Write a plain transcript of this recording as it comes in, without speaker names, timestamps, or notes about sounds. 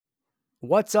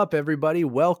What's up, everybody?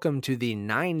 Welcome to the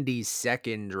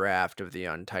 92nd draft of the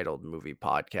Untitled Movie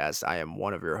Podcast. I am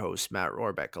one of your hosts, Matt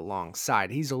Rohrbeck, alongside.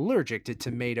 He's allergic to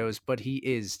tomatoes, but he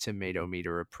is tomato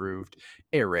meter approved,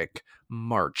 Eric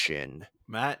Marchin.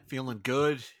 Matt, feeling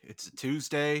good. It's a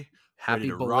Tuesday. Ready Happy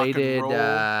to rock and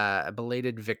roll.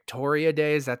 belated Victoria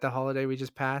Day. Is that the holiday we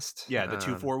just passed? Yeah, the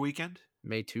 2-4 weekend?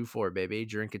 May 2-4, baby.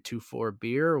 Drink a 2-4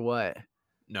 beer or what?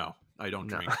 No, I don't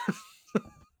No. drink.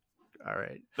 All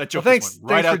right. That joke Well, just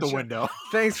went right out the window.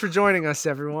 Thanks for joining us,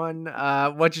 everyone.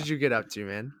 What did you get up to,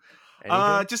 man?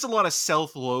 Anything? Just a lot of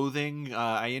self-loathing.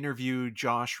 I interviewed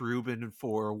Josh Rubin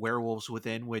for Werewolves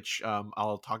Within, which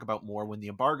I'll talk about more when the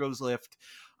embargoes lift.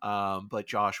 But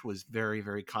Josh was very,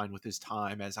 very kind with his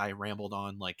time as I rambled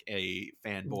on like a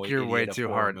fanboy. You're way idiot too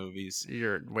of horror hard. Movies.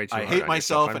 You're way too I hard hate on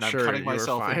myself, yourself. and I'm sure cutting you were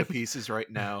myself fine. into pieces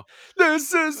right now.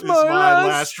 This is It's my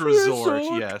last resort.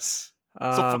 resort. Yes.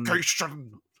 Um,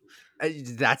 Suffocation.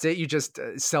 That's it. You just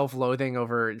self-loathing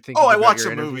over thinking. Oh, I about watch your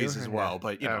some interview? movies as well, Yeah.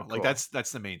 but you Oh, know, like cool.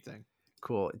 that's the main thing.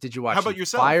 Cool. Did you watch How about some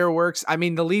yourself? fireworks? I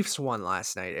mean, the Leafs won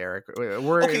last night, Eric.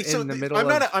 We're Okay, so in the middle I'm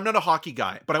of. I'm not a hockey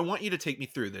guy, but I want you to take me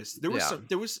through this. There was Yeah.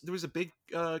 there was a big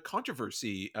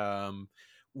controversy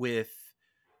with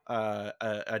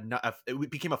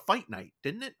it became a fight night,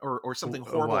 didn't it? Or something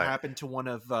horrible What? happened to one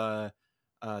of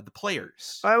the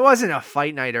players. It wasn't a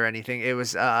fight night or anything. It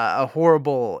was a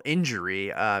horrible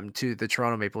injury to the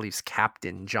Toronto Maple Leafs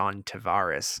captain, John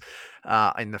Tavares,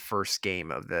 in the first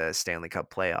game of the Stanley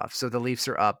Cup playoffs. So the Leafs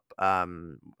are up.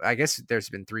 I guess there's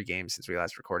been 3 games since we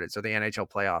last recorded. So the NHL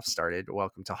playoffs started.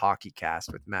 Welcome to Hockey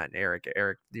Cast with Matt and Eric.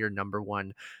 Eric, your number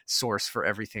one source for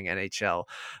everything NHL.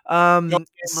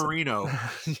 Marino.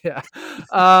 Yeah.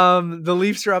 The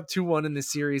Leafs are up 2-1 in the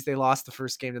series. They lost the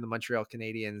first game to the Montreal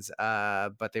Canadiens,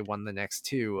 but they won the next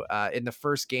 2. In the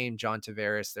first game, John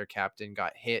Tavares, their captain,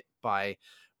 got hit by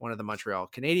one of the Montreal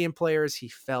Canadian players. He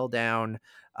fell down.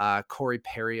 Corey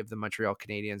Perry of the Montreal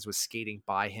Canadiens was skating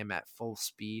by him at full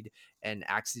speed and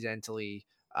accidentally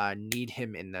kneed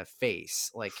him in the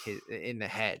face, like in the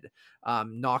head,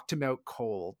 knocked him out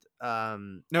cold.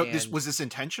 No, was this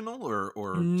intentional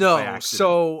or no? by accident?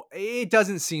 So it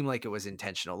doesn't seem like it was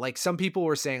intentional. Like some people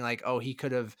were saying, like, oh, he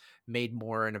could have made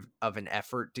more of an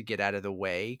effort to get out of the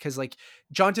way because, like,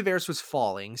 John Tavares was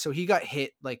falling, so he got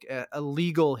hit like a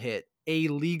legal hit. A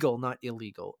legal, not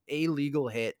illegal, a legal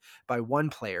hit by one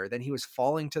player. Then he was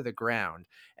falling to the ground,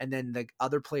 and then the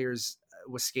other players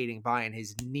was skating by, and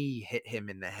his knee hit him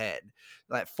in the head,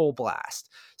 like full blast.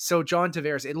 So John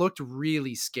Tavares, it looked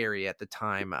really scary at the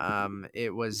time.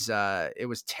 It was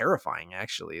terrifying,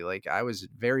 actually. Like, I was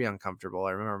very uncomfortable.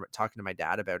 I remember talking to my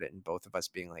dad about it, and both of us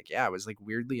being like, yeah, it was like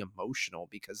weirdly emotional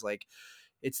because, like,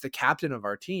 it's the captain of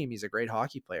our team. He's a great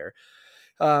hockey player.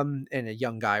 And a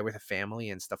young guy with a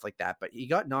family and stuff like that. But he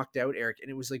got knocked out, Eric,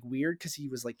 and it was like weird because he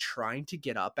was like trying to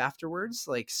get up afterwards.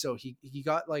 Like, so he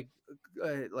got like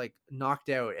knocked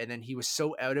out, and then he was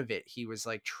so out of it, he was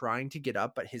like trying to get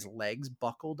up, but his legs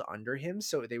buckled under him,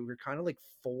 so they were kind of like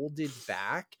folded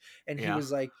back, and Yeah.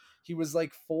 he was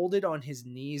like folded on his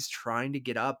knees trying to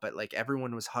get up, but like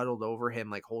everyone was huddled over him,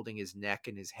 like holding his neck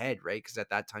and his head, right? Because at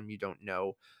that time you don't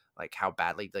know like how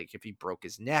badly, like if he broke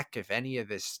his neck, if any of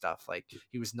this stuff, like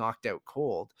he was knocked out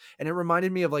cold. And it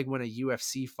reminded me of like when a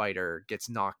UFC fighter gets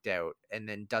knocked out and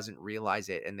then doesn't realize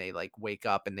it, and they like wake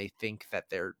up and they think that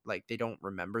they're like, they don't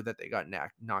remember that they got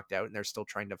knocked out, and they're still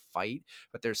trying to fight,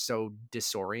 but they're so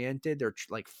disoriented, they're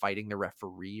like fighting the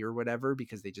referee or whatever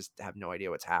because they just have no idea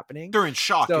what's happening. They're in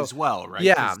shock as well, right?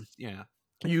 Yeah. Yeah.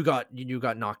 You got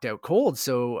knocked out cold.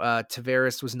 So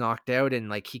Tavares was knocked out, and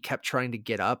like he kept trying to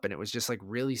get up, and it was just like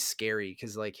really scary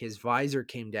because like his visor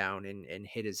came down and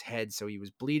hit his head, so he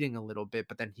was bleeding a little bit,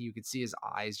 but then you could see his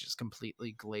eyes just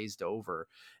completely glazed over,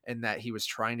 and that he was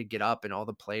trying to get up, and all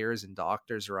the players and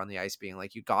doctors were on the ice being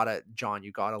like, you gotta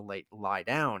lie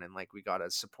down, and like we gotta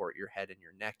support your head and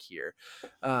your neck here.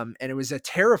 And it was a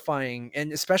terrifying,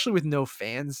 and especially with no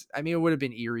fans. I mean, it would have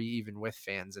been eerie even with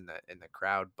fans in the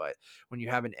crowd, but when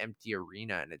you have an empty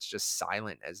arena and it's just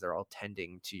silent as they're all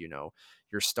tending to, you know,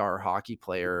 your star hockey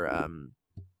player,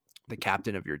 the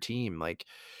captain of your team, like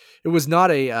it was not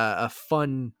a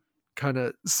fun kind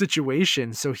of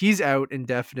situation. So he's out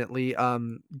indefinitely.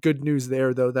 Good news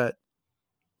there though, that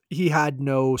he had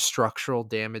no structural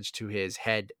damage to his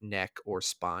head, neck, or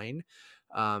spine.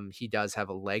 He does have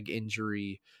a leg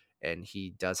injury, and he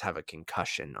does have a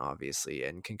concussion, obviously.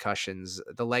 And concussions,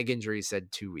 the leg injury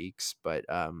said 2 weeks, but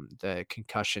the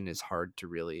concussion is hard to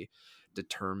really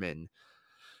determine,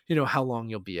 you know, how long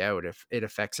you'll be out. If it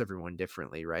affects everyone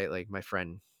differently, right? Like my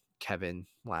friend Kevin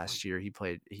last year,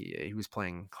 he was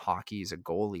playing hockey as a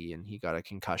goalie, and he got a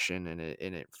concussion, and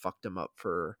it fucked him up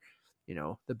for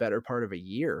the better part of a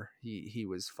year he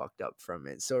was fucked up from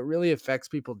it. So it really affects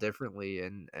people differently,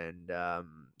 and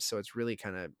so it's really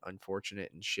kind of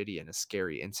unfortunate and shitty and a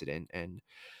scary incident. And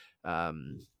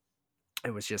um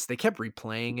it was just, they kept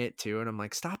replaying it too, and I'm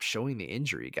like, stop showing the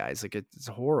injury, guys. Like, it's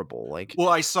horrible. Like, Well,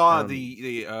 I saw um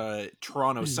the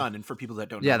Toronto Sun, and for people that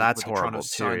don't know yeah, that's what the Toronto horrible too.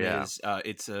 Sun Yeah, is,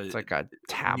 it's it's a like a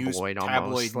news tabloid tabloid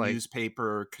almost. Like,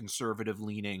 newspaper, very conservative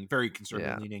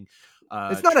yeah, leaning,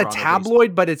 it's not a Toronto based.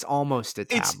 tabloid, but it's almost a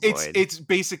It's tabloid.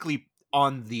 basically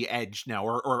on the edge now,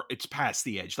 or it's past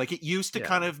the edge. Like, it used to Yeah,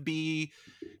 kind of be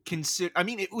consider. I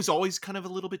mean, it was always kind of a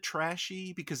little bit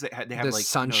trashy because they have the like,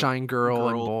 Sunshine Girl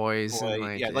and girl, boys, and boy,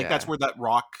 like, yeah, like that's yeah, where that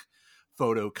rock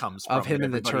photo comes of from with him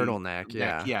in the everybody turtleneck. neck,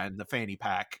 Yeah, yeah, and the fanny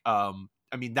pack. I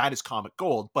mean, that is comic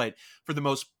gold, but for the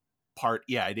most part,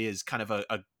 yeah, it is kind of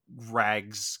a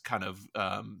rags kind of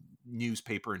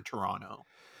newspaper in Toronto.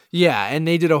 yeah, and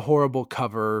they did a horrible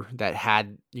cover that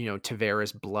had,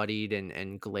 Tavares bloodied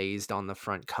and glazed on the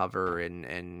front cover,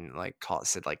 and like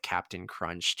said like Captain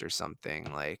Crunched or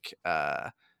something, like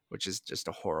which is just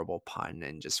a horrible pun.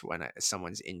 And just when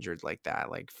someone's injured like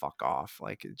that, like, fuck off.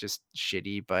 Like, it's just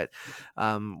shitty. But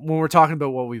when we're talking about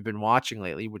what we've been watching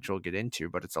lately, which we'll get into,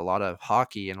 but it's a lot of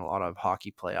hockey and a lot of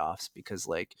hockey playoffs, because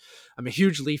like, I'm a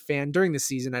huge Leaf fan. During the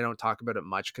season, I don't talk about it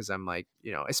much because I'm like,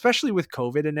 especially with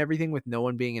COVID and everything, with no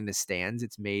one being in the stands,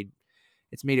 it's made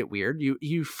it weird.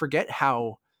 You forget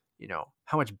how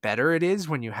much better it is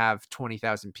when you have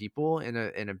 20,000 people in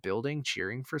a building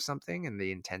cheering for something, and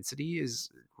the intensity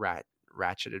is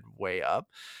ratcheted way up.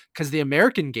 Because the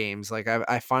American games, like,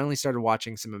 I finally started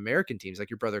watching some American teams. Like,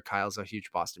 your brother Kyle's a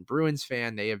huge Boston Bruins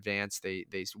fan. They advanced. They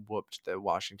whooped the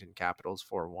Washington Capitals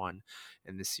 4-1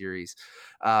 in the series.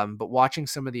 But watching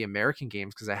some of the American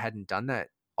games, because I hadn't done that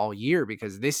all year,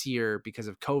 because this year, because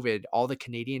of COVID, all the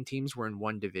Canadian teams were in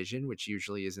one division, which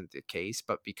usually isn't the case.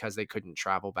 But because they couldn't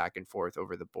travel back and forth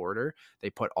over the border,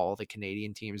 they put all the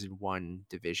Canadian teams in one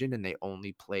division, and they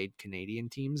only played Canadian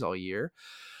teams all year.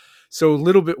 So a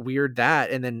little bit weird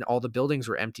that. And then all the buildings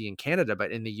were empty in Canada,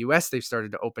 but in the US, they've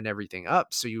started to open everything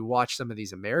up. So you watch some of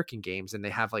these American games and they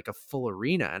have like a full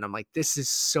arena. And I'm like, this is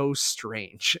so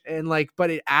strange. And like, but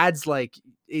it adds, like,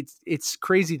 it's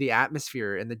crazy, the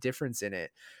atmosphere and the difference in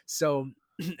it. So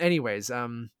anyways,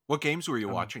 What games were you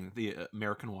watching, the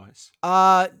American wise?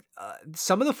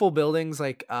 some of the full buildings,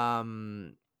 like,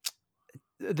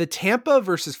 the Tampa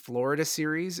versus Florida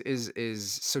series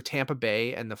is so Tampa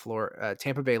Bay and the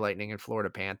Tampa Bay Lightning and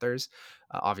Florida Panthers.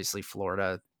 Obviously,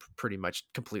 Florida pretty much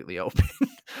completely open.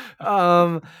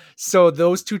 um, so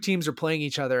those two teams are playing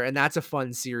each other, and that's a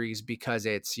fun series because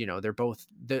it's, they're both,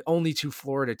 the only two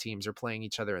Florida teams are playing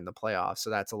each other in the playoffs, so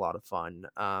that's a lot of fun.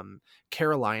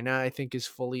 Carolina, I think, is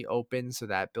fully open, so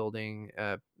that building,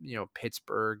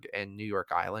 Pittsburgh and New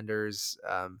York Islanders.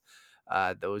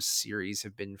 Those series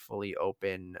have been fully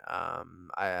open.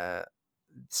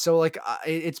 So like,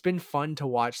 it's been fun to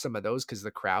watch some of those because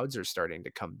the crowds are starting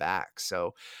to come back.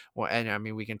 So, well, and I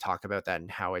mean, we can talk about that and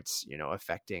how it's,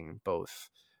 affecting both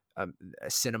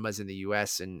cinemas in the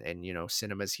US and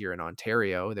cinemas here in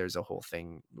Ontario. There's a whole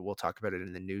thing, we'll talk about it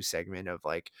in the news segment, of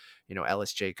like,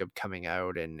 Ellis Jacob coming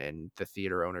out, and the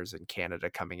theater owners in Canada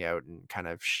coming out and kind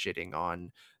of shitting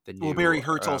on the Well, new Barry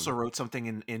Hertz also wrote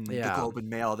something in the yeah. Globe and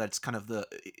Mail that's kind of the,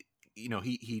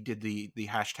 he did the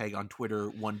hashtag on Twitter,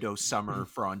 one dose summer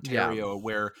for Yeah. Ontario,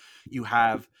 where you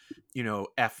have,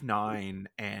 F9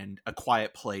 and A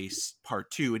Quiet Place Part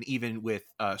 2, and even with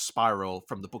Spiral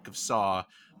from the Book of Saw,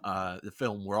 the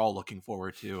film we're all looking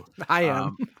forward to. I am.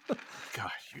 um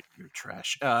God, you're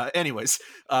trash. Anyways,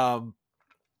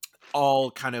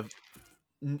 all kind of,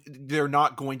 they're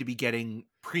not going to be getting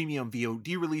premium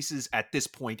VOD releases at this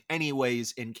point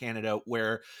anyways in Canada,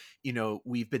 where,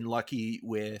 we've been lucky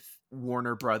with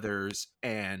Warner Brothers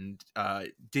and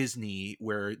Disney,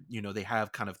 where, they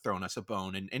have kind of thrown us a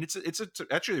bone, and it's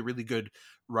actually a really good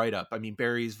write up. I mean,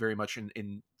 Barry's very much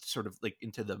in sort of like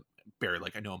into the Barry,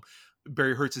 like, I know him.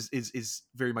 Barry Hertz is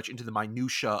very much into the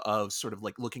minutia of sort of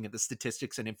like looking at the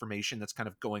statistics and information that's kind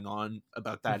of going on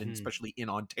about that, and Mhm. especially in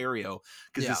Ontario,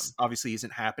 because Yeah. this obviously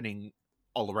isn't happening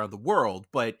all around the world.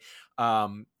 But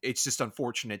it's just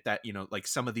unfortunate that, like,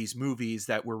 some of these movies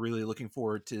that we're really looking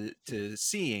forward to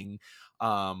seeing,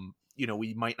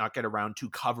 we might not get around to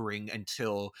covering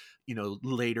until,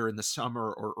 later in the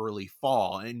summer or early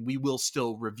fall, and we will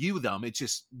still review them. It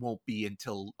just won't be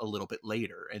until a little bit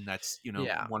later, and that's,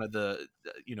 Yeah. one of the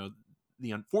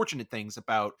unfortunate things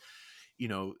about, you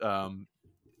know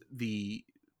the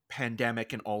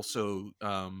pandemic, and also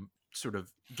sort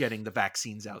of getting the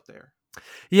vaccines out there.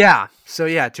 Yeah. So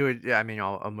yeah, I mean,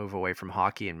 I'll move away from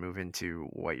hockey and move into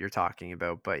what you're talking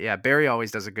about. But yeah, Barry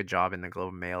always does a good job in the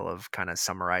Globe and Mail of kind of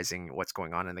summarizing what's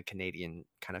going on in the Canadian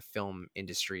kind of film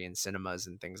industry and cinemas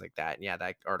and things like that. And yeah,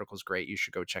 that article's great. You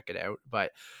should go check it out.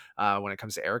 But when it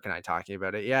comes to Eric and I talking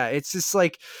about it, yeah, it's just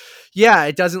like, yeah,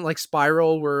 it doesn't like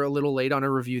Spiral. We're a little late on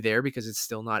a review there because it's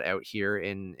still not out here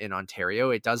in Ontario.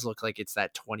 It does look like it's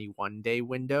that 21-day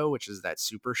window, which is that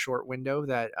super short window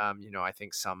that I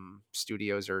think some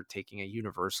studios are taking a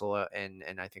Universal and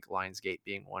I think Lionsgate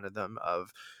being one of them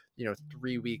of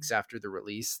 3 weeks after the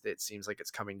release. It seems like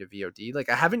it's coming to VOD. Like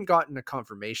I haven't gotten a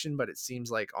confirmation, but it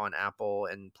seems like on Apple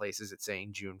and places it's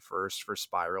saying June 1st for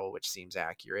Spiral, which seems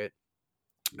accurate.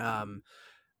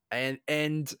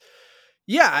 And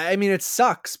yeah, I mean, it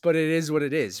sucks, but it is what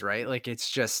it is, right? Like, it's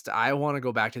just, I want to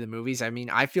go back to the movies. I mean,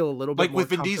 I feel a little bit Like more with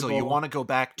Vin Diesel, you comfortable. want to go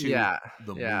back to Yeah,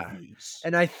 the yeah. movies.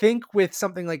 And I think with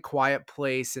something like Quiet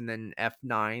Place and then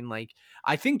F9, like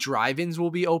I think drive-ins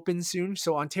will be open soon.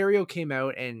 So Ontario came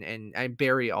out and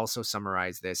Barry also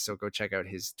summarized this. So go check out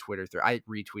his Twitter thread. I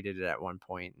retweeted it at one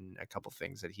point and a couple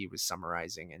things that he was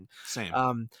summarizing. And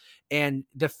Same. and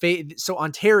so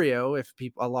Ontario, if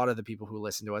people, a lot of the people who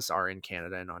listen to us are in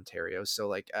Canada and Ontario. So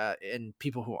like and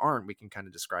people who aren't, we can kind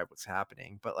of describe what's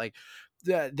happening. But like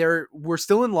we're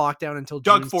still in lockdown until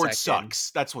Doug June Ford 2nd.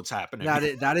 sucks. That's what's happening.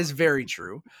 That is very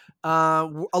true. A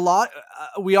lot.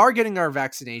 We are getting our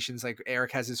vaccinations. Like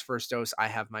Eric has his first dose. I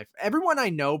have everyone I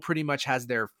know pretty much has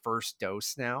their first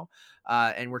dose now,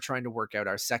 and we're trying to work out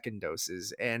our second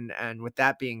doses. And with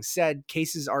that being said,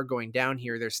 cases are going down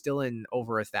here. They're still in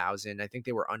over 1,000. I think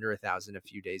they were under 1,000 a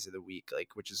few days of the week, like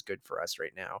which is good for us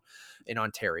right now in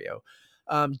Ontario.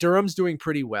 Durham's doing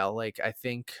pretty well. Like I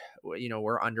think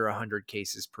we're under 100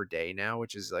 cases per day now,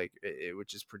 which is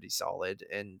which is pretty solid.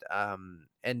 And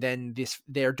then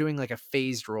they're doing like a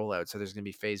phased rollout. So there's going to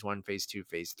be phase 1, phase 2,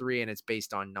 phase 3, and it's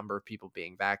based on number of people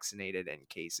being vaccinated and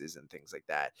cases and things like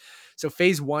that. So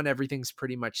phase 1, everything's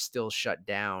pretty much still shut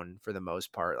down for the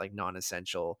most part, like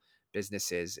non-essential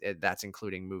businesses. That's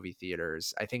including movie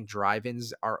theaters. I think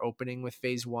drive-ins are opening with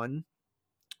phase 1,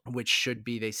 which should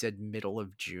be, they said, middle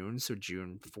of June. So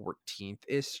June 14th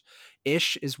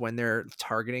ish is when they're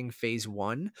targeting phase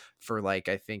 1 for, like,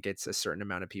 I think it's a certain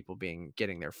amount of people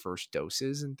getting their first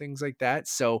doses and things like that.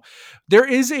 So there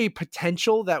is a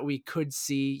potential that we could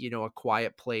see, a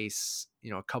Quiet Place,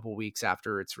 a couple weeks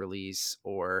after its release,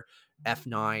 or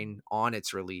F9 on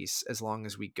its release, as long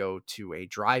as we go to a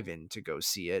drive-in to go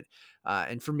see it.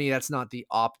 And for me, that's not the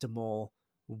optimal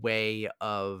way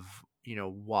of,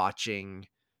 watching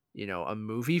a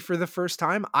movie for the first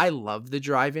time. I love the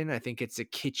drive-in. I think it's a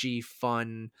kitschy,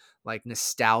 fun, like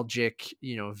nostalgic,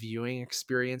 viewing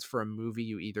experience for a movie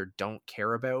you either don't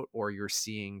care about or you're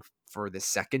seeing for the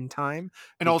second time,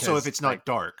 And also if because it's like, not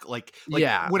dark, like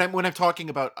yeah, when I'm talking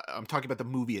about, I'm talking about the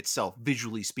movie itself,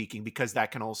 visually speaking, because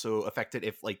that can also affect it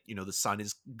if, like, the sun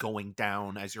is going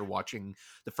down as you're watching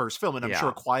the first film. And I'm sure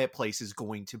yeah, Quiet Place is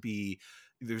going to be,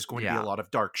 there's going to be a yeah. lot of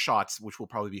dark shots, which will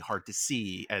probably be hard to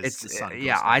see as It's the sun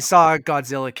yeah, goes I down. saw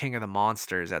Godzilla King of the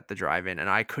Monsters at the drive-in and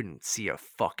I couldn't see a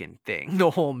fucking thing the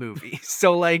whole movie.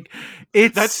 So like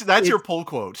That's it's that's your it's pull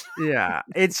quote. yeah,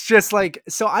 it's just like,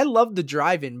 so I love the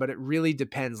drive-in, but it really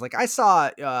depends. Like I saw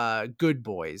Good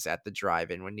Boys at the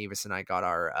drive-in when Nevis and I got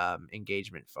our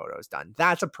engagement photos done.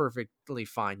 That's a perfectly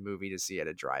fine movie to see at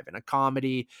a drive-in. A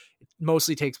comedy, it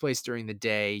mostly takes place during the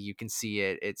day. You can see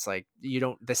it. It's like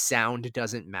the sound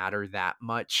doesn't matter that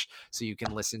much, so you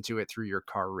can listen to it through your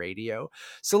car radio.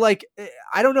 So like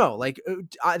I don't know, like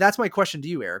that's my question to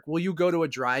you, Eric. Will you go to a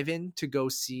drive-in to go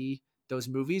see those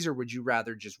movies, or would you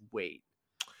rather just wait?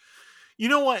 You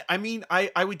know what? I mean,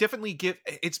 I would definitely give.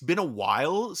 It's been a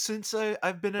while since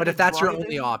I've been at But a if that's your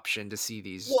only drive-in. option to see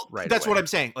these Well, right that's what away. I'm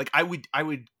saying. Like, I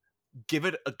would give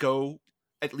it a go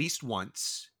at least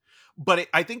once. But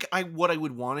I think what I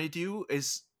would want to do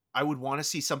is I would want to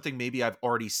see something maybe I've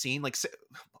already seen. Like,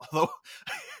 although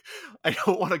I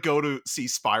don't want to go to see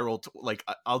Spiral. Like,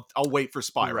 I'll wait for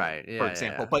Spiral, Right. for Yeah,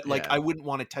 example. yeah, But like, yeah. I wouldn't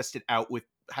want to test it out with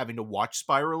having to watch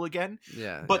Spiral again.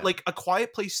 Yeah, But yeah. like A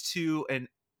Quiet Place 2 and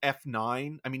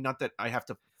F9. I mean, not that I have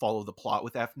to follow the plot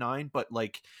with F9, but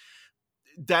like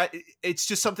that, it's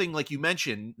just something like you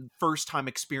mentioned, first time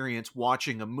experience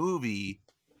watching a movie.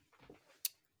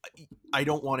 I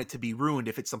don't want it to be ruined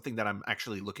if it's something that I'm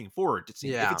actually looking forward to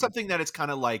seeing. If Yeah. it's something that it's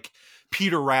kind of like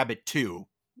Peter Rabbit 2,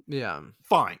 Yeah.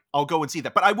 fine, I'll go and see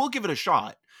that. But I will give it a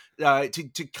shot,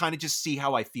 to kind of just see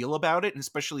how I feel about it, and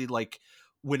especially like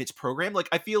when it's programmed. Like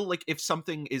I feel like if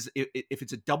something is, if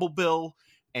it's a double bill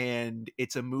and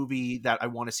it's a movie that I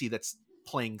want to see that's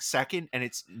playing second and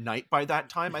it's night by that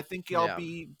time, I think I'll Yeah.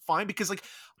 be fine. Because like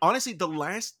honestly, the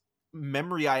last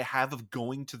memory I have of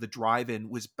going to the drive-in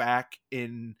was back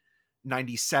in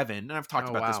 97, and I've talked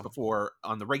Oh about this wow. before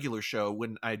on the regular show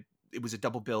when it was a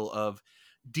double bill of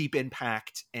Deep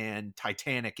Impact and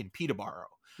Titanic in Peterborough.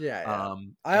 Yeah, yeah.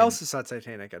 I And also saw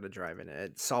Titanic at a drive-in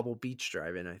at Sauble Beach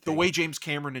Drive-in, I the think. way James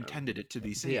Cameron intended Um, it to be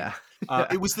yeah. seen. Yeah.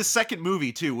 It was the second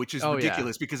movie too, which is Oh yeah.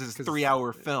 ridiculous because it's a Because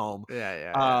 3-hour film. yeah,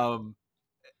 yeah, yeah. Um,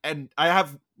 and I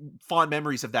have fond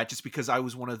memories of that just because I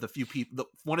was one of the few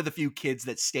one of the few kids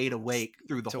that stayed awake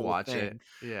through the To whole watch it.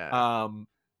 thing. Yeah. Um,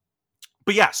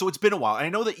 but yeah, so it's been a while. I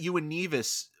know that you and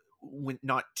Nevis went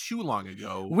not too long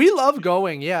ago. We love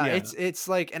going, yeah. Yeah. It's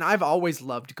like, and I've always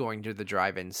loved going to the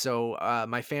drive-in. So,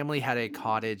 my family had a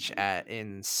cottage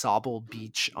in Sauble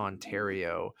Beach,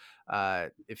 Ontario.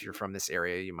 If you're from this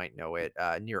area, you might know it.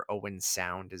 Near Owen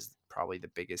Sound is probably the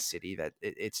biggest city that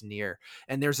it's near.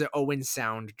 And there's an Owen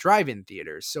Sound drive-in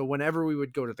theater. So whenever we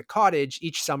would go to the cottage,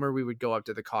 each summer we would go up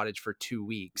to the cottage for 2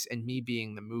 weeks. And me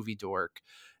being the movie dork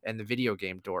and the video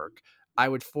game dork, I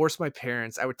would force my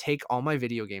parents, I would take all my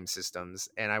video game systems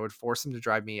and I would force them to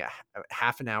drive me a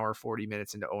half an hour, 40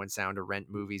 minutes into Owen Sound to rent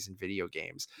movies and video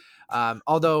games.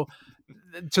 Although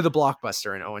to the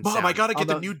Blockbuster in Owen Mom, I Sound. gotta get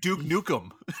the Although new Duke Nukem.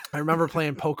 I remember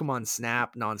playing Pokemon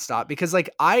Snap nonstop because like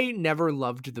I never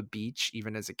loved the beach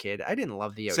even as a kid. I didn't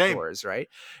love the Same. outdoors, right?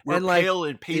 We're And like pale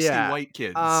and pasty yeah. white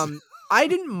kids. Um I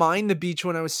didn't mind the beach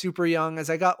when I was super young. As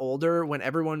I got older, when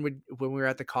we were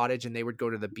at the cottage and they would go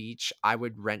to the beach, I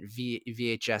would rent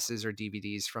VHSs or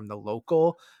DVDs from the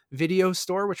local video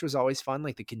store, which was always fun,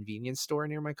 like the convenience store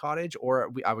near my cottage,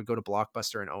 or I would go to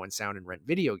Blockbuster and Owen Sound and rent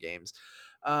video games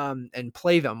and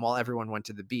play them while everyone went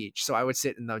to the beach. So I would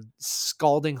sit in the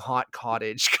scalding hot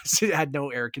cottage because it had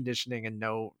no air conditioning and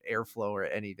no airflow or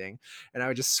anything. And I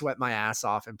would just sweat my ass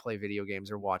off and play video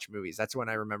games or watch movies. That's when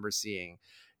I remember seeing,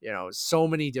 so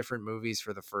many different movies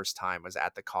for the first time was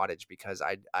at the cottage because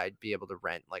I'd be able to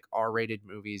rent like R-rated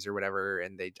movies or whatever,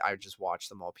 and I would just watch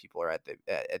them while people are at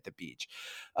the beach.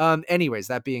 Anyways,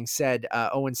 that being said,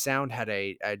 Owen Sound had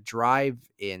a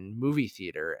drive-in movie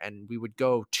theater, and we would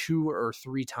go 2 or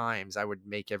 3 times. I would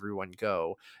make everyone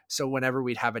go. So whenever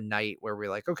we'd have a night where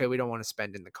we're like, okay, we don't want to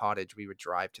spend in the cottage, we would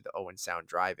drive to the Owen Sound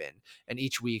drive-in, and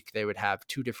each week they would have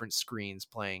 2 different screens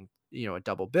playing, a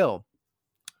double bill.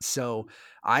 So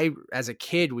as a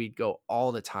kid, we'd go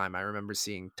all the time. I remember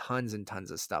seeing tons and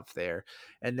tons of stuff there.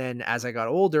 And then as I got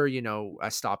older, I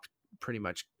stopped pretty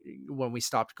much when we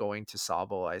stopped going to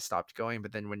Sauble, I stopped going.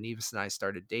 But then when Nevis and I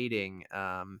started dating,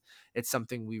 it's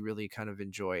something we really kind of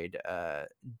enjoyed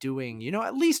doing,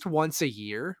 at least once a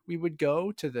year. We would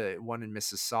go to the one in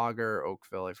Mississauga or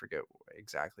Oakville. I forget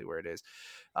exactly where it is.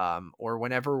 Or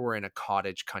whenever we're in a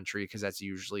cottage country, because that's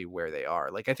usually where they are.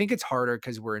 Like, I think it's harder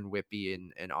because we're in Whitby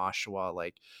and Oshawa.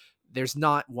 Like, there's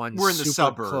not one We're in the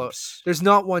super close. suburbs. There's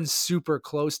not one super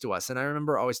close to us. And I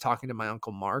remember always talking to my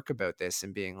Uncle Mark about this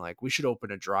and being like, we should open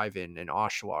a drive-in in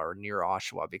Oshawa or near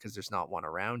Oshawa because there's not one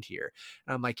around here.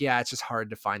 And I'm like, yeah, it's just hard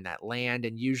to find that land.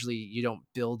 And usually you don't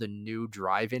build a new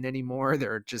drive-in anymore.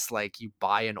 They're just like you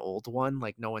buy an old one.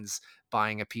 Like no one's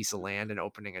buying a piece of land and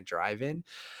opening a drive-in.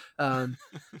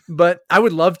 But I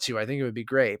would love to. I think it would be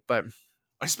great. But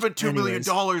I spent $2 million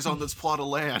on this plot of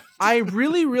land. I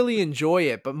really, really enjoy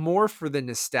it, but more for the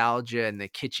nostalgia and the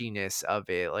kitschiness of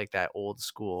it, like that old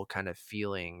school kind of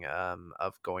feeling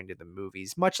of going to the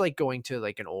movies, much like going to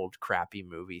like an old crappy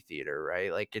movie theater,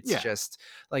 right? Like it's just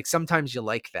like sometimes you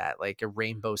like that, like a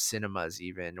Rainbow Cinemas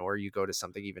even, or you go to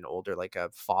something even older like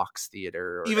a Fox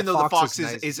theater. Even though the Fox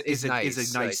is a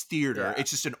nice nice theater,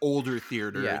 it's just an older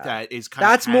theater that is kind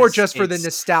that's of more just for the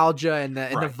nostalgia and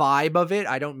the vibe of it.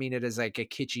 I don't mean it as like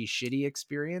a kitschy shitty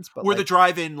experience, but where like, the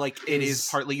drive-in it is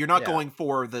partly you're not going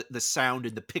for the sound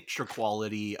and the picture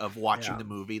quality of watching the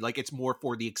movie. Like it's more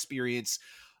for the experience,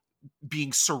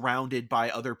 being surrounded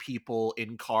by other people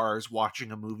in cars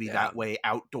watching a movie that way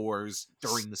outdoors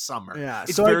during the summer.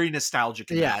 It's very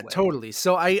nostalgic in that way. Totally.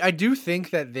 So I do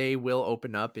think that they will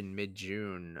open up in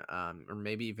mid-June, or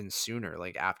maybe even sooner,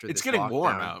 like after it's this getting lockdown.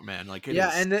 warm out, man. Like it is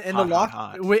and the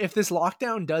hot. If this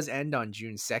lockdown does end on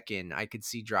June 2nd, I could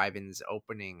see drive-ins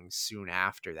opening soon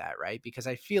after that, right? Because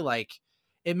I feel like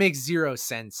it makes zero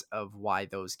sense of why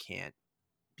those can't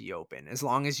be open, as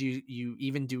long as you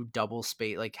even do double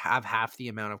space, like have half the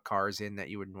amount of cars in that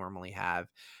you would normally have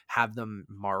them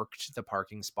marked, the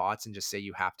parking spots, and just say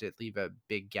you have to leave a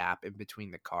big gap in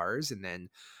between the cars, and then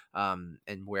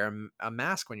and wear a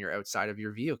mask when you're outside of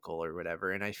your vehicle or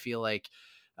whatever. And I feel like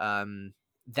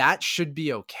that should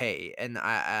be okay, and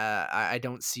I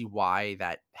don't see why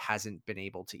that hasn't been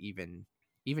able to even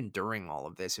even during all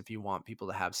of this, if you want people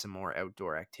to have some more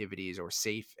outdoor activities or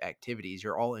safe activities,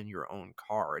 you're all in your own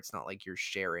car. It's not like you're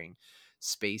sharing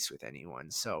space with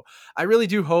anyone. So I really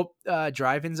do hope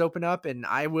drive-ins open up, and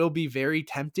I will be very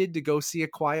tempted to go see A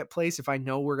Quiet Place if I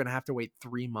know we're gonna have to wait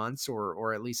 3 months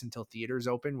or at least until theaters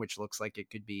open, which looks like it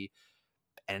could be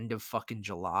end of fucking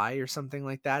July or something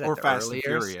like that at Or the Fast and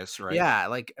earliest. Furious, right? Yeah,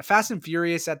 like Fast and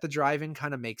Furious at the drive-in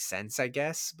kind of makes sense, I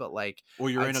guess, but like Or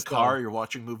you're I'd in a still. car, you're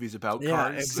watching movies about Yeah,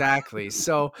 cars. exactly.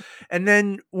 So, and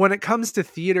then when it comes to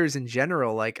theaters in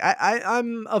general, like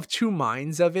I'm of two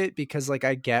minds of it, because like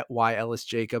I get why Ellis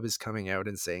Jacob is coming out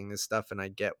and saying this stuff, and I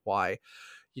get why,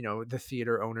 the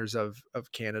theater owners of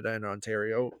Canada and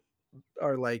Ontario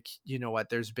are like, you know what,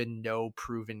 there's been no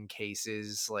proven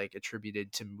cases like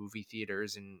attributed to movie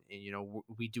theaters, and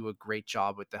we do a great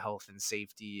job with the health and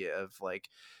safety of like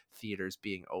theaters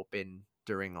being open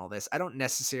during all this. I don't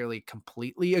necessarily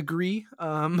completely agree.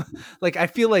 Like I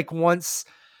feel like once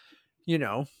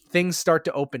things start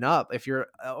to open up, if you're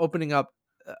opening up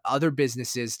other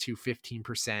businesses to 15%,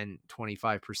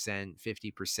 25%,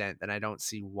 50%, then I don't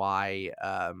see why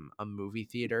a movie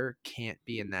theater can't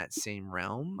be in that same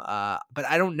realm. But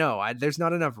I don't know. There's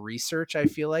not enough research. I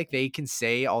feel like they can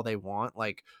say all they want,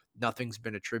 like nothing's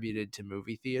been attributed to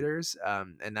movie theaters,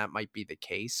 and that might be the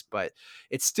case, but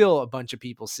it's still a bunch of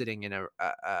people sitting in a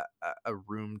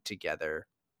room together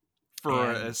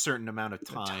For a and certain amount of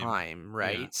time. time, Yeah.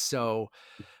 right? So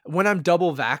when I'm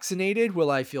double vaccinated, will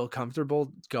I feel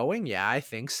comfortable going? Yeah, I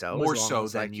think so. As More long so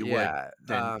as than like, you would yeah,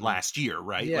 than last year,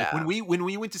 right? Like yeah. when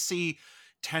we went to see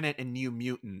Tenet and New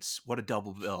Mutants, what a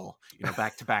double bill,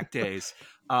 back to back days.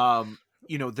 Um,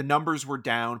 the numbers were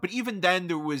down, but even then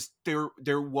there was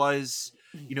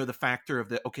the factor of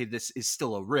the okay, this is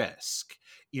still a risk,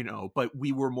 but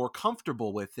we were more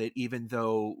comfortable with it, even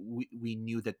though we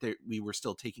knew that we were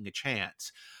still taking a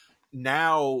chance.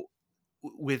 Now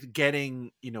with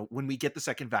getting, when we get the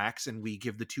second vax and we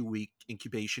give the 2-week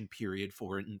incubation period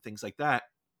for it and things like that,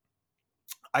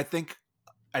 I think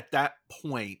at that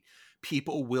point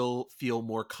people will feel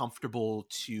more comfortable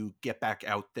to get back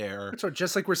out there. So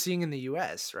just like we're seeing in the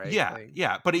US, right? Yeah, Like,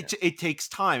 yeah, but yeah. it takes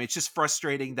time. It's just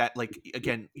frustrating that, like,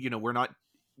 again, we're not,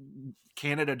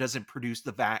 Canada doesn't produce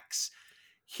the vax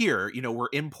here. We're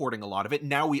importing a lot of it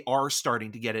now. We are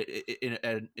starting to get it in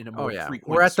a Oh more yeah. We're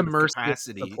frequent at the sort of mercy of the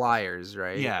capacity. suppliers,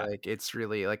 right? Yeah, Like it's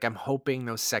really like I'm hoping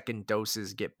those second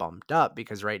doses get bumped up,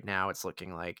 because right now it's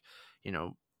looking like, you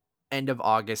know, end of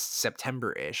August,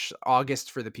 September-ish.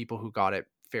 August for the people who got it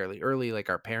fairly early, like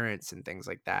our parents and things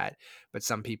like that. But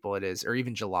some people it is, or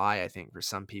even July, I think, for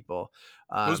some people.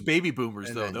 those Um, baby boomers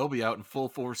and though, then they'll be out in full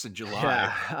force in July.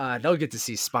 yeah, they'll get to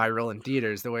see Spiral in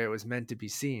theaters the way it was meant to be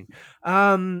seen.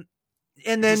 Um,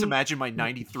 and Just then imagine my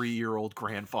 93-year-old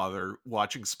grandfather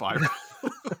watching Spiral.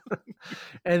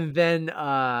 and then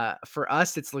for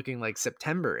us it's looking like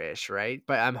September-ish, right?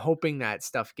 But I'm hoping that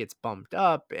stuff gets bumped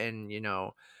up, and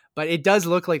but it does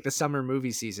look like the summer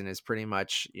movie season is pretty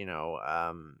much,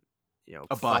 A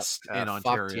bust in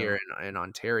fucked here Ontario. in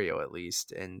Ontario at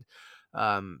least. And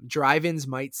drive-ins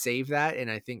might save that, and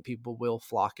I think people will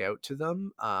flock out to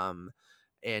them.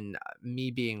 And me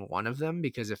being one of them,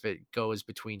 because if it goes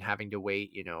between having to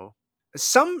wait,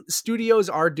 some studios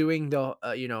are doing the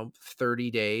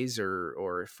 30 days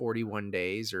or 41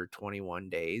 days or 21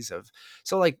 days of,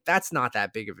 so like that's not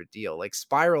that big of a deal. Like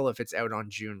Spiral, if it's out on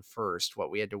June 1st,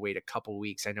 what we had to wait a couple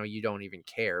weeks, I know you don't even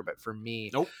care, but for me,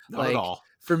 Nope, not at like, all.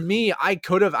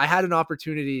 I had an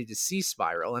opportunity to see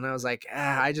Spiral, and I was like,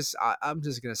 I'm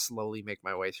just gonna slowly make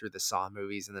my way through the Saw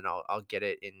movies, and then I'll get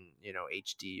it in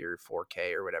HD or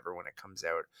 4K or whatever when it comes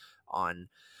out on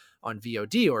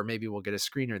VOD, or maybe we'll get a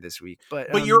screener this week. But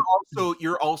But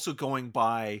you're also going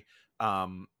by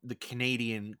the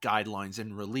Canadian guidelines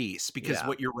and release, because yeah,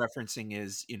 what you're referencing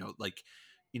is, like,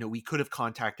 we could have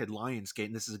contacted Lionsgate,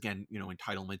 and this is again,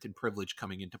 entitlement and privilege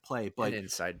coming into play, and but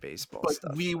inside baseball but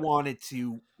stuff, we but wanted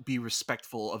to be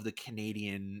respectful of the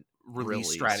Canadian release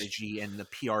release. strategy and the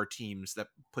PR teams that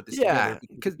put this together, Yeah, because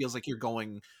it because feels like you're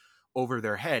going over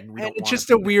their head, and we and don't it's want to just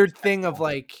be a weird thing of disrespectful.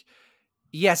 like,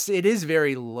 yes, it is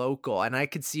very local, and I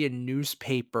could see a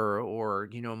newspaper or,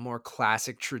 more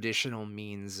classic traditional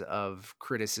means of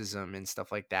criticism and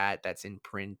stuff like that that's in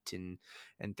print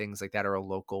and things like that, or a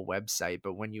local website.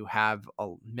 But when you have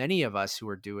many of us who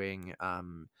are doing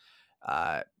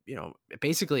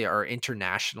basically are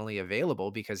internationally available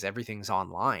because everything's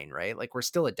online, right? Like we're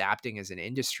still adapting as an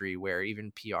industry where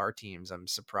even PR teams, I'm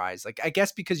surprised, like I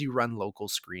guess because you run local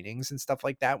screenings and stuff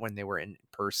like that when they were in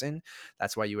person,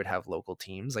 that's why you would have local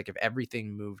teams. Like if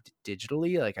everything moved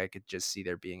digitally, like I could just see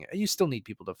there being, you still need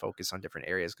people to focus on different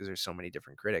areas because there's so many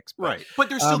different critics, but Right. But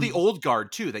there's still the old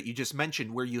guard too that you just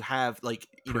mentioned, where you have like,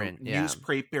 print,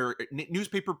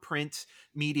 newspaper print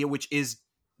media, which is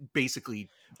basically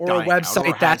or a dying out or website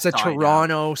has that's a died out.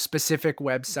 Toronto specific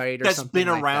website or That's something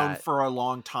been like around that. for a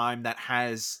long time, that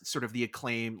has sort of the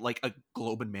acclaim, like a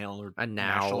Globe and Mail or A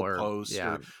Now National or Post,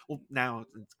 yeah, or well, now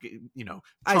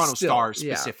I Toronto still Star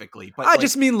yeah. specifically, but I like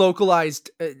just mean localized,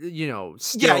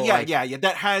 still like yeah,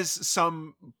 that has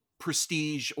some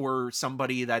prestige, or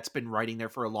somebody that's been writing there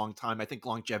for a long time. I think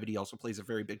longevity also plays a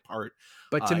very big part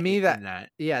but to me that in that.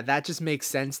 yeah, that just makes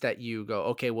sense that you go,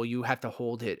 okay, well you have to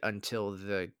hold it until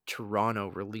the Toronto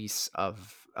release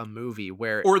of a movie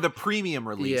where Or the premium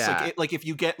release, yeah, like if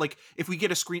you get, like if we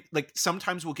get a screen, like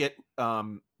sometimes we'll get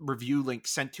review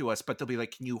links sent to us, but they'll be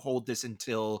like, can you hold this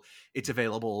until it's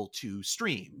available to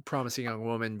stream? Promising Young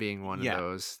Woman being one of Yeah.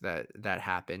 those that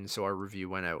happened. So our review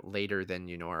went out later than,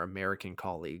 our American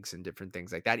colleagues and different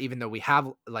things like that. Even though we have,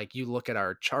 like, you look at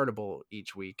our Chartable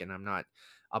each week, and I'm not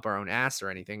up our own ass or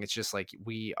anything. It's just like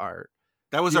we are,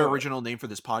 That was you our know, original name for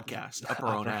this podcast, Up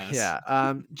Our Own upper, Ass.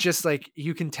 yeah. Just like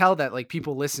you can tell that like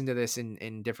people listen to this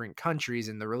in different countries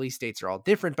and the release dates are all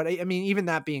different. But I mean, even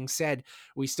that being said,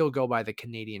 we still go by the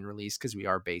Canadian release because we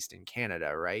are based in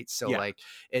Canada, right? So Yeah. like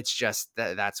it's just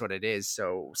that's what it is.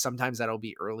 So sometimes that'll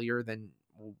be earlier than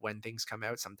when things come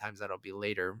out. Sometimes that'll be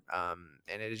later.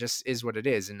 And it just is what it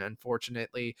is. And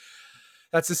unfortunately,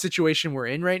 that's the situation we're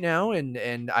in right now,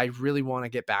 and I really want to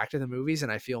get back to the movies,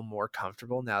 and I feel more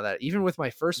comfortable now that even with my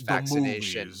first The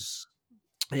vaccination. movies.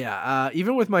 Yeah,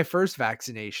 even with my first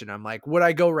vaccination, I'm like, would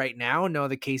I go right now? No,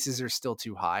 the cases are still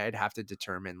too high. I'd have to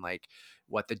determine like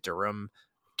what the Durham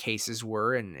cases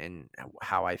were and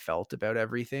how I felt about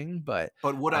everything. But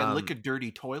But would I lick a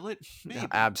dirty toilet? yeah, Maybe.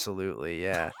 absolutely,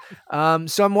 yeah.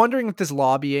 So I'm wondering if this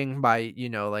lobbying by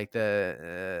like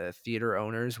the theater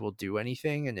owners will do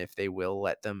anything, and if they will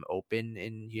let them open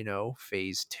in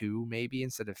phase 2 maybe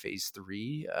instead of phase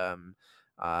 3.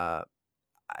 Uh,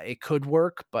 it could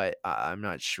work, but I'm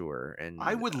not sure.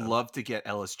 I And would love to get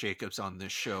Ellis Jacobs on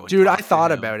this show and dude, I talk to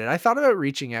thought him. about it. I thought about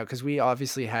reaching out because we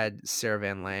obviously had Sarah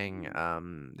Van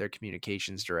Lang, their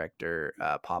communications director,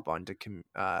 pop on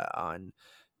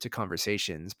to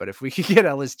conversations. But if we could get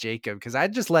Ellis Jacob, because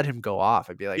I'd just let him go off.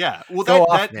 I'd be like, Yeah, well, "Go that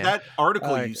off, that man!" that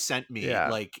article Uh, you sent me, yeah,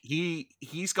 like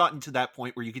he's gotten to that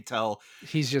point where you could tell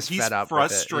he's just he's fed up with it. Yeah,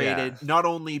 frustrated, not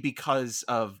only because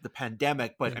of the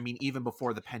pandemic, but I mean, even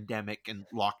before the pandemic and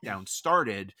lockdown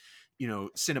started,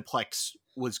 Cineplex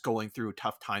was going through a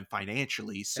tough time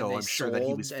financially, and so they I'm sure that he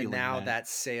sold, was and feeling now that. that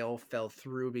sale fell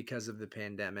through because of the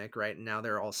pandemic, right? And now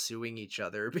they're all suing each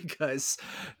other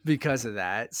because of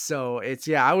that. So it's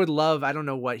yeah, I would love, I don't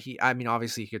know what I mean,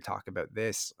 obviously he could talk about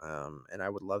this, and I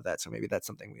would love that. So maybe that's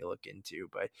something we look into,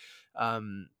 but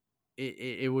um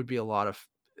it would be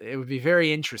it would be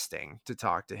very interesting to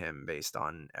talk to him based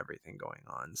on everything going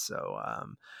on. So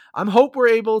I'm hope we're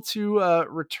able to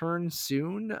return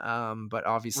soon, but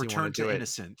obviously want to Return do to it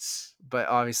innocence.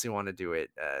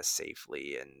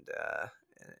 safely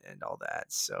and all that.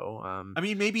 So I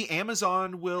mean, maybe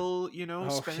Amazon will, oh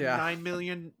spend yeah,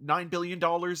 $9 billion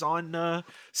on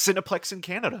Cineplex in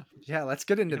Canada. yeah, let's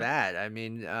get into that. I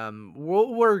mean,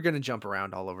 we're gonna jump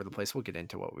around all over the place. We'll get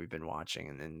into what we've been watching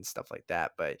and stuff like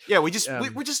that, but Yeah, we just um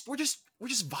we're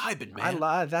just vibing,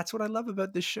 man. that's what I love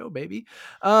about this show, baby.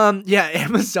 Yeah,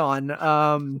 Amazon,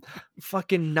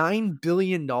 fucking $9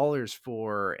 billion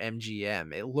for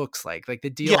MGM. It looks like the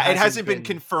deal Yeah, it hasn't hasn't been been,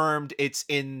 confirmed. It's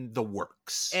in the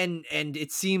works. and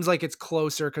it seems like it's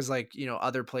closer because like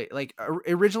other play like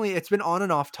originally it's been on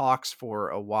and off talks for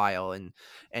a while, and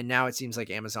now it seems like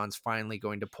Amazon's finally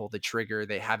going to pull the trigger.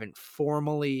 They haven't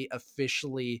formally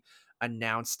officially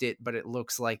announced it, but it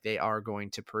looks like they are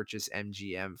going to purchase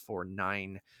MGM for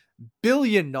 $9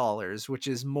 billion, which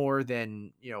is more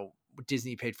than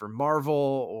Disney paid for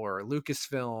Marvel or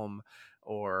Lucasfilm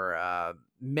or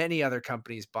many other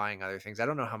companies buying other things. I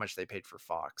don't know how much they paid for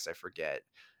Fox. I forget.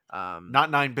 Not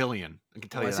 9 billion. I can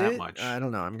tell you Was that it? much. I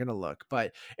don't know. I'm gonna look.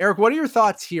 But Eric, what are your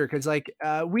thoughts here? Because like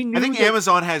we I knew think that.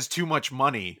 Amazon has too much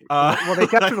money. Well, they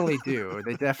definitely do.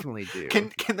 They definitely do.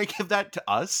 Can they give that to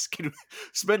us? Can we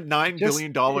spend $9 Just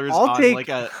billion dollars I'll on take like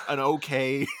an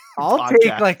okay I'll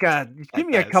take podcast like give at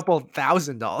me a best? couple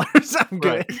 $1,000. I'm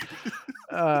Right.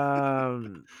 good.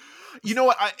 Um, You know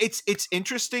what? It's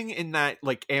interesting in that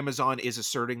like Amazon is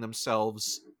asserting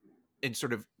themselves and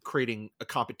sort of creating a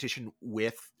competition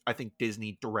with, I think,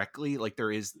 Disney directly. Like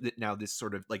there is now this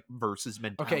sort of like versus Okay,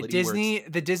 mentality where it's,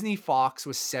 the Disney Fox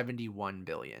was 71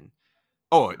 billion.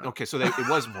 oh, okay, so it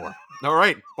was more. All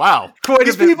right, wow. Quite a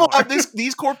These bit people more. have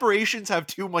these corporations have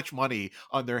too much money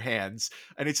on their hands,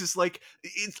 and it's just like,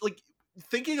 it's like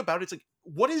thinking about it, it's like,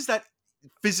 what does that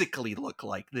physically look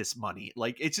like, this money?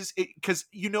 Like it's just, because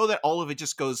you know that all of it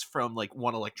just goes from like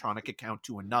one electronic account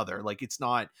to another. Like it's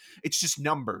not, it's just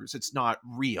numbers. It's not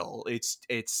real.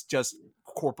 It's just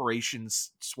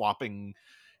corporations swapping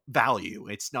value.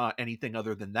 It's not anything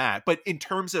other than that. But in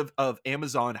terms of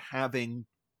Amazon having,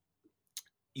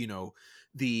 you know,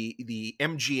 the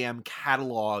MGM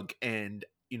catalog and,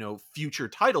 you know, future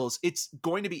titles, it's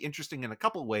going to be interesting in a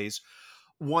couple ways.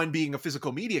 One, being a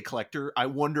physical media collector, I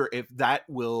wonder if that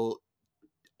will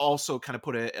also kind of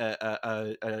put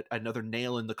another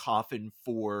nail in the coffin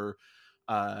for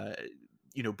uh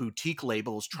you know, boutique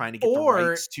labels trying to get the Or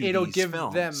rights to it'll these give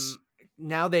films. them,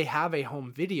 now they have a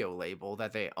home video label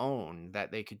that they own,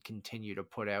 that they could continue to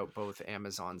put out both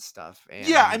Amazon stuff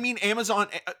Yeah, I and mean,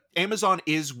 Amazon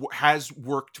has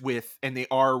worked with, and they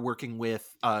are working with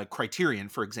Criterion,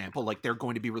 for example. Like they're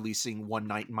going to be releasing One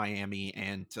Night in Miami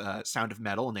and Sound of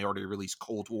Metal, and they already released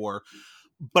Cold War.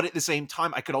 But at the same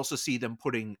time, I could also see them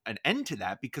putting an end to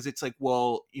that, because it's like,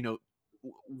 well, you know,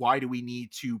 why do we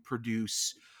need to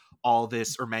produce all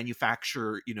this or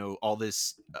manufacture, you know, all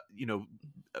this, you know,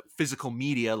 physical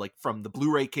media, like from the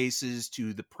Blu-ray cases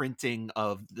to the printing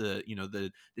of the, you know,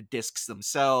 the discs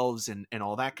themselves and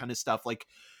all that kind of stuff. Like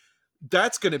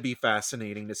that's going to be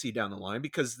fascinating to see down the line,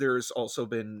 because there's also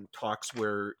been talks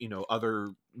where, you know,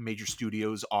 other major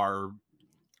studios are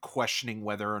questioning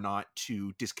whether or not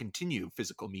to discontinue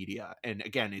physical media. And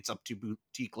again, it's up to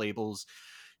boutique labels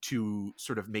to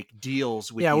sort of make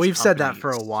deals with yeah, these we've said that for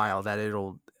a companies. while, that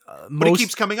it'll But it most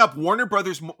keeps coming up. Warner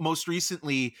Brothers, most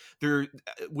recently, they're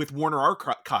with Warner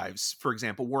Archives, for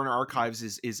example. Warner Archives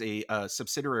is a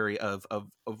subsidiary of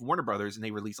Warner Brothers, and they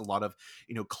release a lot of,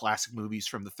 you know, classic movies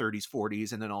from the 30s,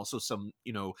 40s, and then also some,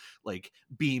 you know, like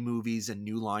B movies and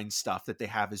New Line stuff that they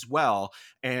have as well.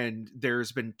 And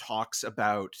there's been talks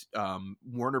about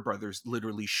Warner Brothers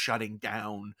literally shutting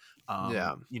down,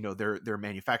 yeah. you know, their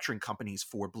manufacturing companies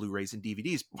for Blu-rays and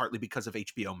DVDs, partly because of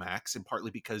HBO Max, and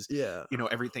partly because, Yeah. you know,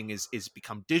 everything is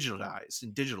become digitalized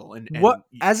and digital, What,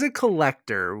 as a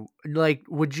collector, like,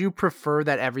 would you prefer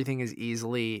that everything is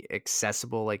easily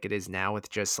accessible like it is now with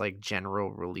just like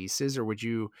general releases, or would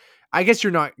you, I guess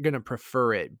you're not going to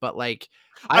prefer it, but like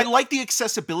I I, like the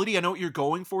accessibility. I know what you're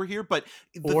going for here, but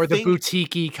the or the thing,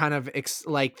 boutique kind of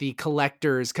like the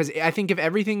collectors, cuz I think if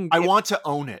everything, I want to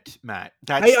own it, Matt. I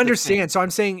That's the thing. understand. So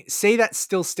I'm saying, say that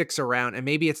still sticks around, and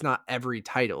maybe it's not every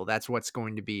title. That's what's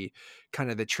going to be kind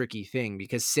of the tricky thing,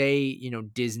 because say, you know,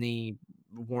 Disney,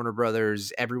 Warner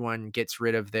Brothers, everyone gets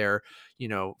rid of their, you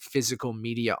know, physical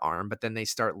media arm, but then they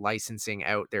start licensing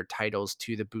out their titles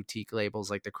to the boutique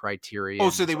labels like the Oh,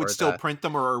 so they Criterions would or still the, print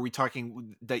them, or are we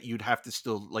talking that you'd have to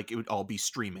still, like, it would all be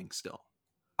streaming still?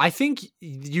 I think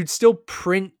you'd still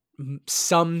print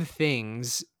some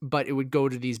things, but it would go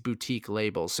to these boutique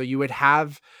labels. So you would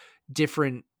have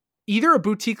different, either a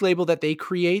boutique label that they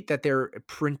create that they're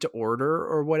print to order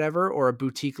or whatever, or a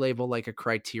boutique label like a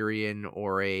Criterion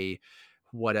or a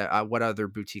what other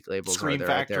boutique labels are Scream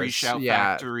there out there? Factory, Shout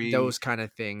Yeah, Factory, those kind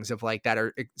of things of like that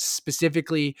are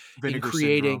specifically in Vinegar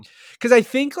creating, Syndrome, because I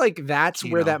think like that's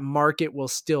where Kino. that market will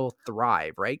still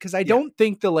thrive, right? Because I Yeah. don't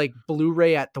think the like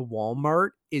Blu-ray at the Walmart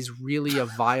is really a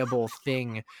viable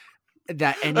thing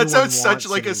that That sounds anyone such wants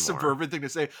like a anymore. suburban thing to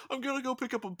say. I'm gonna go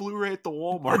pick up a Blu-ray at the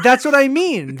Walmart. That's what I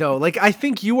mean, though. Like, I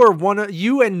think you are one of,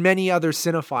 you and many other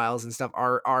cinephiles and stuff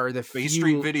are the Bay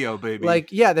Street few, Video, baby.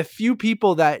 like, yeah, the few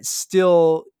people that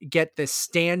still get the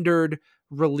standard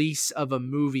release of a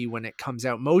movie when it comes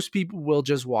out. Most people will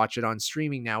just watch it on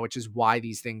streaming now, which is why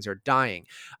these things are dying.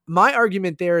 My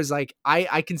argument there is like,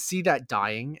 I can see that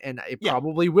dying, and it Yeah.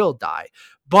 probably will die.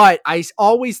 But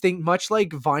always think, much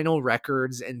like vinyl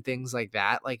records and things like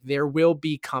that, like there will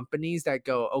be companies that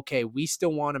go, okay, we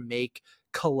still want to make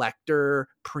collector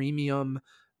premium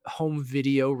home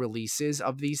video releases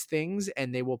of these things,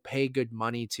 and they will pay good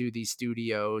money to these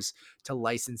studios to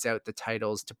license out the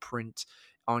titles to print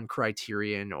on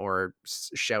Criterion or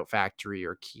Shout Factory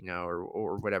or Kino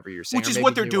or whatever you're saying, Which or is maybe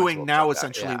what they're new ones doing will jump now, out.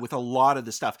 essentially, Yeah. with a lot of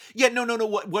the stuff. Yeah, no.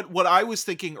 What I was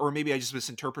thinking, or maybe I just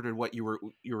misinterpreted what you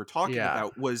were talking Yeah.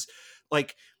 about, was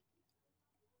like,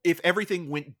 if everything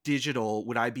went digital,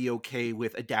 would I be okay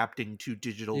with adapting to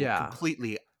digital Yeah.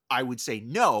 completely? I would say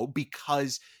no,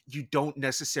 because you don't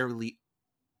necessarily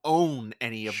own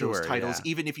any of those Sure, titles,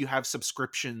 yeah. even if you have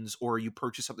subscriptions or you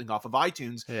purchase something off of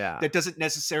iTunes. Yeah. That doesn't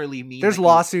necessarily mean There's that you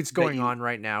lawsuits that going you on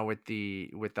right now with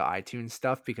the iTunes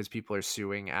stuff because people are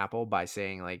suing Apple by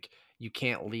saying, like, you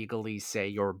can't legally say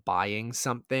you're buying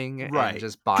something and right,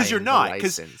 just because you're buying the not,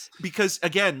 license. because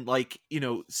again, like,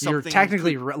 You're something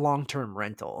technically could long-term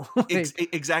rental.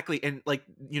 Like, exactly, and like,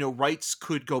 rights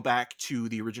could go back to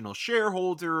the original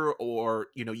shareholder, or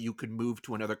you could move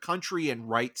to another country, and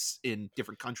rights in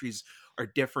different countries are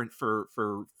different for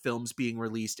films being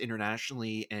released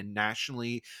internationally and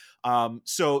nationally.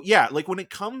 So yeah, like when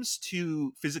it comes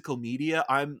to physical media,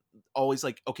 I'm always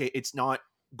like, okay, it's not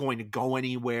going to go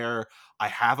anywhere. I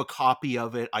have a copy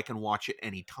of it, I can watch it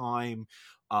anytime.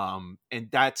 And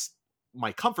that's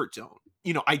my comfort zone.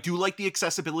 I do like the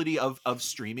accessibility of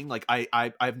streaming. Like,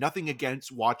 I have nothing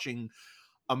against watching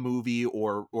a movie,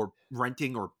 or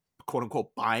renting, or quote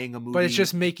unquote buying a but it's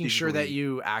just movie making sure that digitally.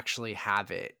 you actually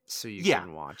have it so you Yeah,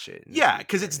 can watch it in the yeah,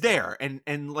 because future. it's Yeah. there.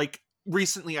 And like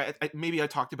recently, maybe I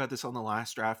talked about this on the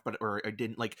last draft, but or I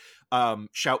didn't. Like,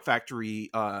 Shout Factory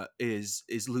is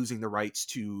losing the rights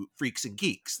to Freaks and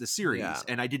Geeks, the Yeah. series,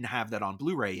 and I didn't have that on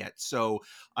Blu-ray yet, so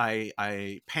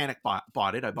I panic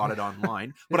bought it. I bought it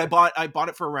online, but I bought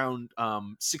it for around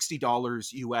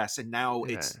 $60 US, and now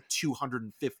Yeah. it's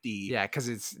 250 Yeah, because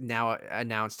it's now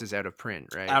announced as out of print,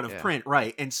 right? out of Yeah. print,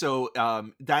 right? And so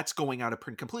that's going out of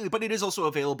print completely, but it is also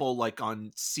available like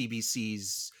on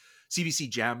CBC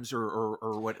Gems, or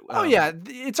what, Oh yeah,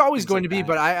 it's always things going like to be, that.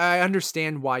 but I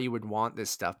understand why you would want this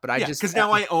stuff. But Yeah, because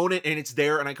now I own it and it's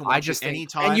there and I can I watch it just think, and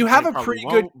anytime. I probably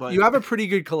won't, but you have a pretty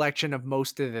good collection of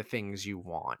most of the things you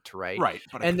want, right? right,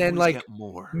 but I And could then, always like, get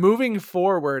more. moving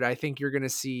forward, I think you're gonna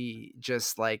see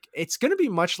just like it's gonna be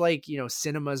much like,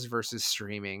 cinemas versus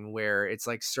streaming, where it's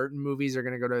like certain movies are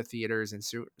gonna go to the theaters and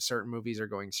certain movies are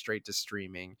going straight to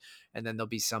streaming, and then there'll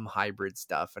be some hybrid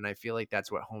stuff. And I feel like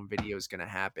that's what home video is gonna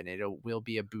happen. It will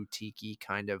be a boutique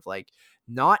kind of like,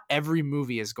 not every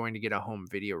movie is going to get a home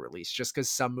video release just because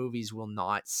some movies will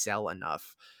not sell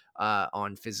enough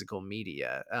on physical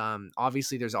media.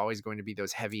 Obviously, there's always going to be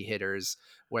those heavy hitters,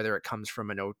 whether it comes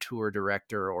from an auteur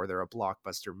director or they're a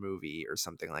blockbuster movie or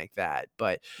something like that.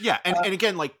 But Yeah, and uh, and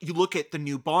again, like you look at the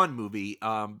new Bond movie,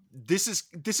 this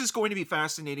is going to be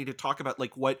fascinating to talk about,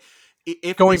 like what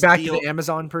if going this back to deal the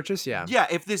Amazon purchase, yeah. yeah,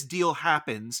 if this deal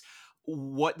happens,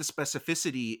 what the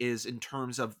specificity is in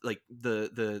terms of like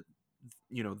the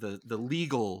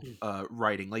legal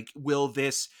writing. Like, will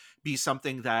this be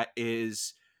something that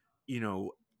is, you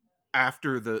know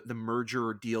after the merger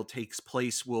or deal takes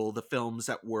place, will the films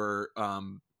that were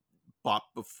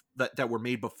that were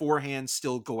made beforehand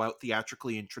still go out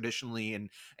theatrically and traditionally, and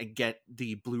get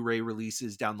the Blu-ray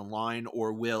releases down the line,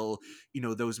 or will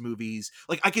those movies,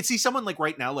 like I could see someone like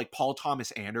right now, like Paul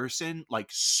Thomas Anderson, like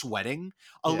sweating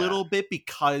a Yeah. little bit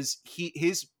because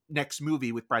his next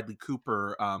movie with Bradley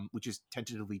Cooper, which is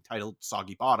tentatively titled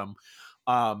Soggy Bottom,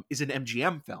 is an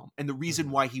MGM film. And the reason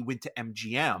Mhm. why he went to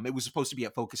MGM, it was supposed to be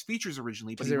at Focus Features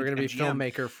originally, but Because he they were went going to to be MGM.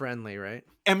 filmmaker friendly, right?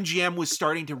 MGM was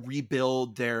starting to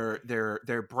rebuild their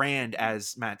brand,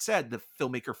 as Matt said, the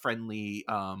filmmaker friendly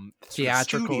sort of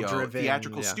Theatrical studio, driven,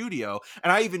 theatrical yeah. studio.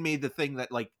 And I even made the thing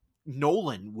that like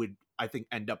Nolan would, I think,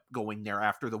 end up going there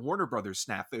after the Warner Brothers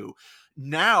snafu.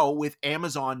 Now with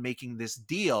Amazon making this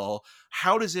deal,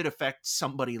 how does it affect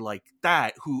somebody like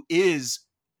that who is,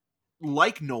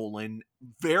 like Nolan,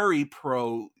 very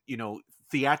pro,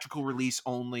 theatrical release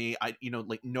only,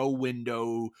 like no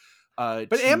window But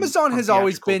to Amazon from has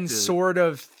always theatrical been to sort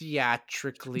of they're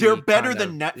theatrically better kind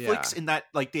of, than Netflix yeah. in that,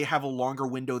 like, they have a longer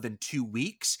window than 2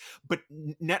 weeks, but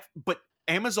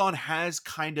Amazon has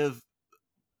kind of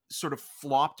sort of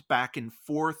flopped back and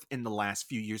forth in the last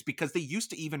few years, because they used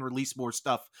to even release more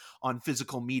stuff on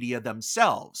physical media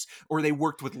themselves, or they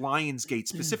worked with Lionsgate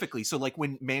specifically. So like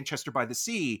when Manchester by the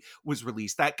Sea was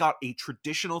released, that got a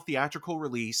traditional theatrical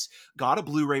release, got a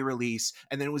Blu-ray release,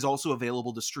 and then it was also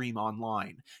available to stream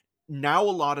online. Now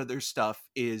a lot of their stuff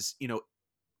is,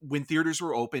 when theaters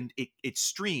were opened, it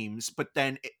streams, but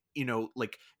then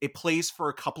like it plays for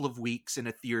a couple of weeks in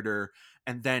a theater,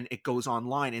 and then it goes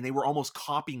online. And they were almost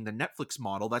copying the Netflix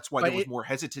model. That's why But there was more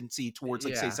hesitancy towards,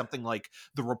 like, say, yeah, something like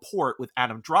The Report with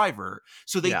Adam Driver.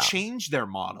 So they yeah. changed their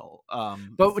model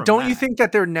But from don't you that. think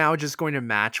that they're now just going to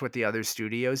match what the other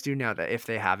studios do now that if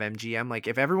they have MGM? Like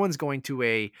if everyone's going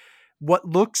to what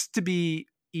looks to be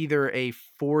either a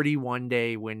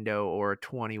 41-day window or a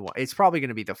 21, it's probably going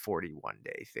to be the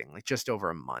 41-day thing, like just over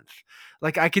a month.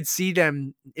 Like I could see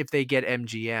them, if they get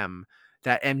MGM,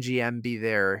 that MGM be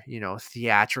their,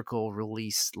 theatrical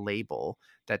release label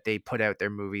that they put out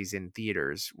their movies in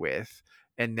theaters with.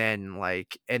 and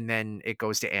then it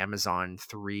goes to Amazon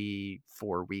 3-4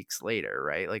 weeks later,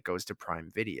 right? Like goes to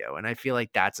Prime Video. And I feel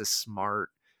like that's a smart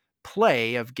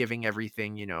play of giving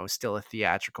everything, still a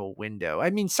theatrical window.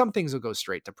 I mean, some things will go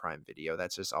straight to Prime Video.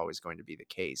 That's just always going to be the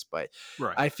case. But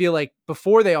Right. I feel like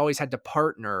before they always had to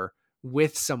partner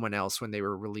with someone else when they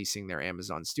were releasing their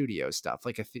Amazon Studio stuff,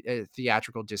 like a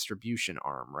theatrical distribution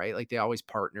arm, right? Like they always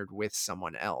partnered with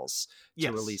someone else to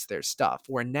Yes. release their stuff.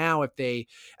 Where now if they,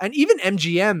 and even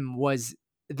MGM was,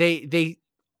 they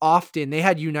often, they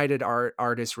had United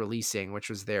Artists Releasing,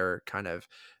 which was their kind of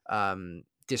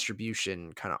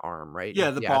distribution kind of arm, right? And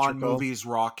Yeah, the Bond theatrical, movies,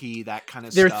 Rocky, that kind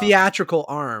of their stuff. theatrical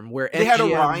arm where They had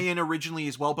MGM. Orion originally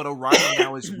as well, but Orion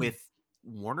now is with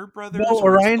Warner No, Brothers,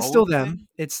 or its Orion's still own them.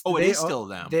 thing? Oh, it is still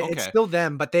them. It's Okay. still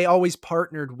them, but they always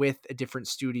partnered with a different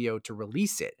studio to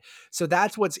release it. So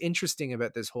that's what's interesting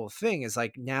about this whole thing is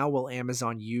like now will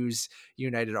Amazon use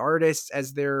United Artists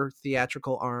as their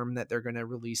theatrical arm that they're going to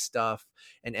release stuff,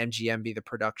 and MGM be the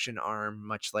production arm,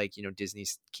 much like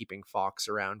Disney's keeping Fox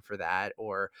around for that,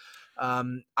 or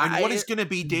And what I is going to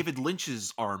be David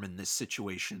Lynch's arm in this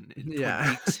situation in Twin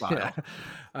yeah, Peaks yeah.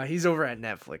 style? He's over at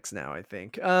Netflix now, I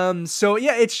think. So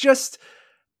yeah,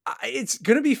 it's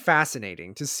gonna be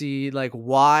fascinating to see like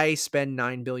why spend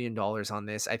 $9 billion on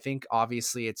this. I think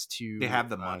obviously it's They to have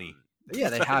the money. yeah,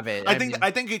 they have it. I I think mean,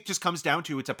 I think it just comes down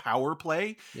to it's a power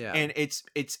play, yeah. and it's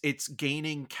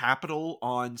gaining capital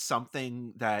on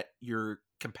something that your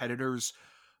competitors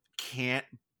can't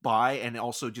buy, and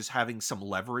also just having some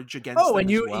leverage against Oh, them and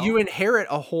as you well. inherit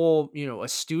a whole, a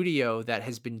studio that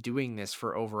has been doing this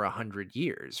for over 100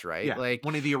 years, right? Yeah, Like,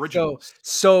 one of the so originals.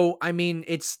 so I mean,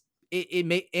 it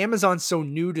may Amazon's so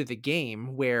new to the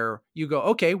game where you go,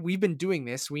 okay, we've been doing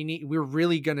this. We're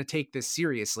really gonna take this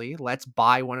seriously. Let's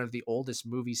buy one of the oldest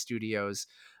movie studios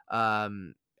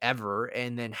ever,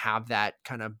 and then have that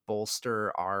kind of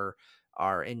bolster our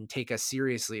and take us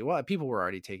seriously. Well, people were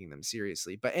already taking them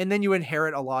seriously, but and then you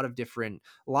inherit a lot of different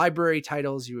library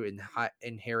titles. You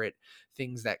inherit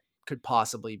things that could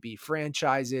possibly be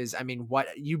franchises. I mean, what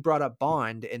you brought up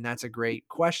Bond, and that's a great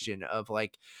question of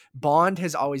like Bond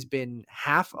has always been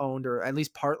half owned or at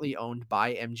least partly owned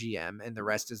by MGM, and the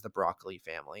rest is the Broccoli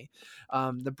family.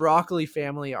 The Broccoli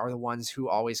family are the ones who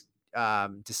always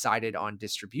decided on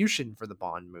distribution for the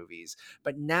Bond movies.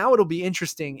 But now it'll be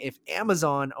interesting if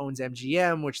Amazon owns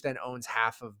MGM, which then owns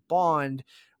half of Bond.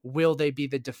 Will they be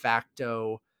the de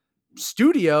facto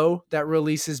studio that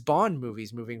releases Bond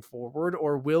movies moving forward,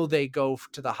 or will they go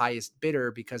to the highest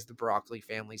bidder because the Broccoli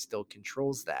family still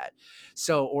controls that?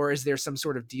 So, or is there some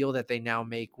sort of deal that they now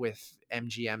make with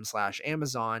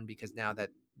MGM/Amazon because now that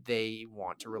they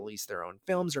want to release their own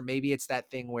films, or maybe it's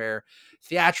that thing where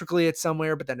theatrically it's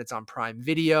somewhere, but then it's on Prime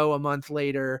Video a month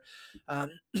later. Um,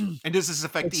 And does this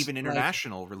affect it's even like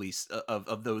international release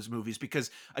of those movies? Because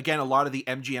again, a lot of the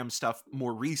MGM stuff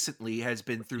more recently has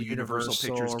been through Universal Universal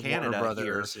Pictures or Warner Canada here,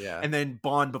 Brothers, yeah. and then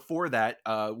Bond before that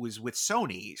was with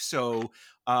Sony. So,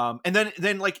 and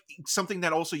then like something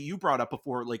that also you brought up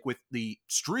before, like with the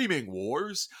streaming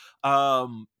wars,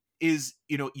 is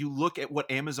you look at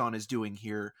what Amazon is doing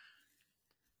here.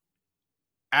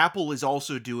 Apple is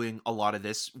also doing a lot of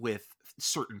this with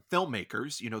certain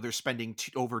filmmakers. They're spending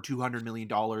over $200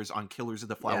 million on Killers of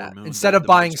the Flower Yeah. Moon, Instead the of the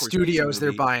Martin buying Scorsese studios, they're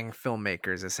movie. buying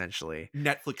filmmakers essentially.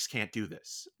 Netflix can't do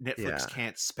this. Netflix Yeah.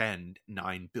 can't spend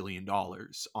 $9 billion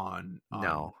on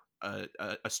No. a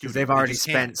Because studio. they've They already just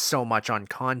can't. spent so much on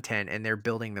content and they're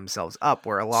building themselves up,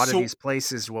 where a lot of So these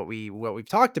places, what we've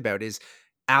talked about is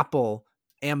Apple,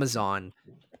 Amazon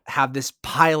have this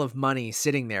pile of money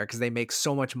sitting there because they make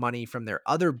so much money from their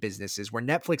other businesses, where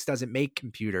Netflix doesn't make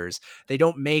computers. They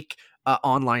don't make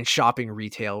online shopping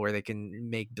retail where they can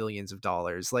make billions of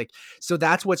dollars. Like, so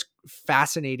that's what's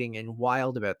fascinating and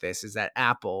wild about this is that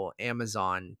Apple,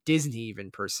 Amazon, Disney,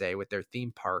 even per se, with their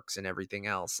theme parks and everything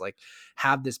else, like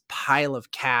have this pile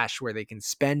of cash where they can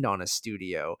spend on a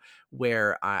studio.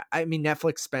 Where I mean,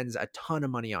 Netflix spends a ton of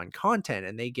money on content,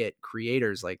 and they get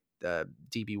creators like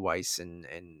DB Weiss and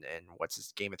what's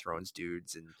his Game of Thrones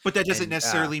dudes But that doesn't and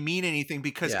necessarily mean anything,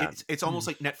 because yeah. it's almost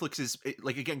like Netflix is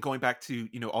like, again, going back to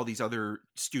all these other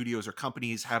studios or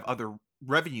companies have other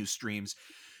revenue streams.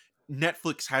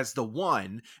 Netflix has the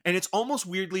one, and it's almost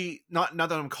weirdly, not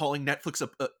that I'm calling Netflix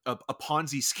a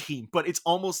Ponzi scheme, but it's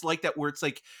almost like that, where it's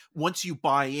like once you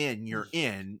buy in, you're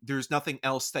in. There's nothing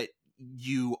else that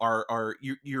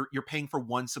you're paying for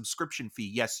one subscription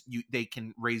fee. Yes, they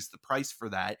can raise the price for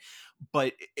that,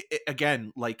 but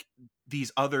again, like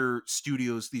these other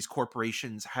studios, these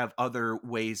corporations have other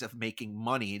ways of making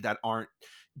money that aren't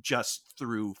just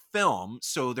through film,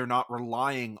 so they're not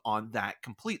relying on that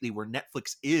completely, where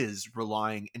Netflix is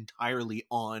relying entirely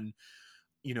on,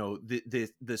 you know,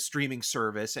 the streaming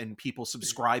service and people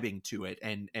subscribing to it.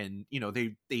 And you know,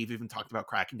 they've even talked about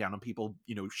cracking down on people,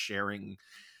 you know, sharing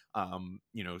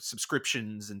you know,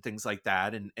 subscriptions and things like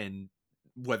that, and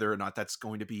whether or not that's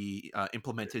going to be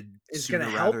implemented Is going to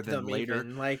sooner rather help than them later.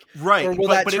 even, like, Right, or will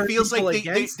but that it turn feels people like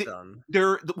against them?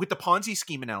 they're with the Ponzi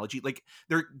scheme analogy, like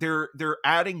they're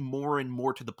adding more and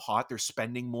more to the pot. They're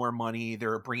spending more money.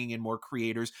 They're bringing in more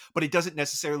creators, but it doesn't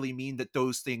necessarily mean that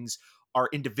those things are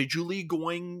individually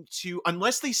going to,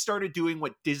 unless they started doing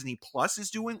what Disney Plus is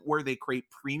doing, where they create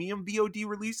premium VOD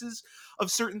releases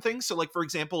of certain things. So, like, for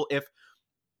example, if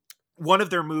one of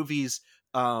their movies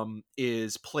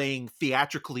is playing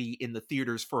theatrically in the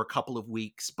theaters for a couple of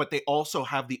weeks, but they also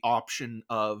have the option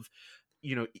of,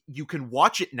 you know, you can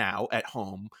watch it now at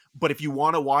home, but if you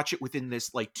want to watch it within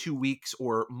this like 2 weeks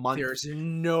or month. There's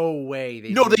no way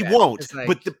they No, do they that won't. because,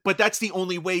 like, But that's the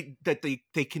only way that they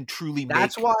can truly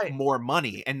that's make why more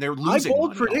money, and they're my losing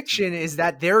bold money prediction ultimately. is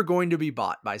that they're going to be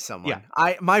bought by Yeah. someone.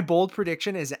 My bold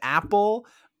prediction is Apple,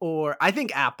 or I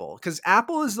think Apple, because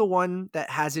Apple is the one that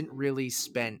hasn't really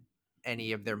spent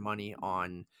any of their money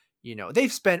on, you know,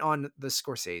 they've spent on the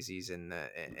Scorseses and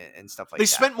and stuff They like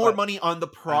that, spent more but money on the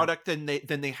uh, product than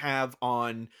they have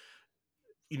on,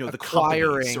 you know, the companies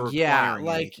acquiring, or yeah, acquiring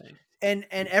like, anything. and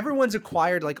everyone's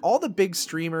acquired, like, all the big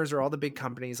streamers or all the big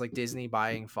companies, like Disney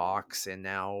buying Fox and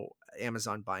now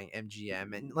Amazon buying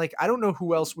MGM, and, like, I don't know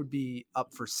who else would be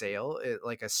up for sale,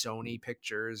 like a Sony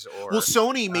Pictures Well, or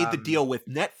Sony made the um deal with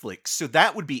Netflix, so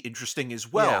that would be interesting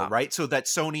as well, yeah, right? So that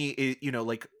you know,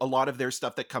 like a lot of their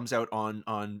stuff that comes out on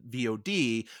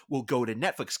VOD will go to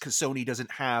Netflix because Sony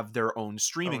doesn't have their own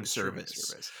streaming own streaming service.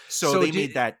 service. So So they do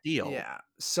made that deal. yeah.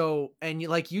 So, and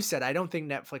like you said, I don't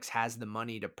think Netflix has the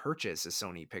money to purchase a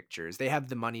Sony Pictures. They have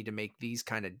the money to make these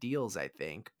kind of deals, I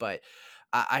think, but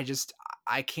I just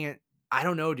I can't. I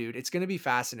don't know, dude. It's going to be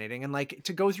fascinating. And, like,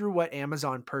 to go through what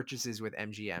Amazon purchases with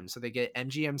MGM. So they get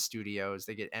MGM Studios,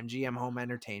 they get MGM Home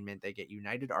Entertainment, they get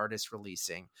United Artists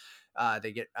Releasing,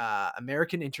 they get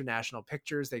American International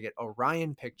Pictures, they get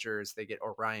Orion Pictures, they get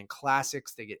Orion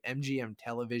Classics, they get MGM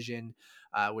Television,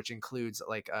 which includes,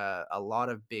 like, a lot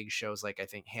of big shows, like I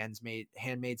think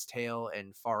Handmaid's Tale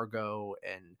and Fargo,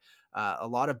 and a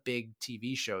lot of big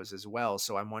TV shows as well.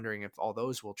 So I'm wondering if all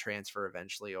those will transfer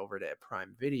eventually over to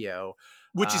Prime Video.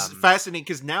 Which is Um, fascinating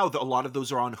because now a lot of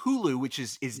those are on Hulu, which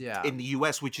is yeah, in the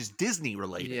US, which is Disney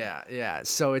related. yeah.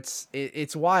 So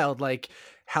it's wild, like,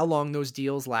 how long those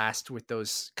deals last with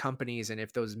those companies and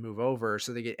if those move over.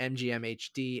 So they get MGM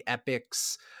HD,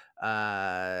 Epix,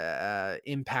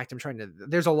 Impact. I'm trying to.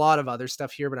 There's a lot of other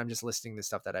stuff here, but I'm just listing the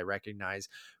stuff that I recognize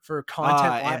for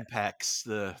content. Ampex,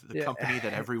 the Yeah, company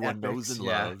that everyone knows Epics, and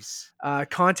yeah. loves.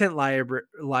 Content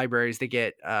libraries, they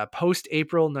get post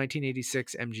April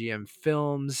 1986 MGM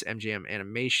Films, MGM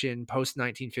Animation, post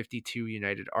 1952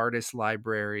 United Artists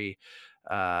Library,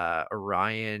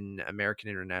 Orion, American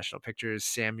International Pictures,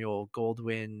 Samuel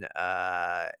Goldwyn,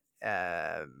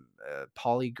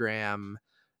 Polygram,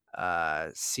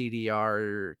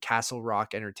 CDR, Castle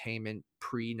Rock Entertainment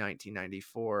pre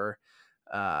 1994,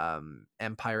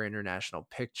 Empire International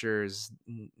Pictures,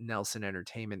 Nelson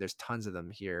Entertainment. There's tons of them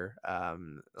here.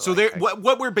 So Like there,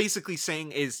 what we're basically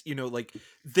saying is, you know, like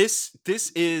this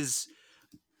is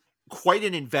quite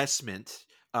an investment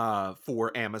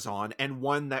for Amazon, and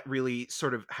one that really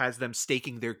sort of has them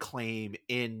staking their claim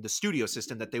in the studio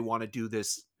system, that they want to do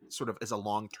this sort of as a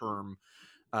long term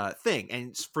thing,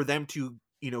 and for them to,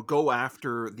 you know, go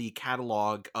after the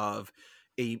catalog of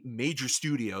a major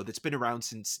studio that's been around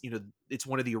since, you know, it's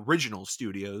one of the original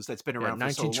studios that's been yeah, around for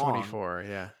so long. 1924.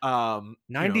 Yeah,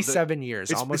 You know, that 97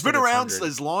 years, it's almost been at its around 100.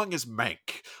 as long as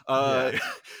Mank. Yeah,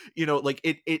 You know, like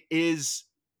it is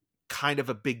kind of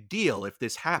a big deal if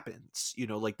this happens. You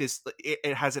know, like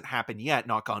it hasn't happened yet,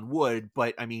 knock on wood,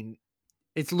 but I mean,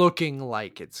 it's looking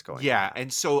like it's going to yeah. happen.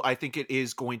 And so I think it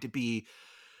is going to be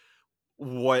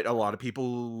what a lot of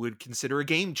people would consider a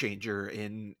game changer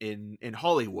in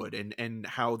Hollywood, and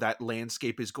how that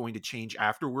landscape is going to change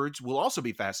afterwards will also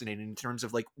be fascinating in terms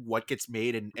of like what gets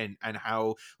made, and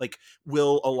how, like,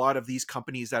 will a lot of these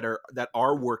companies that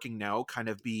are working now kind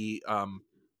of be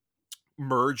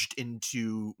merged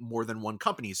into more than one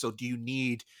company. So do you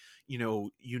need, you know,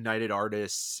 United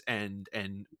Artists and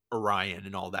Orion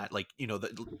and all that, like, you know,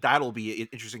 that'll be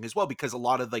interesting as well, because a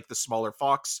lot of like the smaller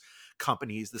Fox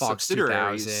companies, the Fox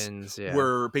subsidiaries, 2000s. Yeah.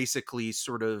 were basically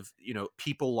sort of, you know,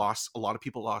 a lot of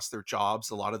people lost their jobs,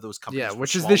 a lot of those Yeah, companies were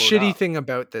which is the swallowed shitty up. thing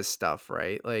about this stuff,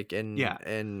 right? Like, Yeah.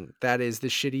 and that is the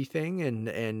shitty thing,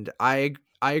 and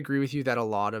I agree with you that a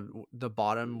lot of the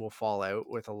bottom will fall out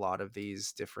with a lot of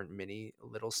these different mini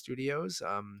little studios.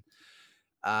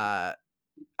 Uh,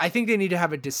 I think they need to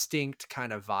have a distinct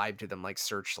kind of vibe to them, like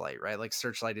Searchlight, right? Like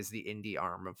Searchlight is the indie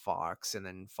arm of Fox, and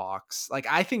then Fox. Like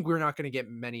I think we're not going to get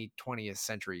many 20th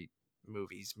century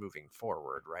movies moving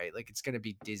forward, right? Like it's going to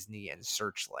be Disney and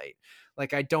Searchlight.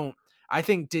 Like I don't. I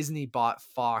think Disney bought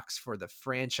Fox for the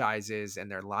franchises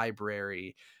and their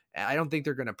library. I don't think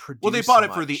they're going to Well, they produce bought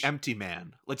it for the much. Empty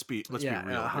Man. Let's be Yeah,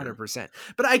 real here. 100%.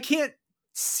 But I can't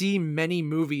see many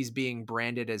movies being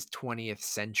branded as 20th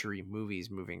century movies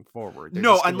moving forward. They're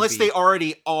No, just going to unless they be,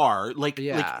 already are.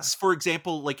 yeah. For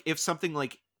example, like if something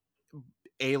like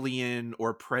Alien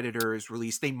or Predator is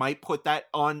released, they might put that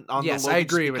on the Yes, I logo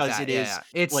just agree with because that. it Yeah, is yeah.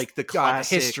 It's like the got a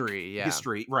classic history. Yeah.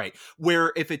 history, right?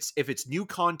 Where if it's new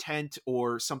content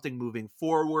or something moving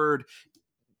forward,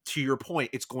 to your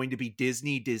point, it's going to be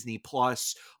Disney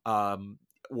Plus,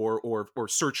 or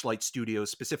Searchlight Studios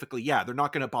specifically. Yeah, they're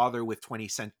not going to bother with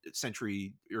 20th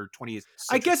century or 20th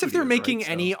I century guess if they're studios, right? making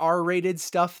So any R-rated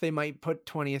stuff, they might put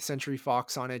 20th Century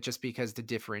Fox on it just because to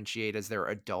differentiate as their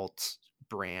adult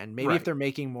brand. Maybe if right. they're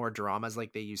making more dramas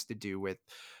like they used to do with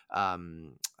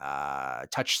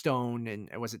Touchstone, and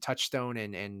was it Touchstone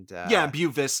Yeah,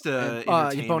 View Vista Bona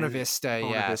Entertainment, Vista,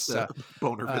 Bona yeah. Vista, So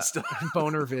Boner uh Vista,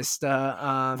 Boner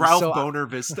Vista. Ralph Boner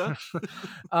Vista.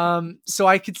 So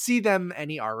I could see them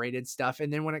any R-rated stuff.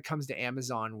 And then when it comes to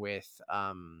Amazon with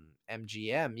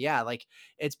MGM, yeah, like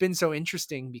it's been so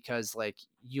interesting because like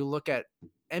you look at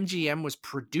MGM was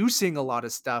producing a lot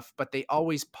of stuff, but they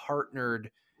always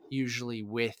partnered usually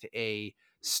with a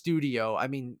studio. I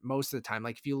mean, most of the time,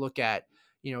 like if you look at,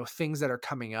 things that are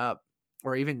coming up,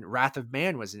 or even Wrath of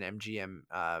Man was an MGM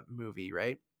movie,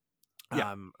 right?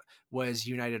 Yeah, um, was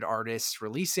United Artists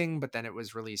releasing, but then it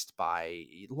was released by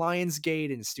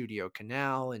Lionsgate and Studio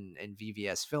Canal and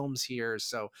VVS Films here.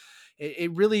 So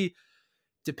it really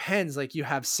depends. Like you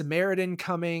have Samaritan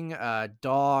coming,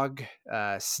 Dog,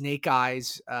 Snake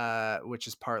Eyes, which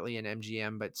is partly an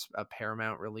MGM, but it's a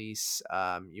Paramount release.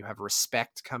 You have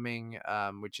Respect coming,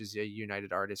 which is a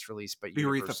United Artists release, but the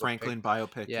Aretha Universal Franklin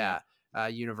biopic. Yeah, yeah.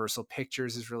 Universal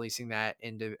Pictures is releasing that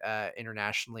into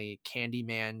internationally.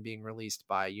 Candyman being released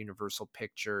by Universal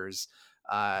Pictures.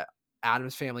 Uh,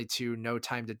 Adam's Family 2, No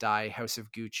Time to Die, House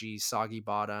of Gucci, Soggy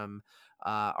Bottom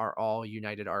are all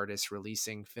United Artists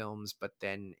releasing films, but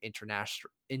then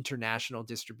international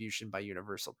distribution by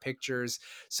Universal Pictures.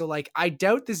 So like I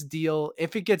doubt this deal,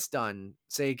 if it gets done,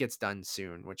 say it gets done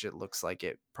soon, which it looks like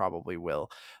it probably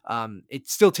will, it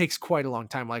still takes quite a long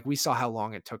time. Like we saw how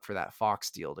long it took for that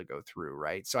Fox deal to go through,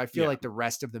 right? So I feel yeah. like the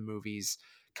rest of the movies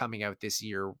coming out this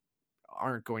year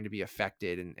aren't going to be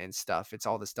affected and stuff. It's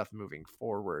all the stuff moving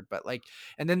forward. But like,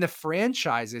 and then the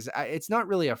franchises, it's not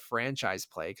really a franchise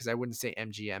play because I wouldn't say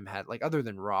MGM had, like, other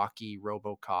than Rocky,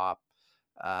 RoboCop.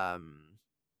 um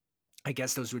I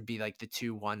guess those would be like the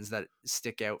two ones that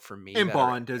stick out for me And that are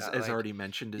Bond, as like, already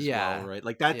mentioned as well, yeah, right?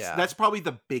 Like yeah, that's probably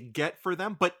the big get for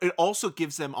them, but it also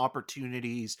gives them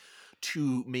opportunities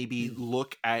to maybe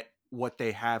look at what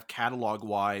they have catalog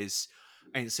wise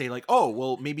and say like, oh,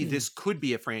 well, maybe this could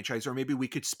be a franchise, or maybe we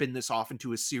could spin this off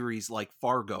into a series like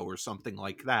Fargo or something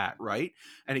like that, right?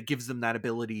 And it gives them that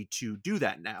ability to do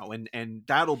that now, and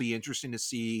that'll be interesting to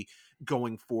see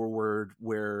going forward,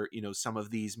 where some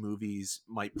of these movies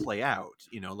might play out.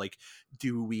 Like,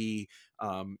 do we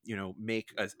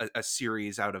make a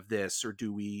series out of this, or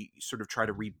do we sort of try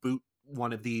to reboot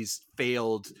one of these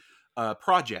failed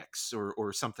projects,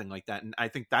 or something like that? And I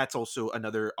think that's also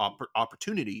another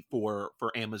opportunity for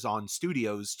Amazon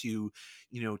Studios to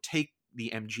take the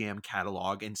MGM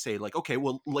catalog and say like, okay,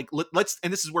 well, like let's,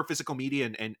 and this is where physical media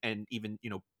and even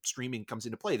streaming comes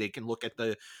into play. They can look at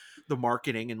the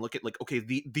marketing and look at like, okay,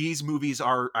 these movies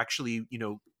are actually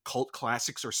cult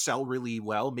classics or sell really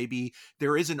well. Maybe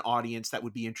there is an audience that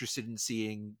would be interested in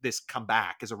seeing this come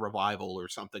back as a revival or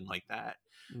something like that.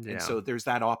 And yeah. so there's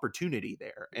that opportunity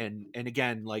there. And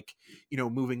again, like,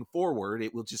 moving forward,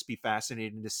 it will just be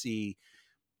fascinating to see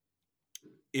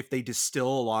if they distill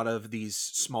a lot of these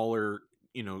smaller,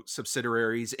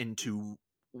 subsidiaries into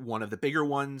one of the bigger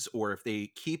ones, or if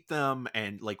they keep them,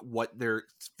 and like what their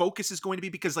focus is going to be.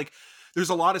 Because like there's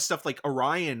a lot of stuff, like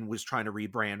Orion was trying to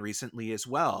rebrand recently as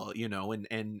well,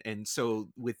 and so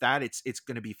with that, it's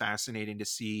going to be fascinating to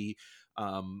see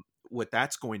what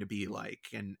that's going to be like.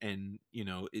 And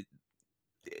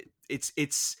it's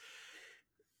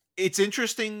it's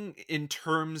interesting in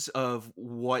terms of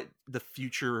what the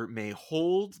future may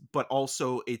hold, but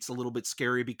also it's a little bit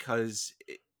scary because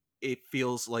it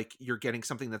feels like you're getting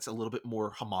something that's a little bit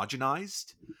more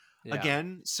homogenized. Yeah.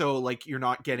 again, so like you're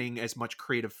not getting as much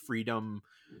creative freedom.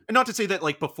 And not to say that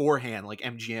like beforehand like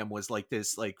MGM was like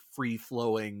this like free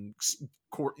flowing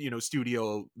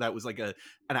studio that was like an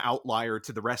outlier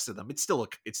to the rest of them. It's still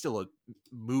a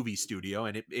movie studio,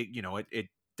 and it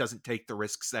doesn't take the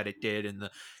risks that it did in the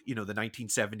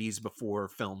 1970s before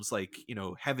films like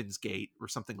Heaven's Gate or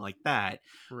something like that.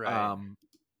 Right. um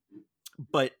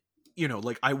but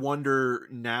like I wonder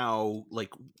now,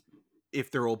 like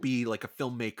if there will be like a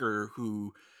filmmaker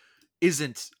who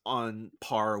isn't on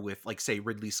par with like say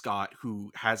Ridley Scott, who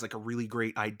has like a really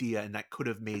great idea and that could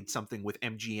have made something with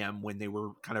MGM when they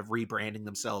were kind of rebranding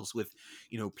themselves with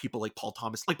people like Paul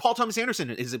Thomas Anderson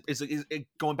is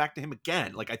going back to him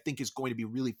again, like I think is going to be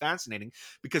really fascinating,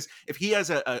 because if he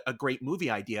has a great movie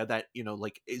idea that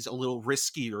like is a little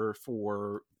riskier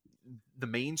for the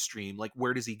mainstream, like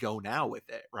where does he go now with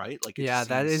it, right? Like it Yeah, just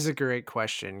that is seems. a great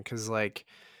question because, like,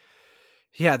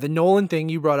 yeah, the Nolan thing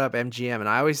you brought up MGM, and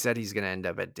I always said he's going to end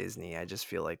up at Disney. I just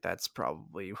feel like that's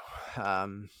probably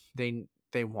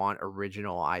they want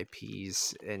original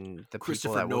IPs and the people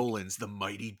Christopher that will, Nolan's The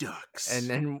Mighty and Ducks.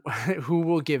 then who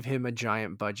will give him a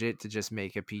giant budget to just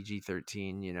make a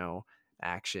PG-13,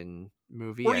 action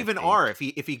movie. Or I even think. R, if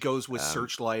he goes with Um,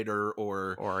 Searchlight or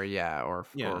or yeah, or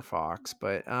yeah. Fox,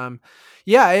 but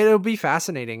yeah, it'll be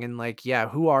fascinating. And like, yeah,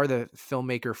 who are the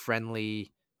filmmaker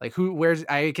friendly, like where's,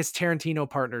 I guess Tarantino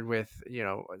partnered with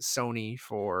Sony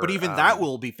But for even that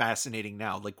will be fascinating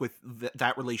now, like with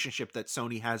that relationship that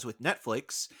Sony has with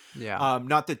Netflix. yeah,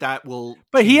 Not that will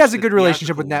but he change has a the good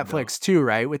relationship with theatrical window. Netflix too,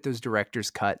 right, with those director's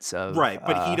cuts of Right,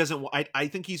 but he doesn't. I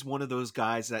think he's one of those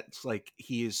guys that's like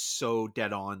he is so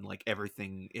dead on. Like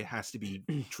everything, it has to be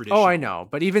Oh, I traditional. know,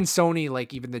 but even Sony,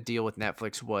 like even the deal with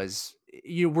Netflix was,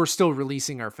 we're still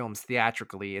releasing our films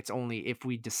theatrically. It's only if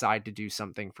we decide to do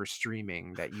something for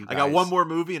streaming that you I got one guys. more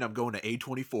movie, and I'm going to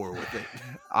A24 with it.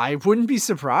 I wouldn't be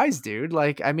surprised, dude.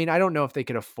 Like, I mean, I don't know if they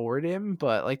could afford him,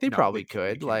 but like they No, probably they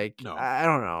could. can't. Like, No, I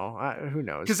don't know. Who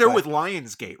knows? because they're But with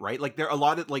Lionsgate, right? Like they're a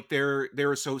lot of like they're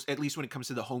so at least when it comes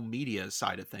to the home media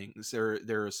side of things,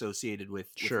 they're associated with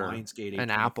sure, Lionsgate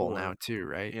and Apple now A24. too,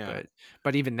 right? Yeah,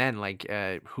 But even then, like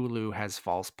Hulu has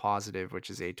False Positive, which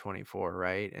is A24,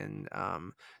 right? And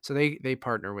so they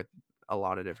partner with a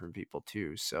lot of different people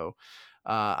too. So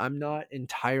I'm not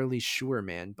entirely sure,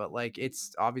 man, but like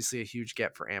it's obviously a huge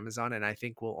get for Amazon, and I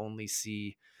think we'll only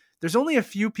see. There's only a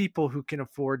few people who can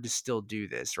afford to still do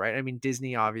this, right? I mean,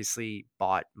 Disney obviously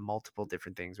bought multiple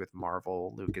different things with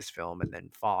Marvel, Lucasfilm, and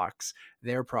then Fox.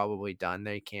 They're probably done.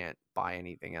 They can't buy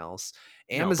anything else.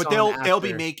 no, but Amazon they'll be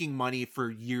after. making money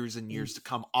for years and years to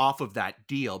come off of that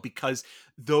deal, because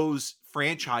those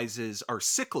franchises are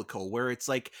cyclical, where it's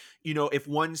like if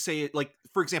one say it, like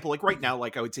for example, like right now,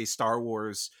 like I would say Star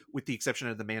Wars, with the exception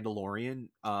of the Mandalorian,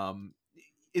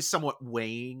 is somewhat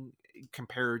weighing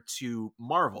compared to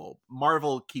Marvel.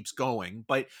 Marvel keeps going,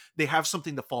 but they have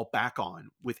something to fall back on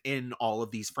within all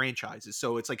of these franchises.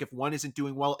 So it's like if one isn't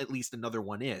doing well, at least another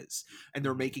one is. And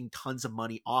they're Mhm. making tons of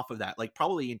money off of that. Like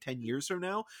probably in 10 years from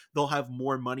now, they'll have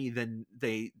more money than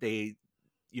they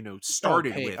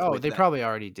started with They that. probably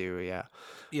already do, yeah.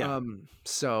 Yeah.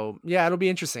 So yeah, it'll be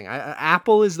interesting.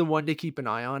 Apple is the one to keep an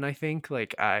eye on, I think.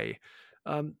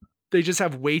 Um, they just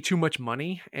have way too much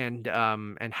money and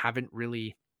haven't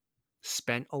really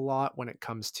spent a lot when it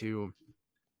comes to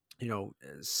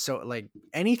so like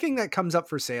anything that comes up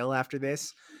for sale after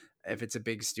this, if it's a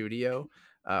big studio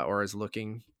or is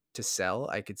looking to sell,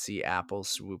 I could see Apple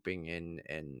swooping in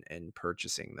and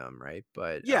purchasing them, right?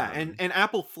 But Yeah, and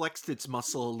Apple flexed its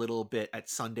muscle a little bit at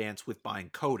Sundance with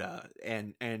buying Coda,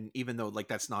 and even though like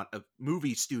that's not a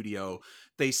movie studio,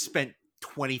 they spent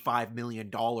 $25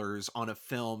 million on a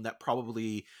film that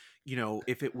probably,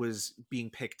 if it was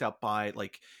being picked up by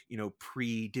like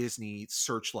pre-Disney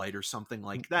Searchlight or something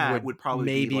like that, would would probably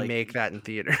be maybe like, make that in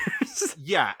theaters.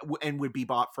 yeah, and would be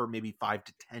bought for maybe 5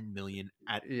 to 10 million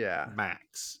at Yeah,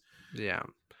 max. yeah.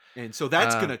 And so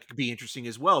that's Uh, gonna be interesting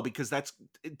as well, because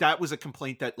that was a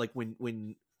complaint that like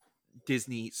when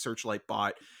Disney Searchlight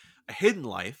bought A Hidden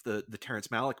Life, the Terrence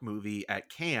Malick movie at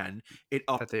Cannes, it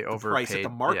that upped they the price at the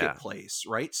overpaid. Yeah. marketplace,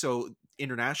 right? So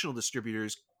international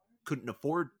distributors couldn't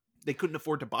afford they couldn't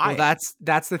afford to buy Well, it.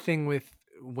 that's the thing with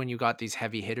when you got these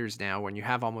heavy hitters now, when you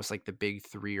have almost like the big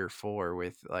 3 or 4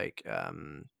 with like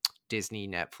Disney,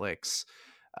 Netflix,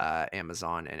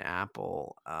 Amazon and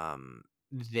Apple,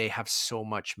 they have so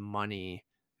much money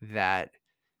that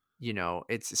you know,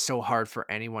 it's so hard for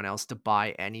anyone else to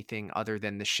buy anything other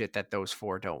than the shit that those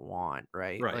 4 don't want,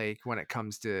 right? Right. Like, when it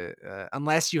comes to,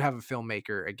 unless you have a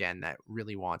filmmaker, again, that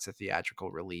really wants a theatrical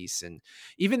release, and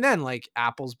even then, like,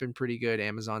 Apple's been pretty good,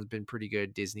 Amazon's been pretty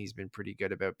good, Disney's been pretty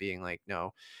good about being like,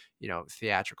 "No, you know,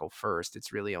 theatrical first."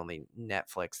 It's really only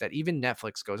Netflix that even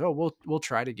Netflix goes, "Oh, we'll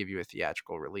try to give you a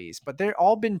theatrical release," but they're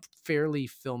all been fairly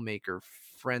filmmaker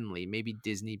friendly, maybe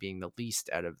Disney being the least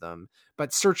out of them,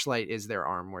 but Searchlight is their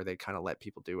arm where they kind of let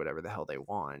people do whatever the hell they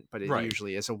want. But it Right.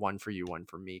 usually is a one for you, one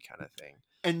for me kind of thing.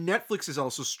 And Netflix is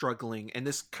also struggling, and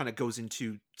this kind of goes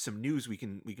into some news we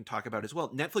can talk about as well.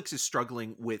 Netflix is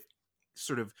struggling with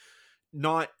sort of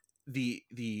not the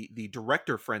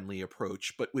director friendly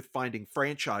approach, but with finding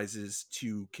franchises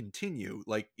to continue.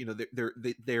 Like, you know,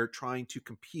 they're trying to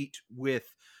compete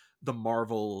with the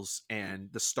Marvels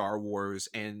and the Star Wars,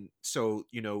 and so,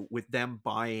 you know, with them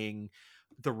buying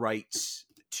the rights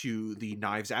to the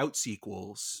Knives Out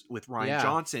sequels with Ryan Yeah.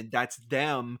 Johnson, that's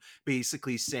them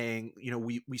basically saying, you know,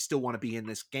 we still want to be in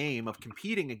this game of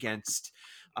competing against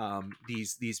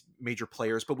these major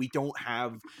players, but we don't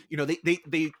have, you know,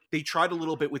 they tried a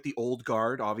little bit with the old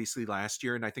guard obviously last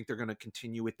year, and I think they're going to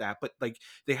continue with that, but like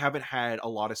they haven't had a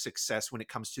lot of success when it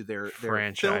comes to their film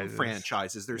Franchises.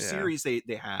 franchises, their Yeah. series they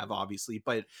have obviously,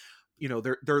 but you know,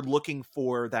 they're looking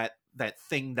for that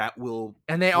thing that will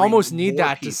And they bring almost need more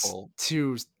that people.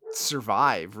 to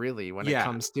survive, really, when it Yeah.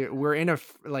 comes to, we're in a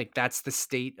like, that's the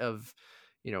state of,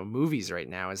 you know, movies right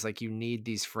now, is like you need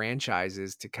these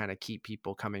franchises to kind of keep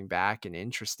people coming back and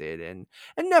interested. And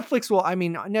Netflix will, I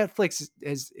mean, Netflix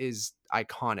is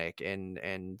iconic,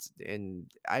 and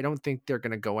I don't think they're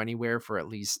going to go anywhere for at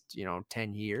least, you know,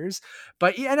 10 years.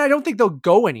 But yeah, and I don't think they'll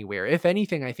go anywhere. If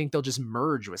anything, I think they'll just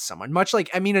merge with someone, much like,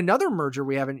 I mean, another merger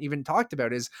we haven't even talked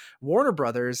about is Warner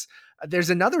Brothers. There's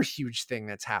another huge thing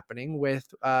that's happening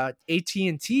with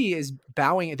AT&T is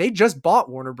bowing. They just bought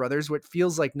Warner Brothers, what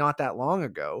feels like not that long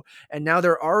ago, and now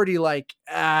they're already like,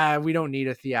 we don't need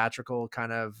a theatrical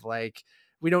kind of like,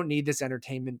 we don't need this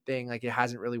entertainment thing. Like, it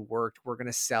hasn't really worked. We're going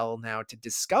to sell now to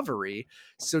Discovery.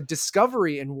 So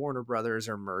Discovery and Warner Brothers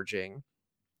are merging.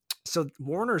 So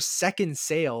Warner's second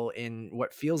sale in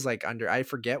what feels like under, I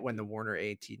forget when the Warner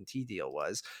AT&T deal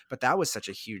was, but that was such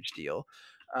a huge deal.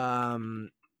 Um,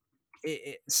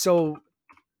 so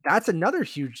that's another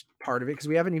huge part of it, because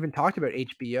we haven't even talked about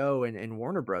HBO and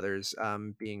Warner Brothers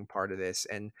being part of this.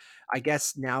 And I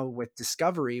guess now with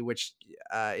Discovery, which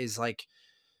is like,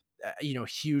 you know,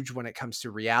 huge when it comes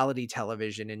to reality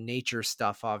television and nature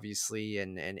stuff, obviously,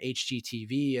 and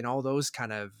HGTV and all those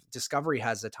kind of, Discovery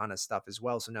has a ton of stuff as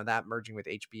well. So now that merging with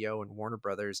HBO and Warner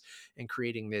Brothers and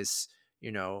creating this,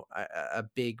 you know, a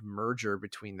big merger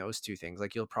between those two things.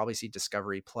 Like, you'll probably see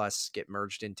Discovery Plus get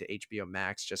merged into HBO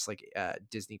Max, just like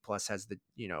Disney Plus has the,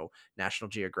 you know, National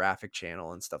Geographic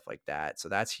channel and stuff like that. So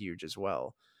that's huge as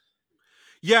well.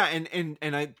 Yeah, and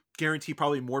I guarantee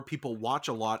probably more people watch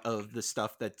a lot of the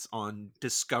stuff that's on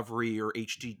Discovery or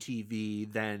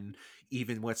HGTV than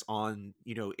even what's on,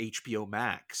 you know, HBO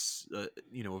Max,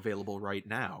 you know, available right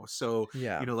now. So,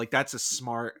 Yeah. you know, like that's a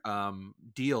smart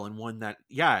deal, and one that,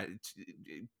 yeah,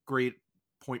 great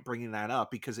point bringing that up,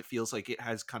 because it feels like it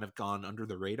has kind of gone under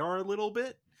the radar a little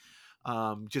bit.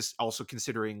 Just also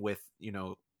considering with, you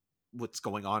know, what's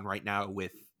going on right now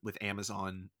with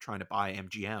Amazon trying to buy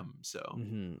MGM. So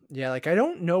Yeah, like, I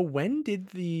don't know, when did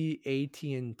the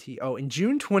AT&T, oh, in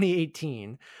June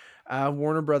 2018,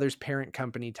 Warner Brothers parent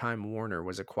company Time Warner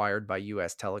was acquired by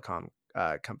US telecom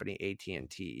company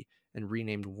AT&T and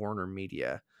renamed Warner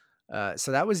Media.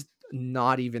 So that was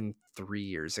not even 3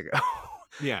 years ago.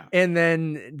 yeah. And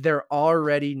then they're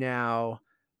already now,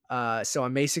 so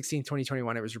on May 16th,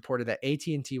 2021, it was reported that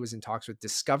AT&T was in talks with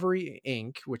Discovery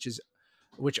Inc.,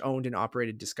 which owned and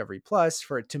operated Discovery Plus,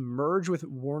 for it to merge with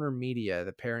Warner Media,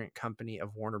 the parent company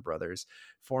of Warner Brothers,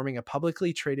 forming a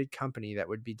publicly traded company that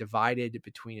would be divided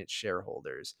between its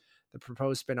shareholders. The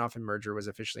proposed spinoff and merger was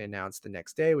officially announced the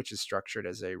next day, which is structured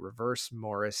as a reverse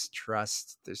Morris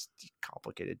trust. There's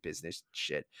complicated business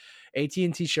shit.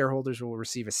 AT&T shareholders will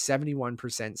receive a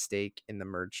 71% stake in the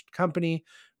merged company,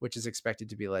 which is expected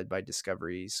to be led by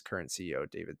Discovery's current CEO,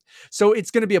 David. So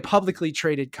it's going to be a publicly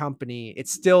traded company.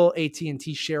 It's still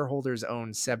AT&T shareholders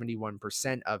own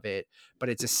 71% of it, but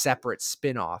it's a separate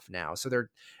spin-off now. So they're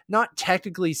not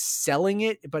technically selling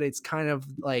it, but it's kind of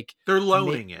like They're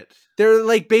loaning it. they're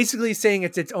like basically saying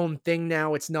it's its own thing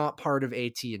now. It's not part of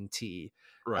AT&T.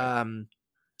 Right. Um,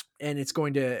 and it's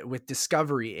going to, with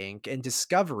Discovery Inc. And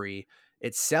Discovery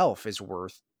itself is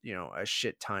worth, you know, a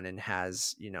shit ton and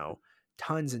has, you know,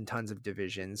 tons and tons of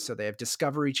divisions. So they have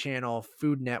Discovery Channel,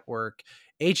 Food Network,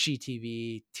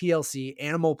 HGTV, TLC,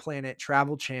 Animal Planet,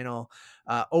 Travel Channel,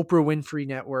 Oprah Winfrey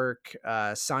Network,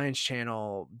 Science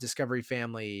Channel, Discovery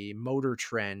Family, Motor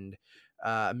Trend,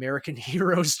 American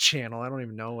Heroes Channel. I don't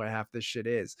even know what half this shit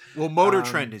is. Well, Motor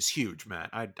Trend Um, is huge, man.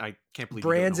 I can't believe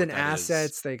you don't know Brands what and that is.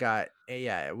 assets. They got,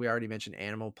 yeah, we already mentioned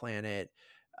Animal Planet,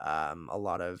 a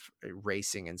lot of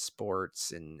racing and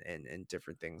sports and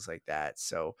different things like that.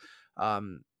 So,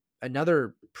 um,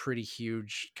 another pretty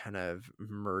huge kind of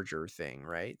merger thing,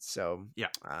 right? So, Yeah.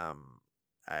 um,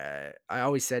 I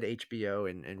always said HBO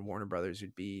and Warner Brothers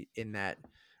would be in that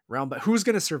realm, but who's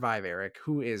going to survive, Eric?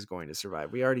 Who is going to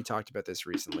survive? We already talked about this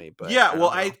recently, but Yeah, I well,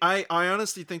 don't know. I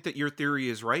honestly think that your theory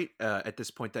is right at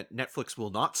this point, that Netflix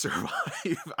will not survive.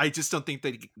 I just don't think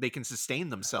that they can sustain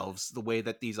themselves the way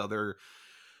that these other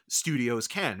studios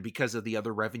can, because of the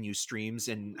other revenue streams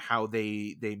and how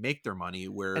they make their money.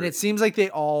 And Where it seems like they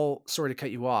all sort of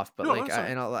cut you off, but no, like, that's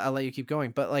fine. and I'll let you keep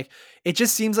going. But like, it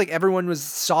just seems like everyone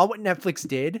saw what Netflix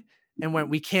did and went,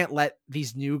 we can't let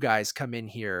these new guys come in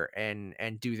here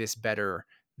and do this better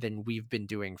than we've been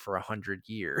doing for 100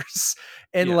 years.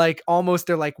 And Yeah. like, almost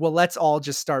they're like, well, let's all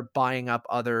just start buying up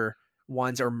other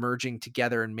ones or merging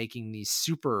together and making these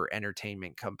super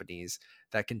entertainment companies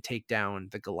that can take down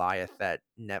the Goliath that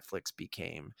Netflix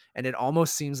became. And it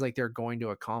almost seems like they're going to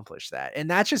accomplish that. And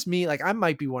that's just me. Like, I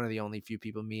might be one of the only few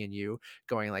people, me and you,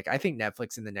 going like, I think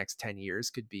Netflix in the next 10 years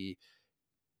could be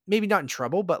maybe not in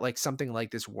trouble, but like something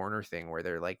like this Warner thing where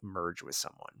they're like merge with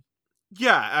someone.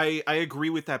 Yeah, I agree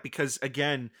with that, because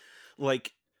again,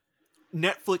 like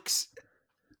Netflix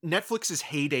Netflix's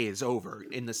heyday is over,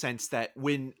 in the sense that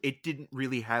when it didn't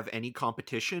really have any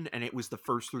competition and it was the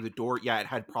first through the door, yeah, it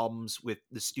had problems with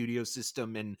the studio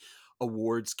system and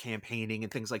awards campaigning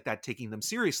and things like that, taking them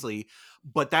seriously.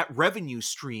 But that revenue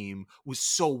stream was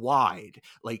so wide.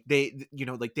 Like they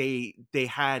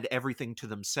had everything to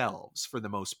themselves for the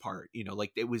most part.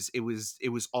 Like it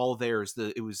was all theirs.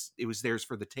 It was theirs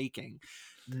for the taking.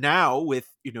 Now with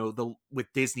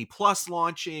with Disney Plus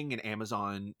launching and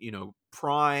Amazon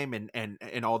Prime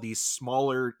and all these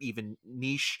smaller, even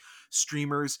niche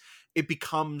streamers, it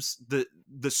becomes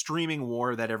the streaming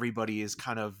war that everybody is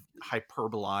kind of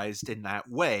hyperbolized in that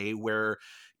way, where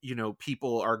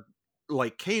people are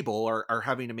like cable are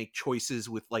having to make choices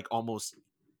with like almost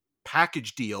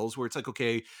package deals, where it's like,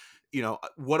 okay,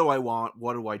 what do I want,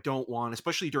 what do I don't want,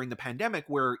 especially during the pandemic,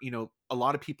 where a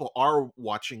lot of people are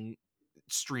watching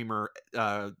streamer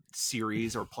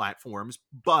series or platforms.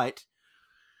 But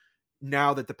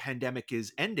now that the pandemic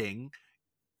is ending,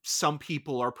 some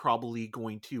people are probably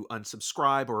going to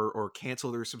unsubscribe or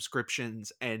cancel their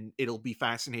subscriptions, and it'll be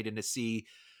fascinating to see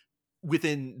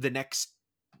within the next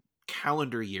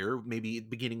calendar year, maybe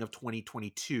beginning of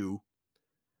 2022,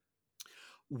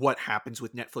 what happens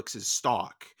with Netflix's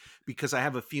stock. Because I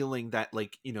have a feeling that,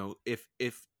 like,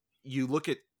 if you look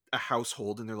at a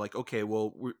household and they're like, okay,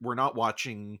 well, we're not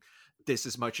watching this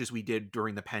as much as we did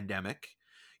during the pandemic,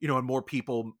 and more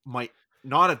people might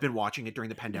not have been watching it during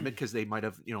the pandemic because they might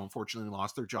have, unfortunately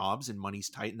lost their jobs and money's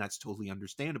tight, and that's totally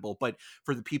understandable. But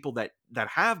for the people that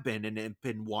have been and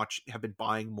have been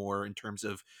buying more in terms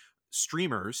of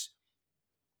streamers,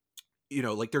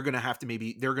 like they're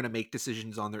gonna make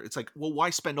decisions on their, it's like, well, why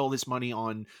spend all this money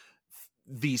on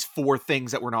these four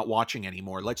things that we're not watching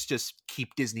anymore? Let's just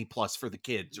keep Disney Plus for the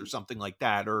kids or something like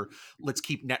that, or let's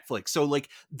keep Netflix. So like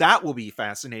that will be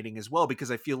fascinating as well,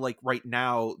 because I feel like right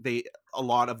now a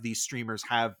lot of these streamers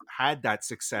have had that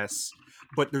success,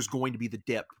 but there's going to be the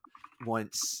dip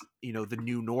once the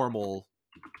new normal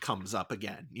comes up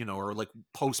again, or like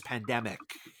post pandemic,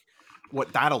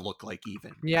 what that'll look like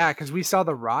even. Yeah, because we saw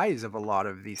the rise of a lot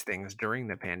of these things during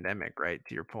the pandemic, right?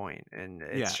 To your point. And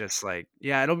it's Yeah. just like,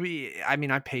 yeah, it'll be, I mean,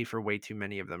 I pay for way too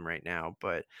many of them right now,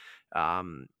 but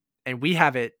um and we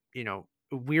have it,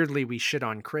 weirdly we shit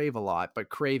on Crave a lot, but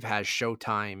Crave has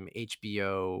Showtime,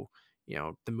 HBO,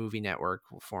 the movie network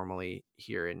formerly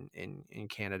here in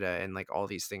Canada, and like all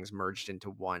these things merged into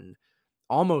one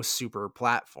almost super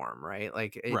platform, right?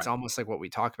 Like it's Right. almost like what we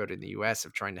talk about in the US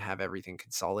of trying to have everything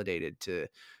consolidated to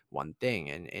one thing.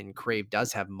 And Crave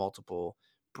does have multiple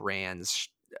brands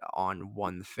on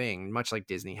one thing, much like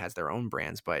Disney has their own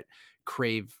brands, but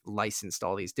Crave licensed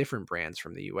all these different brands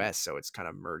from the US, so it's kind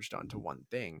of merged onto one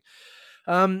thing.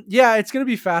 Yeah, it's going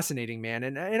to be fascinating, man.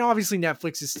 And obviously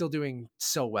Netflix is still doing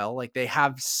so well. Like they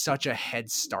have such a head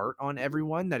start on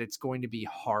everyone that it's going to be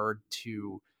hard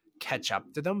to catch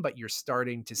up to them, but you're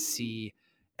starting to see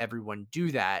everyone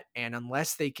do that. And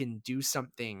unless they can do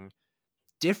something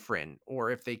different,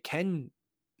 or if they can,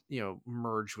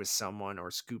 merge with someone or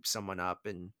scoop someone up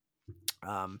and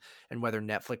And whether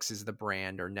Netflix is the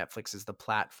brand or Netflix is the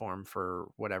platform for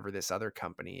whatever this other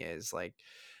company is, like,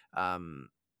 um,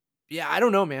 yeah, I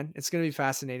don't know, man. It's going to be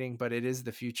fascinating, but it is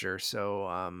the future. So,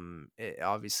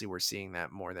 obviously we're seeing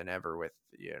that more than ever with,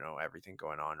 everything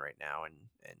going on right now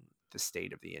and the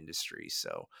state of the industry.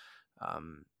 So,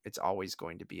 it's always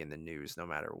going to be in the news no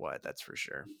matter what. That's for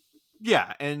sure.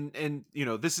 Yeah, and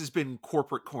this has been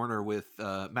Corporate Corner with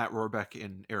Matt Rohrbeck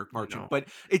and Eric You Marchant, know, but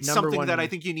it's number something that I one,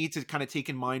 think you need to kind of take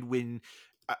in mind when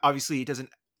obviously it doesn't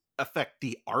affect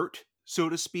the art, so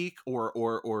to speak, or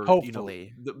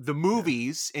hopefully, the yeah,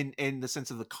 movies in the sense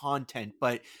of the content,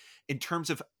 but in terms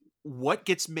of what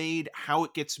gets made, how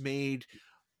it gets made,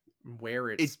 where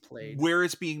it it's played. where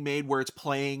it's being made, where it's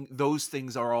playing, those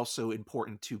things are also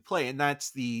important to play, and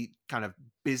that's the kind of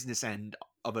business end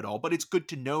of it all. But it's good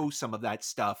to know some of that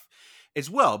stuff as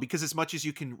well, because as much as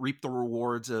you can reap the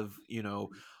rewards of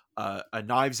a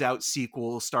Knives Out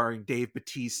sequel starring Dave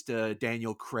Bautista,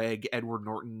 Daniel Craig, Edward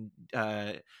Norton,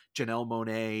 Janelle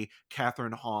Monáe,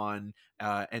 Catherine Hahn,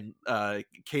 and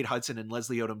Kate Hudson and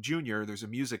Leslie Odom Jr. There's a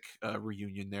music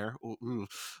reunion there. Ooh,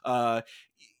 ooh.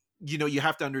 You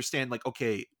have to understand, like,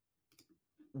 okay,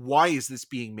 why is this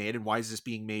being made, and why is this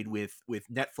being made with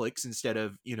Netflix instead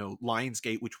of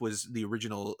Lionsgate, which was the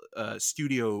original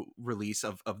studio release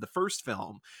of the first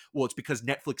film? Well, it's because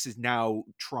Netflix is now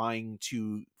trying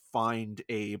to find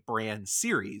a brand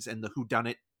series, and the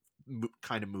whodunit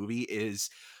kind of movie is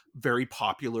very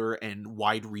popular and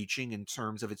wide reaching in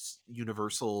terms of its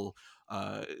universal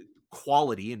uh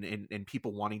quality, and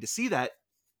people wanting to see that.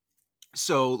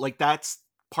 So like that's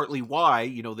partly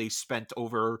why they spent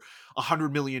over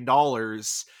 $100 million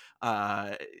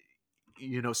uh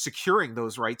securing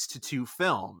those rights to two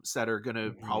films that are going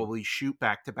to Mhm. probably shoot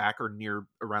back to back or near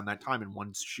around that time, and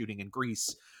one's shooting in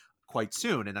Greece quite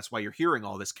soon, and that's why you're hearing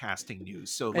all this casting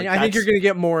news. So And like I think you're that's going to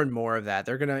get more and more of that.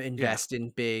 They're going to yeah. invest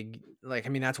in big, like, I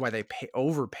mean, that's why they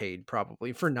overpaid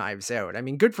probably for Knives Out. I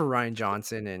mean, good for Ryan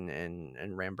Johnson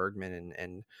and Ram Bergman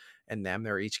and them.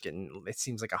 They're each getting, it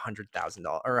seems like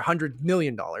 $100,000 or $100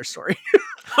 million. Sorry,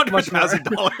 hundred much more. thousand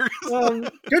dollars.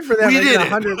 Good for them. We They get did a it.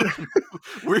 hundred.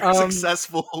 We're um,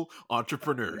 successful and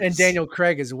entrepreneurs. Daniel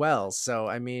Craig as well. So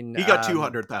I mean, He got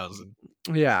 200,000.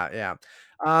 yeah,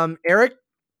 yeah. Eric,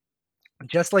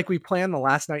 just like we planned, the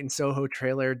Last Night in Soho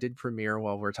trailer did premiere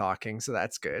while we're talking, so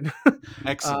that's good.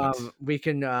 Excellent. We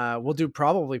can we'll do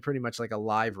probably pretty much like a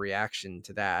live reaction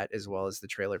to that, as well as the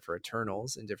trailer for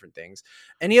Eternals and different things.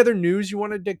 Any other news you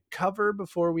wanted to cover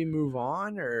before we move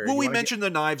on, or Well, you we want to get? mentioned the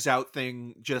Knives Out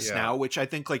thing just Yeah. now, which I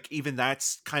think like even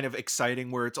that's kind of exciting.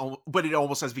 Where but it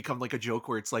almost has become like a joke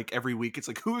where it's like every week it's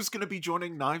like who's going to be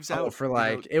joining Knives Oh, Out? for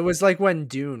like it was like when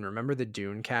Dune, remember the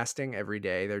Dune casting? Every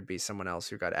day there'd be someone else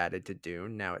who got added to Dune.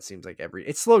 Now it seems like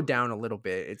it slowed down a little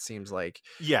bit. It seems like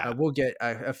Yeah, we'll get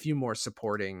a few more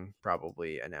supporting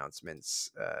probably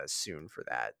announcements soon for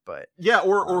that. But yeah,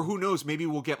 or um, who knows? Maybe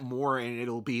we'll get more, and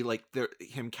it'll be like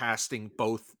him casting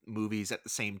both movies at the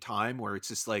same time, where it's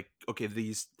just like, okay,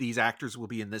 these actors will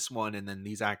be in this one, and then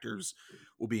these actors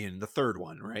will be in the third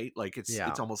one, right? Like yeah.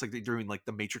 it's almost like they're doing like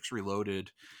the Matrix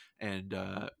Reloaded and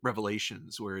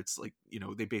Revelations, where it's like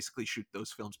they basically shoot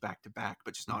those films back to back,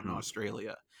 but just not in Mhm.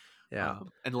 Australia, Yeah.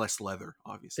 and less leather,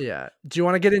 obviously. Yeah. Do you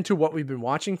want to get into what we've been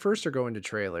watching first or go into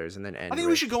trailers and then I end think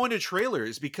we with? should go into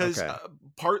trailers because Okay.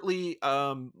 partly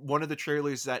one of the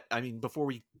trailers that I mean before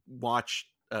we watch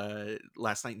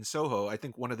Last Night in Soho, I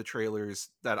think one of the trailers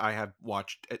that I have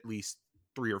watched at least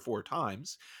 3 or 4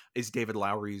 times is David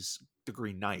Lowery's The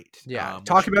Green Knight, Yeah.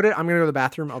 Talk which about it. I'm going to go to the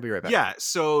bathroom. I'll be right back. yeah,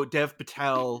 so Dev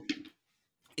Patel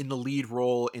in the lead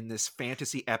role in this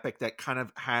fantasy epic that kind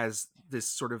of has this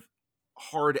sort of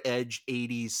hard edged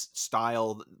 80s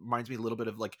style that reminds me a little bit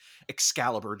of like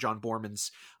Excalibur, John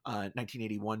Borman's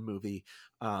 1981 movie,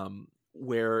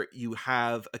 where you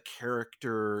have a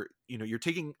character, you're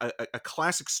taking a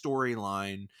classic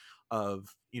storyline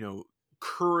of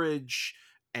courage,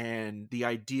 and the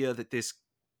idea that this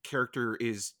character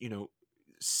is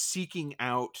seeking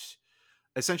out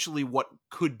essentially what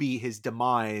could be his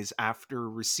demise after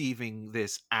receiving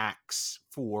this axe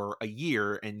for a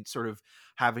year and sort of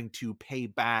having to pay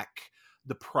back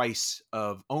the price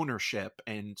of ownership,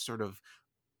 and sort of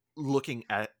looking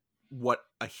at what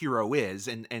a hero is,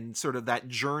 and sort of that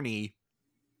journey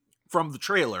from the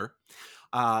trailer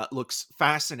looks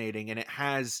fascinating. And it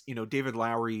has David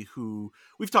Lowery, who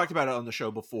we've talked about it on the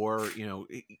show before,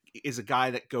 is a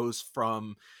guy that goes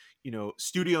from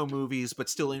studio movies but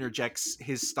still interjects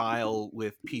his style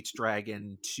with Pete's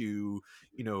Dragon to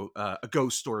a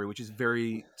Ghost Story, which is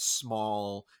very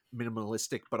small,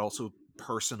 minimalistic, but also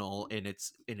personal in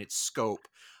its scope.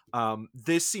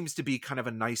 This seems to be kind of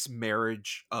a nice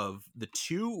marriage of the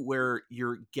two, where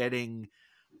you're getting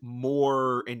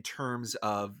more in terms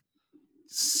of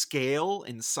scale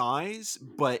and size,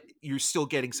 but you're still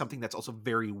getting something that's also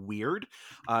very weird.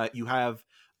 You have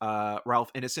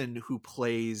Ralph Ineson, who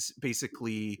plays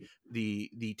basically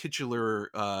the titular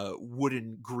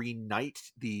wooden Green Knight,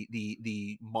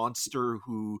 the monster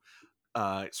who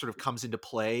sort of comes into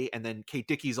play, and then Kate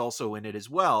Dickey's also in it as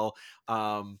well.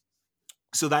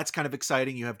 So that's kind of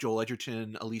exciting. You have Joel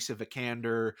Edgerton, Alicia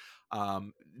Vikander,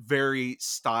 very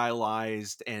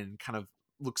stylized and kind of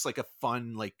looks like a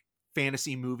fun like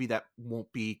fantasy movie that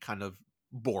won't be kind of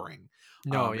boring.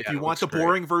 No, If yeah, you it want looks the great.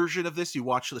 boring version of this, you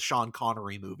watch the Sean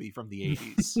Connery movie from the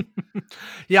 80s.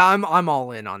 Yeah, I'm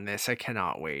all in on this. I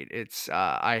cannot wait. It's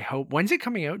I hope, when's it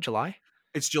coming out? July?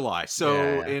 It's July. Yeah,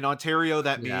 So in Ontario,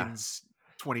 that yeah. means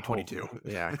Oh, 2022.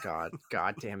 yeah,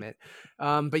 god damn it.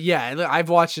 But yeah, I've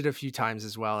watched it a few times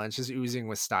as well, and it's just oozing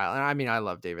with style. And I mean, I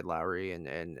love David Lowery,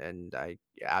 and I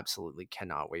absolutely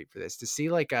cannot wait for this to see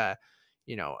like a,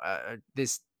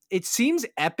 this. It seems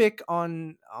epic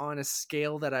on a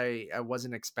scale that I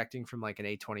wasn't expecting from like an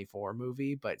A24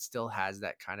 movie, but still has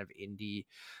that kind of indie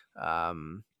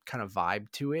kind of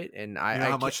vibe to it. And You know I how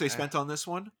can't. much they spent on this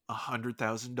one?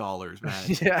 $100,000, man.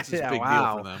 Yeah, This is a yeah, big deal for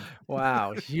wow. them.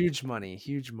 Wow, huge money,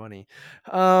 huge money.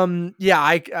 Yeah,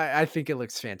 I think it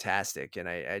looks fantastic, and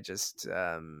I just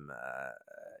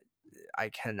I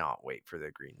cannot wait for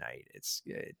the Green Knight. It's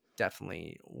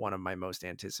definitely one of my most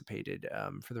anticipated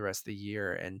for the rest of the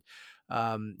year. And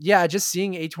yeah, just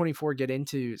seeing A24 get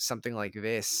into something like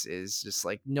this is just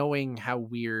like knowing how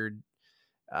weird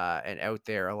and out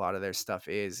there a lot of their stuff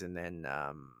is, and then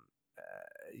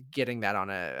getting that on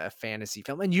a fantasy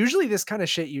film. And usually this kind of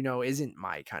shit, isn't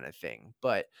my kind of thing,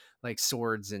 but like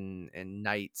swords and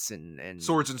knights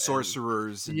Swords and and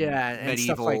sorcerers and yeah, and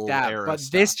stuff like medieval that. era But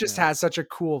this stuff. just Yeah. has such a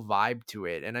cool vibe to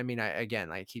it. And I mean,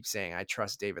 I keep saying I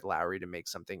trust David Lowery to make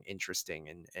something interesting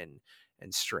and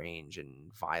strange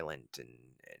and violent and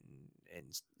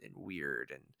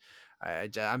weird.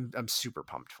 And I'm super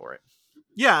pumped for it.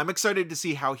 Yeah, I'm excited to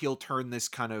see how he'll turn this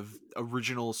kind of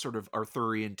original sort of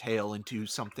Arthurian tale into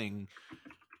something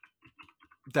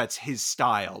that's his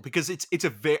style, because it's a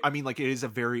very, I mean, like, it is a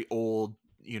very old,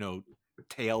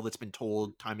 tale that's been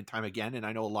told time and time again, and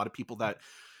I know a lot of people that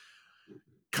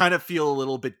kind of feel a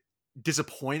little bit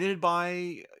disappointed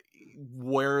by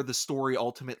where the story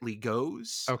ultimately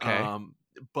goes. Okay.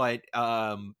 But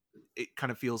it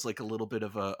kind of feels like a little bit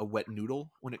of a wet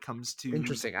noodle when it comes to,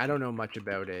 Interesting. I don't know much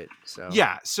about it, so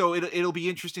yeah. So it'll be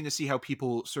interesting to see how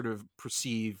people sort of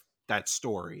perceive that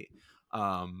story.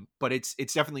 But it's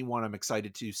definitely one I'm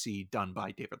excited to see done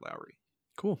by David Lowery.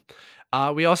 cool.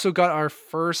 We also got our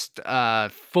first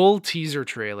full teaser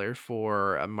trailer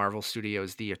for Marvel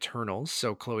Studios' The Eternals.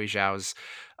 So Chloe Zhao's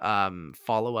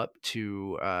follow up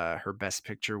to her Best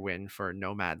Picture win for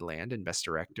Nomadland and Best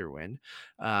Director win.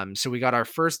 So we got our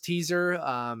first teaser.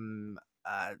 And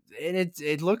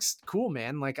it looks cool,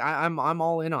 man. Like I'm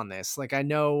all in on this. Like I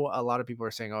know a lot of people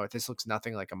are saying, "Oh, this looks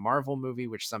nothing like a Marvel movie,"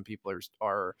 which some people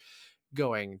are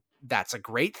going, that's a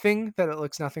great thing that it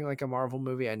looks nothing like a Marvel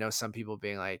movie. I know some people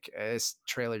being like, this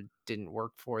trailer didn't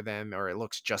work for them, or it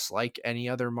looks just like any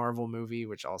other Marvel movie,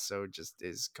 which also just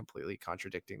is completely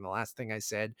contradicting the last thing I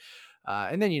said.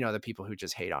 And then, the people who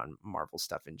just hate on Marvel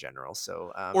stuff in general.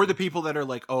 So, Or the people that are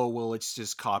like, oh, well, it's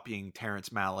just copying Terrence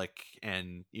Malick,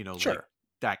 and like sure.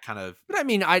 that kind of. But I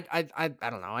mean, I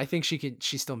don't know. I think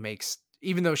she still makes,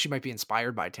 even though she might be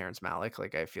inspired by Terrence Malick.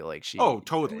 Like I feel like Oh, she,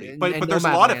 totally. and But there's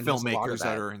a lot of Nomadland has a lot of filmmakers that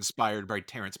that. are inspired by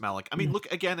Terrence Malick. I mean, look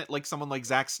again at like someone like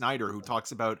Zack Snyder, who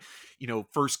talks about,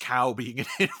 First Cow being an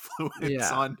influence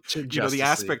Yeah, on, to the Justice League.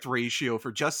 aspect ratio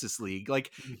for Justice League.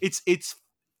 Like it's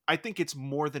I think it's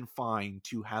more than fine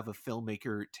to have a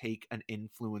filmmaker take an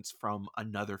influence from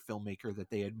another filmmaker that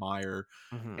they admire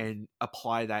Mhm. and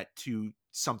apply that to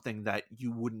something that you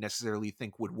wouldn't necessarily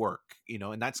think would work,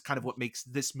 and that's kind of what makes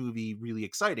this movie really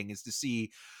exciting, is to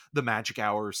see the Magic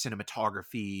Hour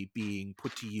cinematography being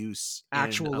put to use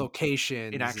Actual in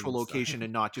locations actual and stuff. location,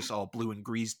 and not just all blue and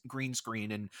green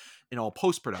screen and in all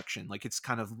post production. Like it's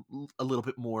kind of a little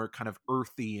bit more kind of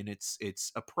earthy in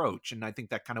its approach, and I think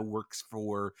that kind of works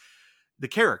for the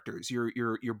characters.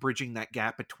 You're bridging that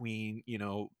gap between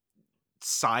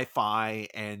sci-fi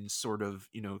and sort of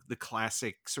the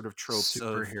classic sort of tropes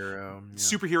of Superhero, yeah.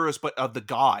 superheroes, but of the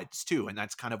gods too, and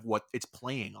that's kind of what it's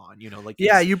playing on, like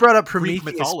Yeah, it's you brought up Greek Prometheus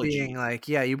being mythology. like,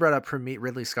 yeah, you brought up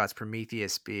Ridley Scott's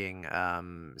Prometheus being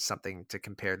something to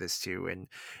compare this to,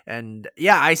 and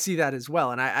yeah, I see that as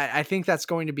well, and I think that's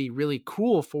going to be really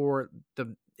cool for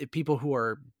the people who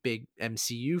are big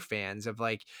MCU fans of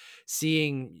like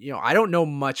seeing, I don't know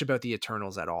much about the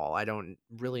Eternals at all. I don't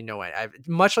really know it.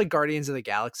 Much like Guardians of the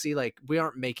Galaxy, like we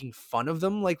aren't making fun of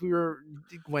them like we were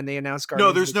when they announced No, Guardians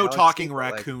of there's the no Galaxy, talking but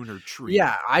like, raccoon or tree.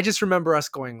 yeah, I just remember us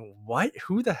going, "What?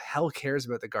 Who the hell cares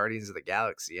about the Guardians of the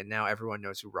Galaxy?" And now everyone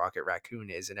knows who Rocket Raccoon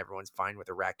is, and everyone's fine with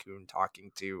a raccoon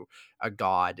talking to a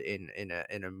god in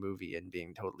a movie and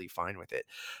being totally fine with it.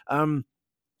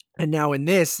 And now in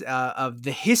this, of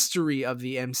the history of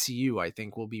the MCU, I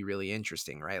think will be really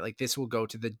interesting, right? Like this will go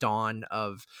to the dawn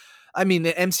of, I mean,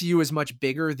 the MCU is much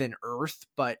bigger than Earth,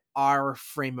 but our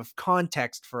frame of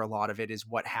context for a lot of it is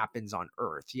what happens on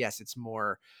Earth. Yes, it's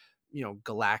more,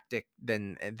 galactic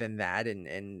than that,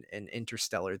 and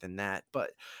interstellar than that,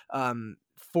 but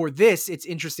for this, it's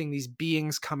interesting, these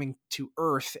beings coming to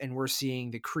Earth, and we're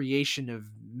seeing the creation of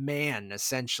man,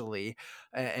 essentially,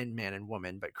 and man and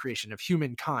woman, but creation of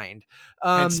humankind.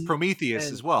 Hence um Prometheus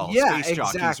and as well. yeah, Space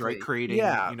jockeys, right? exactly, Creating,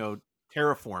 yeah,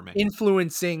 terraforming.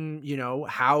 influencing,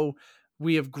 how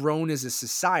we have grown as a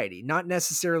society, not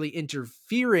necessarily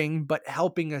interfering, but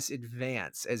helping us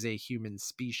advance as a human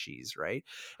species, right?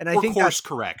 And I Or think course that's,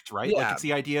 correct, right? Like yeah. it's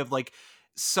the idea of like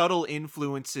subtle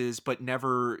influences, but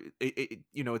never.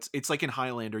 It's like in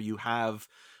Highlander, you have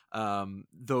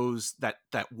those that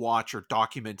watch or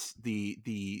document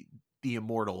the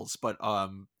immortals, but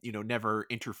never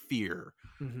interfere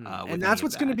And with that's any of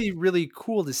what's going to that. be really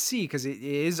cool to see, because it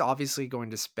is obviously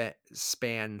going to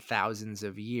span thousands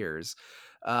of years.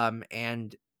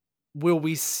 And will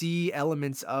we see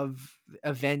elements of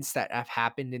events that have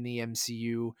happened in the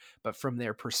MCU, but from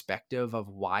their perspective of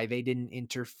why they didn't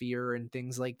interfere and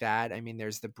things like that? I mean,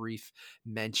 there's the brief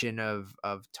mention of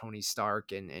Tony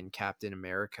Stark and Captain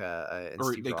America, and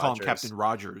Or Steve they call him Rogers. Captain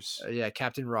Rogers. Yeah,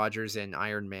 Captain Rogers and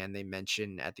Iron Man they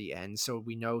mention at the end. So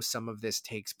we know some of this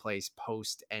takes place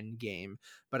post Endgame,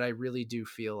 but I really do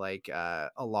feel like a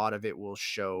lot of it will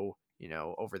show,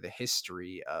 over the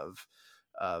history of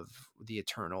the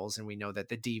Eternals, and we know that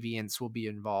the Deviants will be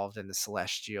involved in the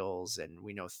Celestials, and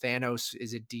we know Thanos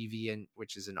is a Deviant,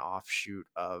 which is an offshoot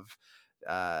of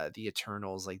the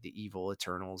Eternals, like the evil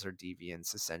Eternals or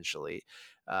Deviants essentially.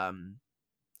 Um,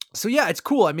 so yeah, it's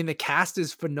cool. I mean, the cast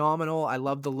is phenomenal. I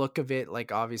love the look of it.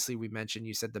 Like, obviously, we mentioned,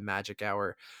 you said the Magic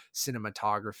Hour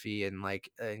cinematography,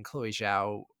 and Chloe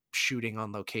Zhao shooting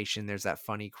on location. There's that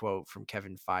funny quote from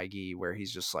Kevin Feige where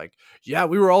he's just like, "Yeah,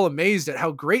 we were all amazed at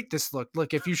how great this looked.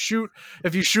 Look, if you shoot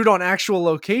on actual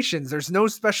locations, there's no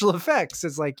special effects."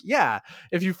 It's like, yeah,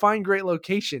 if you find great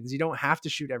locations, you don't have to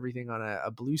shoot everything on a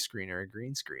blue screen or a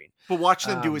green screen. But watch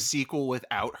them do a Um, sequel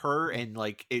without her and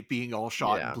like it being all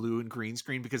shot in yeah, blue and green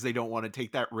screen because they don't want to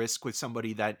take that risk with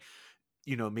somebody that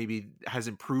maybe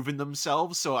hasn't proven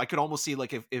themselves. So I could almost see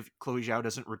like if Chloe Zhao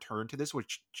doesn't return to this,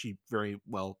 which she very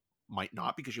well might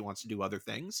not because she wants to do other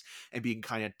things and being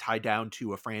kind of tied down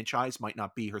to a franchise might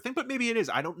not be her thing, but maybe it is.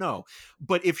 I don't know.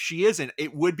 But if she isn't,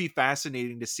 it would be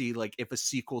fascinating to see like if a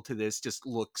sequel to this just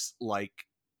looks like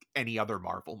any other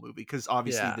Marvel movie because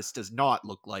obviously yeah, this does not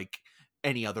look like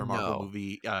any other Marvel no,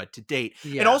 movie to date.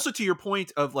 And yeah. also to your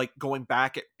point of like going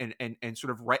back and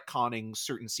sort of retconning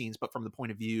certain scenes, but from the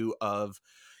point of view of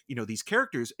these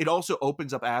characters, it also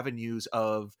opens up avenues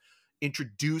of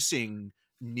introducing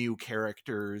new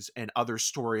characters and other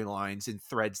storylines and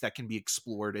threads that can be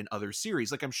explored in other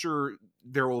series. Like I'm sure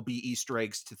there will be Easter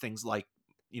eggs to things like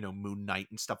Moon Knight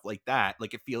and stuff like that.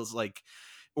 Like it feels like,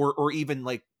 or even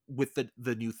like with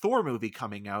the new Thor movie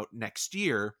coming out next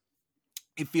year,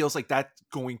 it feels like that's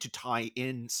going to tie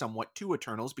in somewhat to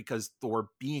Eternals because Thor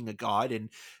being a god and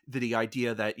the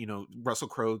idea that Russell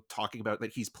Crowe talking about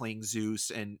that he's playing Zeus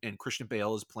and Christian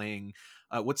Bale is playing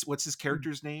what's his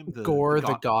character's name, the Gore the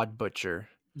god. God Butcher.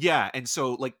 Yeah, and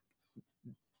so like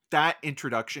that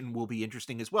introduction will be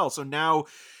interesting as well. So now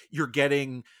you're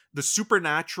getting the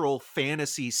supernatural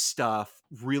fantasy stuff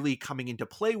really coming into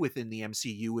play within the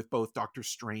MCU with both Doctor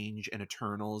Strange and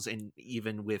Eternals and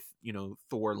even with,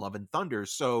 Thor Love and Thunder.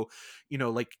 So,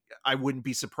 like I wouldn't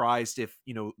be surprised if,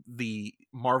 the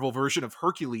Marvel version of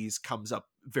Hercules comes up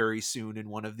very soon in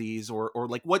one of these or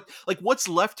what's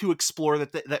left to explore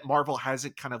that Marvel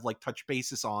hasn't kind of like touched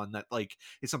basis on that like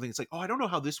is something that's like, oh, I don't know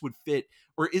how this would fit,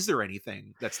 or is there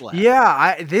anything that's left?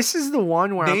 Yeah, this is the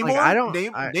one where I'm like, I Namor,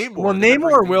 don't, well, Namor. They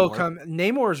might bring Namor will Namor. come.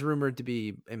 Namor is rumored to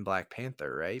be in Black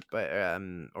Panther, right? But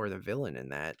or the villain in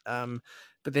that.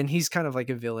 But then he's kind of like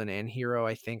a villain and hero,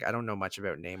 I think. I don't know much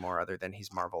about Namor other than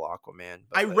he's Marvel Aquaman.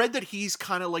 But I like, read that he's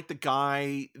kind of like the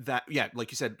guy that, yeah,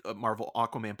 like you said, Marvel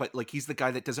Aquaman, but like he's the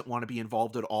guy that doesn't want to be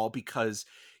involved at all because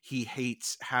he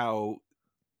hates how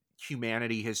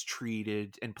humanity has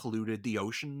treated and polluted the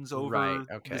oceans Right. over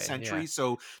the Okay. Yeah. centuries,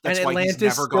 so And that's why he's Atlantis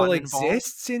never still gotten involved.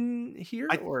 exists in here,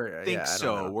 I or think yeah, I don't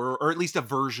so, know. or at least a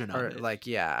version of Or it. like,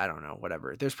 yeah, I don't know,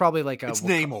 whatever. There's probably like It's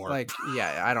Namor. like,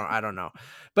 yeah, I don't know.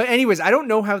 But anyways, I don't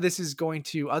know how this is going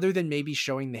to, other than maybe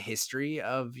showing the history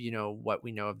of, what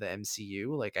we know of the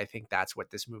MCU. Like, I think that's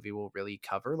what this movie will really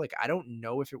cover. Like, I don't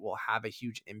know if it will have a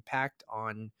huge impact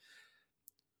on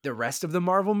the rest of the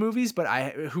Marvel movies, but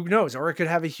who knows? Or it could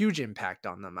have a huge impact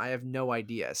on them. I have no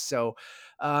idea. So,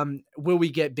 will we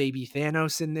get baby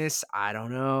Thanos in this? I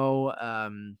don't know.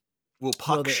 Will Will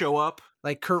Puck they, show up?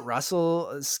 like, Kurt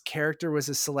Russell's character was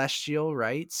a Celestial,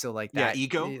 right? So like Yeah, that,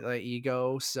 Ego. like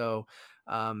Ego. So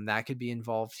that could be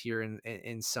involved here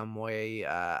in some way.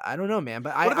 I don't know, man,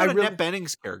 but I What I about really Annette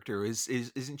Bening's character?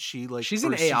 Isn't she like, she's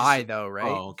an or is she just AI like, though,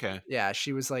 right? oh, okay. Yeah,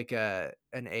 she was like an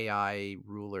AI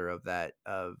ruler of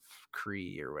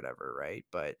Kree or whatever, right?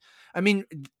 But I mean,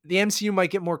 the MCU might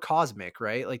get more cosmic,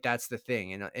 right? Like that's the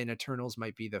thing, and Eternals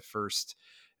might be the first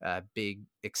big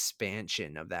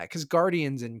expansion of that, because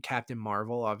Guardians and Captain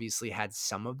Marvel obviously had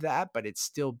some of that, but it's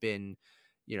still been,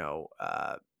 you know,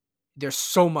 there's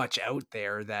so much out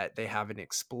there that they haven't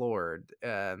explored,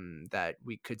 that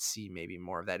we could see maybe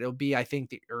more of that. It'll be, I think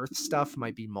the Earth stuff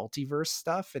might be multiverse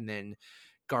stuff, and then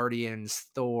Guardians,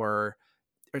 Thor,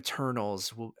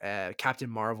 Eternals, will Captain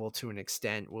Marvel to an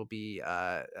extent will be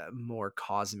more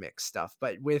cosmic stuff,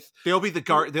 but with They'll be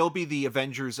the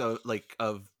Avengers of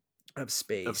of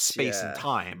space. space and Yeah.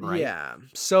 time, right? Yeah.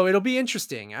 So it'll be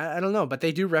interesting. I don't know, but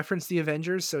they do reference the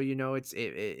Avengers, so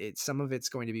it's some of it's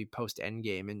going to be post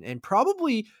Endgame, and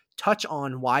probably touch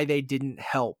on why they didn't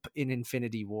help in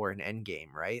Infinity War and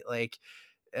Endgame, right? Like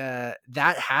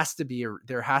that has to be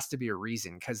there has to be a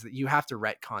reason, because you have to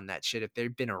retcon that shit if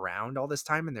they've been around all this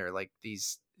time and they're like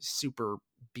these super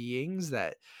beings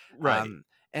that Right.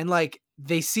 and like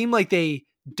they seem like they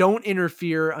don't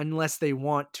interfere unless they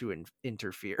want to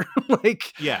interfere.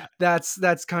 Like Yeah.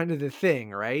 that's kind of the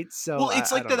thing, right? So Well,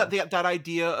 it's I like don't know. that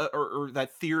idea, or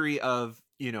that theory of,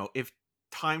 if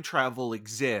time travel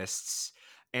exists,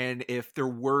 and if there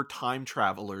were time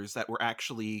travelers that were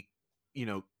actually,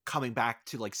 coming back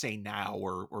to, like, say now,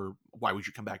 or why would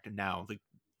you come back to now? Like,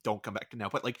 don't come back to now.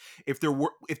 But like, if there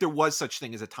was such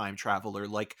thing as a time traveler,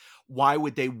 like, why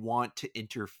would they want to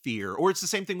interfere? Or it's the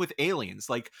same thing with aliens.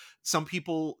 Like, some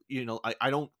people, I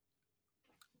don't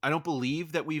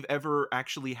believe that we've ever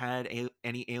actually had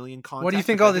any alien What do you contact,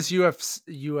 think but all that this has.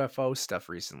 UFO stuff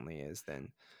recently is then?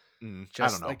 I don't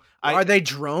Just know. like, I are they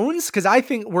drones? Because I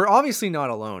think we're obviously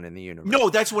not alone in the universe. No,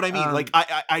 that's what I mean. Like, Um,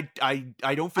 I don't I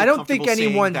feel don't think comfortable saying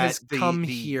anyone that has come the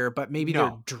here, but maybe they're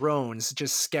no, drones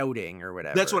just scouting or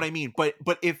that's what whatever. I mean. But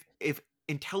if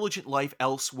intelligent life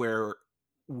elsewhere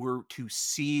were to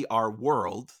see our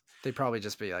world. They'd probably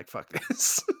just be like, "Fuck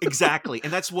this." Exactly.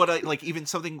 And that's what I like, even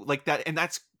something like that, and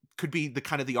that's could be the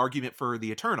kind of the argument for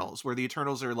the Eternals, where the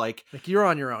Eternals are like, Like, you're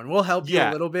on your own. We'll help you a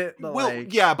yeah, little bit, but well,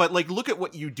 like, yeah, but like, look at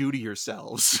what you do to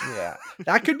yourselves. yeah,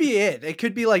 that could be it. It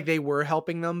could be like they were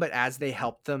helping them, but as they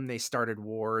helped them, they started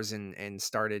wars and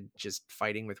started just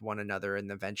fighting with one another,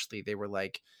 and eventually they were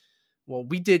like, well,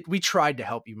 we tried to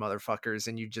help you motherfuckers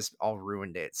and you just all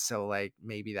ruined it. So like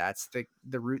maybe that's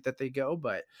the route that they go,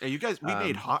 but Yeah, you guys, we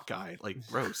made um Hawkeye, like,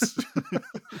 gross.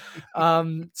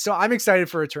 so I'm excited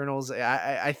for Eternals.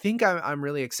 I think I'm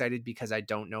really excited because I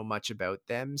don't know much about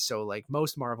them. So like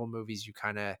most Marvel movies, you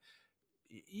kind of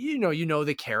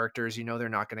the characters, they're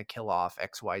not going to kill off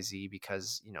XYZ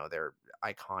because they're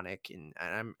iconic, and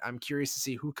I'm curious to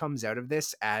see who comes out of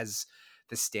this as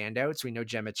the standouts. We know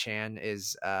Gemma Chan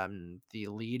is the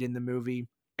lead in the movie.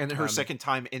 And then her Um second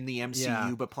time in the yeah.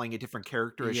 MCU, but playing a different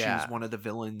character, as she was Yeah. one of the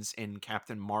villains in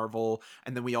Captain Marvel.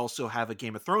 And then we also have a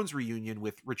Game of Thrones reunion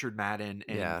with Richard Madden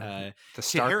and Yeah. The Kit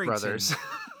Stark Harington. brothers.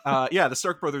 Yeah, the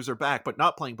Stark brothers are back, but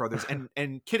not playing brothers.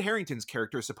 And Kit Harington's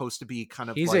character is supposed to be kind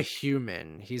of He's a like,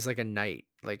 human. He's like a knight,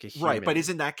 like a right, but human.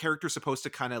 isn't that character supposed to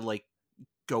kind of like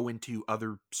go into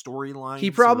other He storylines,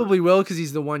 or probably will because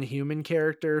he's the one human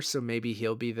character, so maybe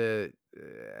he'll be the.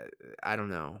 I don't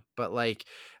know, but like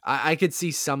I could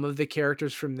see some of the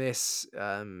characters from this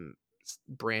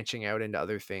branching out into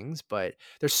other things, but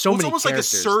there's so well, it's many almost like a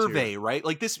characters too. survey, right?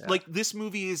 Like this, Yeah. like this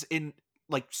movie is in,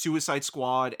 like, Suicide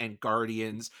Squad and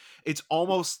Guardians. It's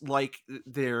almost like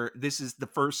this is the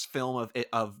first film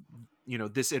of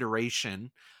this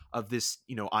iteration of this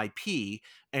IP,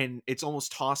 and it's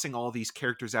almost tossing all these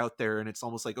characters out there, and it's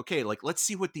almost like, okay, like, let's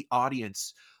see what the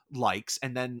audience likes,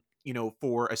 and then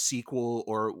for a sequel,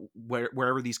 or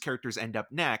wherever these characters end up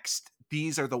next,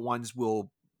 these are the ones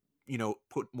we'll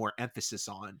put more emphasis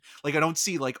on. Like, I don't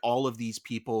see like all of these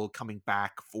people coming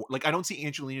back for, like, I don't see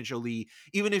Angelina Jolie,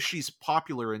 even if she's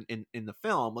popular in the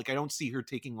film, like I don't see her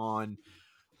taking on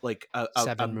like a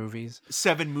 7 movies.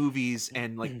 7 movies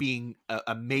and like being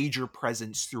a major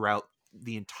presence throughout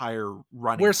the entire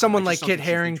running Where time. I someone like just don't Kit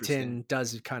think she's interested. Harington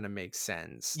does kind of make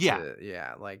sense Yeah. to,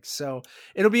 yeah, like, so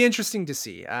it'll be interesting to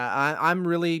see. I'm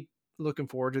really looking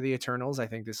forward to the Eternals. I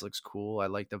think this looks cool. I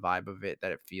like the vibe of it,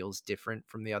 that it feels different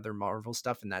from the other Marvel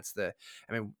stuff. And I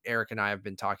mean, Eric and I have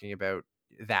been talking about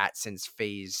that since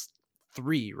phase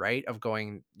 3, right? Of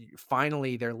going,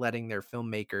 finally, they're letting their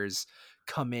filmmakers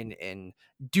come in and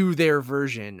do their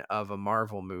version of a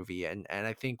Marvel movie. And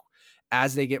I think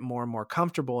as they get more and more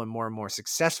comfortable and more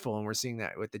successful, and we're seeing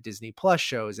that with the Disney Plus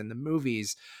shows and the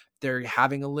movies, they're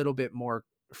having a little bit more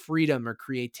freedom or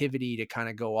creativity to kind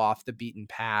of go off the beaten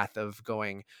path of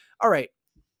going, all right,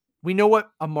 we know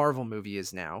what a Marvel movie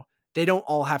is now. They don't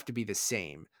all have to be the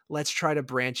same. Let's try to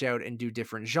branch out and do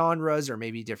different genres or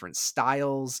maybe different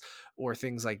styles or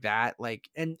things like that. Like,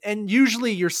 and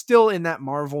usually you're still in that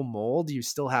Marvel mold. You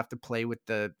still have to play with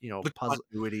the, The puzzle,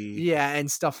 continuity. yeah,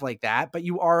 and stuff like that, but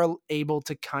you are able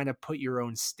to kind of put your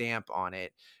own stamp on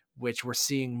it, which we're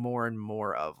seeing more and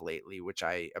more of lately, which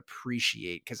I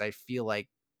appreciate, because I feel like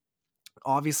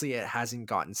obviously it hasn't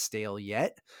gotten stale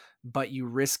yet, but you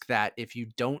risk that if you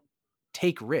don't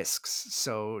take risks.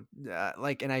 So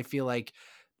and I feel like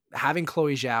having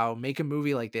Chloe Zhao make a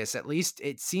movie like this, at least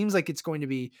it seems like it's going to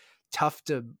be tough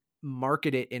to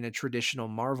market it in a traditional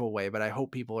Marvel way, but I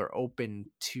hope people are open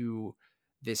to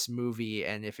this movie,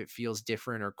 and if it feels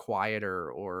different or quieter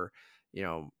or,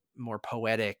 more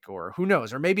poetic, or who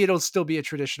knows, or maybe it'll still be a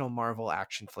traditional Marvel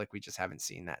action flick. We just haven't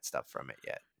seen that stuff from it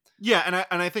yet. Yeah,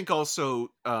 and I think also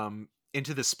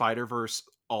Into the Spider-Verse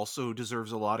also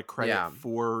deserves a lot of credit Yeah.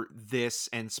 for this,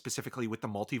 and specifically with the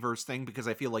multiverse thing, because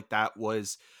I feel like that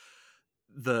was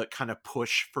the kind of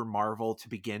push for Marvel to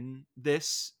begin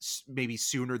this maybe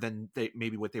sooner than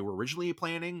maybe what they were originally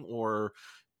planning, or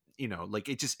like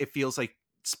it feels like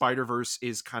Spider-Verse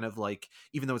is kind of like,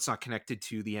 even though it's not connected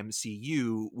to the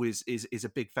MCU, is a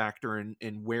big factor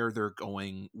in where they're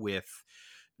going with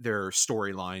their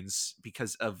storylines,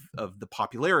 because of the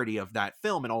popularity of that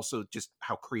film, and also just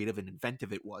how creative and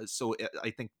inventive it was. So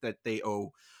I think that they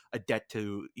owe a debt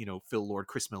to Phil Lord,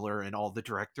 Chris Miller, and all the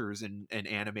directors and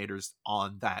animators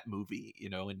on that movie,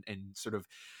 and sort of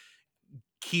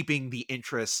keeping the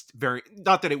interest, very,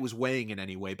 not that it was weighing in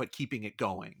any way, but keeping it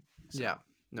going. So Yeah.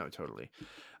 No, totally.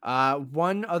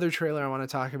 One other trailer I want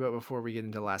to talk about before we get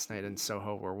into Last Night in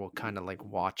Soho, where we'll kind of like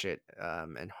watch it,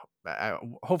 and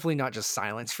hopefully not just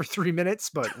silence for 3 minutes,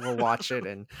 but we'll watch it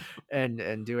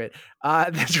and do it.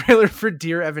 The trailer for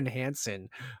Dear Evan Hansen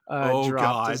oh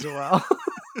dropped god. as well.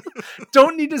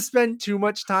 Don't need to spend too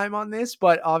much time on this,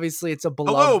 but obviously it's a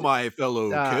Hello, beloved. my fellow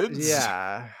kids.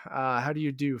 Yeah. How do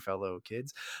you do, fellow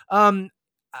kids? Um,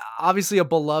 Obviously a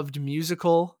beloved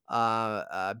musical.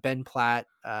 Ben Platt.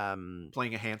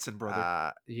 Playing a Hanson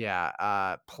brother.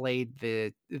 Played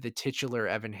the titular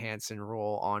Evan Hansen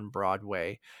role on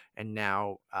Broadway, and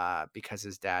now, because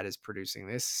his dad is producing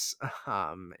this,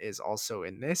 is also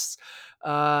in this.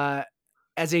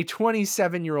 As a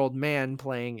 27-year-old man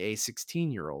playing a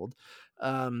 16-year-old.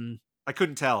 I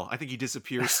couldn't tell. I think he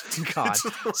disappears. God.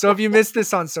 So if you missed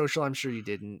this on social, I'm sure you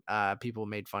didn't. People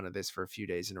made fun of this for a few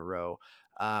days in a row.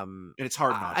 And it's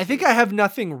hard not I think to. I have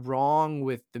nothing wrong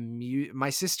with the music.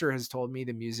 My sister has told me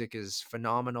the music is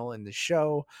phenomenal in the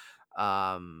show.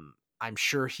 I'm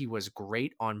sure he was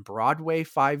great on Broadway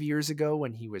 5 years ago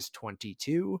when he was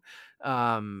 22.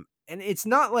 And it's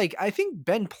not like, I think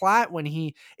Ben Platt,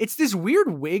 it's this weird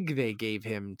wig they gave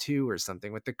him too, or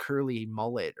something, with the curly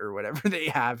mullet or whatever they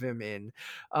have him in,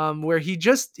 where he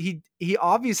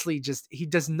obviously he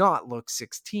does not look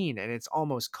 16, and it's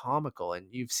almost comical. And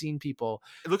you've seen people,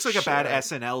 It looks like a bad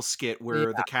SNL skit yeah,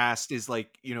 where the cast is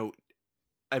like,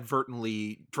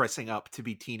 advertently dressing up to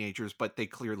be teenagers, but they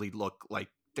clearly look like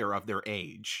they're of their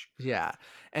age. yeah.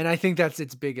 And I think that's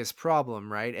its biggest problem,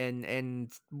 right?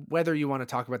 And whether you want to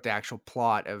talk about the actual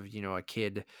plot of, a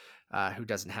kid who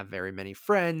doesn't have very many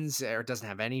friends, or doesn't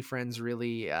have any friends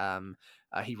really.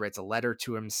 He writes a letter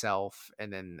to himself,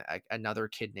 and then another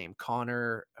kid named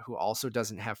Connor, who also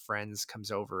doesn't have friends,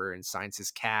 comes over and signs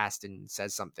his cast and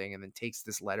says something, and then takes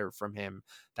this letter from him.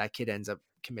 That kid ends up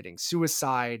committing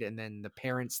suicide, and then the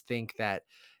parents think that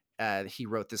he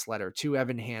wrote this letter to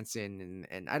Evan Hansen,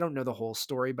 and I don't know the whole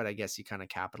story, but I guess he kind of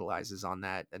capitalizes on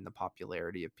that and the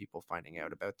popularity of people finding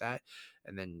out about that,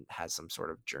 and then has some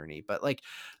sort of journey. But like,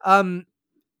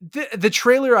 the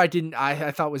trailer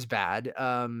I thought was bad.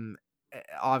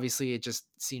 obviously it just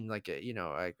seemed like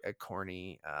a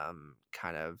corny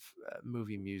kind of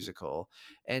movie musical.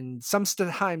 And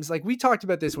sometimes, like we talked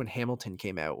about this when Hamilton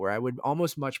came out, where I would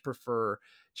almost much prefer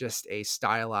just a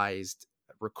stylized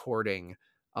recording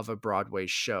of a Broadway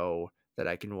show that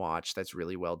I can watch that's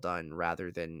really well done,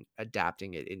 rather than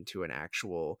adapting it into an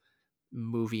actual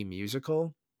movie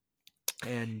musical.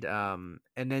 And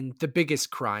then the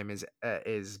biggest crime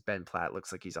is Ben Platt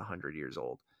looks like he's 100 years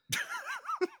old.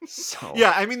 So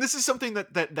Yeah, I mean, this is something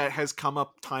that has come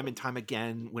up time and time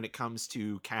again when it comes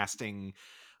to casting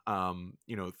 30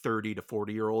 to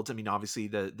 40-year-olds. I mean, obviously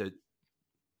the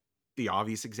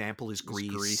obvious example is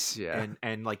Grease, yeah.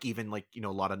 and like even like a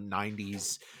lot of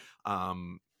 90s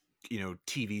um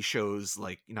TV shows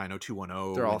like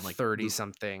 90210, They're all and like 30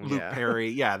 something. Luke Yeah. Perry.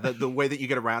 Yeah, the way that you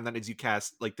get around that is you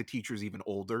cast like the teachers even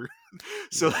older,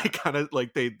 so Yeah. they kind of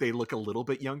like they look a little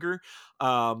bit younger.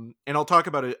 And I'll talk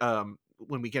about it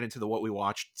when we get into the what we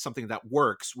watched, something that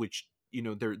works, which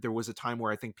there was a time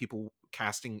where I think people,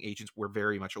 casting agents, were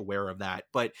very much aware of that.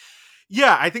 But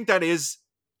yeah, I think that is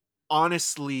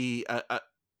honestly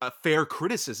a fair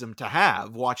criticism to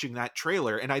have watching that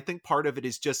trailer. And I think part of it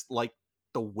is just like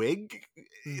the wig.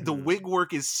 The Mhm. wig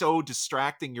work is so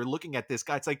distracting. You're looking at this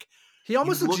guy, it's like He you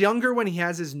almost looks look, younger when he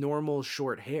has his normal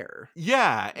short hair.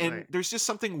 yeah, and Right. there's just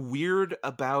something weird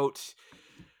about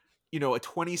a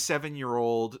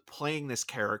 27-year-old playing this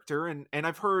character. And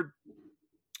I've heard,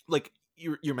 like,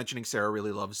 you're mentioning Sarah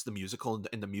really loves the musical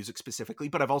and the music specifically,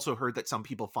 but I've also heard that some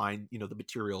people find the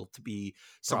material to be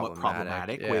somewhat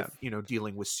Problematic. problematic Yeah. with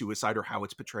dealing with suicide or how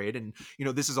it's portrayed. And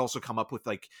this has also come up with,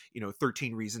 like,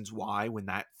 13 Reasons Why, when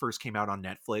that first came out on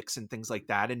Netflix and things like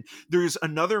that. And there's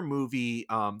another movie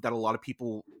that a lot of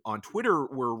people on Twitter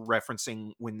were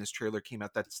referencing when this trailer came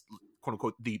out, that's quote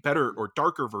unquote the better or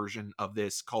darker version of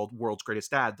this, called World's Greatest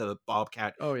Dad, the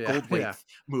Bobcat Oh yeah. Yeah. Goldthwait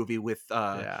movie with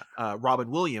Yeah. Robin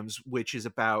Williams, which is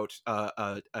about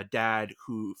a dad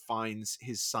who finds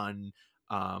his son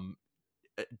um,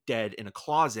 dead in a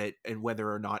closet, and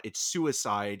whether or not it's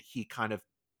suicide, he kind of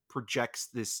projects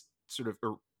this sort of,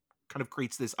 or kind of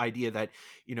creates this idea that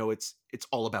it's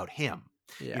all about him.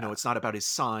 Yeah. It's not about his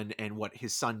son and what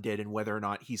his son did, and whether or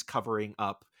not he's covering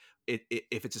up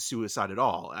if it's a suicide at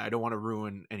all. I don't want to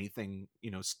ruin anything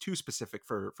too specific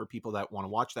for people that want to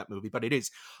watch that movie, but it is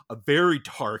a very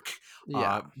dark,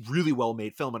 Yeah. really well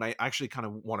made film, and I actually kind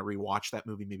of want to rewatch that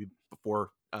movie maybe before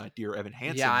Dear Evan Yeah, I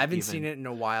Hansen haven't seen even. it in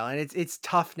a while, and it's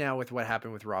tough now with what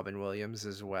happened with Robin Williams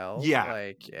as well. Yeah,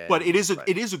 Like, but and but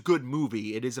it is a good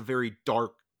movie. It is a very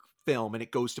dark film, and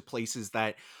it goes to places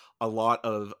that a lot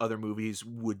of other movies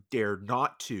would dare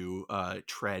not to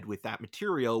tread with that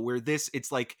material. Where this,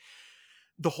 it's like,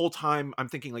 the whole time I'm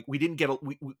thinking, like, we didn't get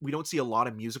we don't see a lot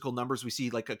of musical numbers. We see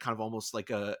like a kind of almost like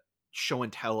a show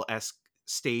and tell esque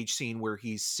stage scene where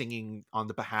he's singing on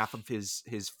the behalf of his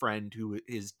friend who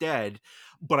is dead.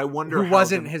 But I wonder who how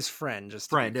wasn't the his friend, just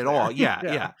to be friend at all. clear. Yeah,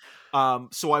 Yeah. yeah.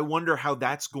 So I wonder how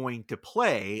that's going to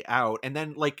play out. And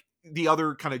then, like, the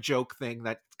other kind of joke thing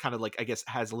that kind of, like, I guess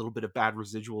has a little bit of bad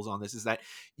residuals on this is that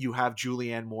you have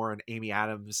Julianne Moore and Amy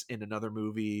Adams in another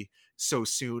movie so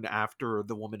soon after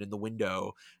The Woman in the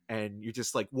Window, and you're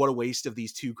just like, what a waste of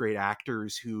these two great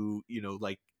actors who,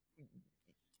 like,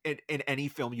 in any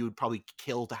film you would probably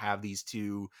kill to have these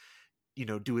two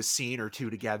do a scene or two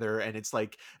together. And it's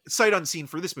like, sight unseen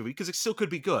for this movie, because it still could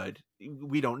be good.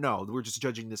 We don't know. We're just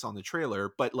judging this on the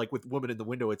trailer. But like with Woman in the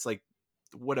Window, it's like,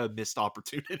 what a missed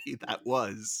opportunity that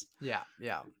was. Yeah.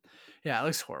 Yeah. Yeah. It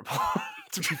looks horrible,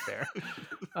 to be fair.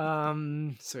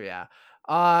 So yeah.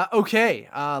 Okay.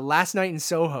 Last Night in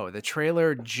Soho, the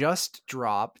trailer just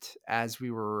dropped as we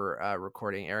were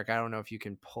recording. Eric, I don't know if you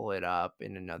can pull it up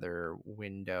in another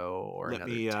window or Let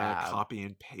another me tab, copy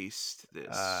and paste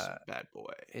this uh bad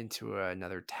boy. into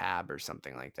another tab or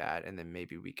something like that, and then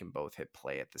maybe we can both hit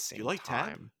play at the Do you same like Tab?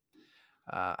 time.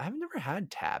 I've never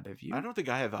had tab. Have I you? don't think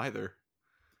I have either.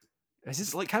 Is Is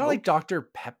this it like kind of like Coke? Dr.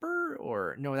 Pepper,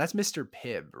 or no, that's Mr.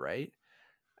 Pibb, right?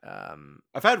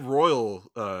 I've had Royal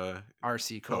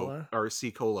RC Coke, Cola.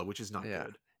 RC Cola, which is not Yeah.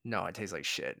 good. No, it tastes like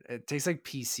shit. It tastes like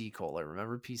PC Cola.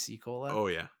 Remember PC Cola? Oh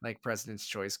yeah, Like President's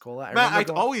Choice Cola. I Matt, remember I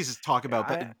going always talk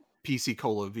about I PC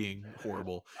Cola being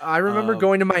horrible. I remember Um,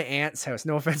 going to my aunt's house.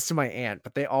 No offense to my aunt,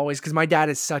 but they always, cuz my dad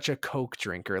is such a Coke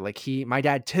drinker. Like my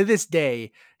dad to this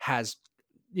day has,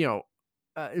 you know,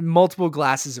 multiple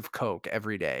glasses of Coke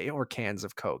every day, or cans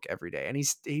of Coke every day, and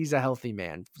he's a healthy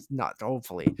man. Not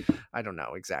hopefully, I don't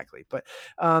know exactly, but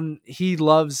he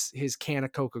loves his can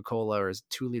of Coca Cola or his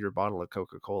 2-liter bottle of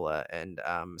Coca Cola, and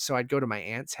so I'd go to my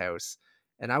aunt's house,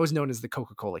 And I was known as the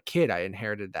Coca-Cola kid. I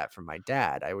inherited that from my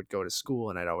dad. I would go to school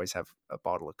and I'd always have a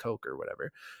bottle of Coke or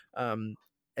whatever. And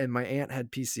my aunt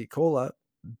had PC Cola.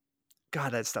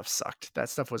 God, that stuff sucked. That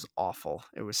stuff was awful.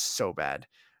 It was so bad.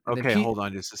 And then Okay, hold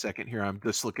on just a second here. I'm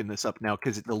just looking this up now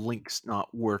because the link's not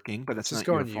working, but that's just not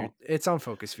go your on you. fault. It's on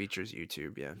Focus Features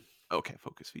YouTube. Yeah. Okay,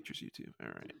 Focus Features YouTube.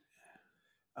 All right.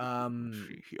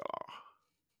 Yeah.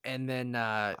 And then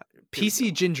Here we PC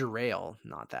go. Ginger Ale,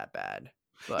 not that bad.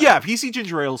 But Yeah, PC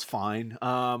Ginger Ale's fine.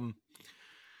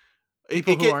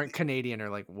 people who aren't Canadian are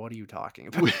like, what are you talking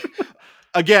about?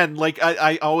 Again, like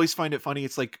I always find it funny.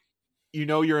 It's like,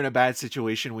 you're in a bad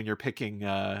situation when you're picking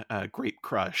Grape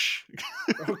Crush.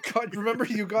 Oh God, remember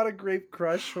you got a Grape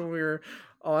Crush when we were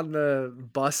on the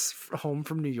bus home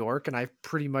from New York, and I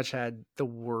pretty much had the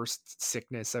worst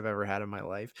sickness I've ever had in my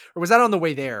life. Or was that on the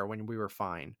way there when we were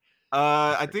fine?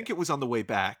 I think it was on the way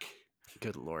back.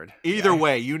 Good Lord. Either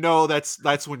way,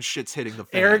 that's when shit's hitting the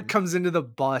fan. Eric comes into the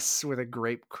bus with a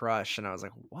Grape Crush, and I was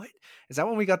like, what? Is that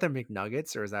when we got the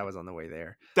McNuggets, or is that was on the way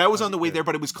there? That was on the way there,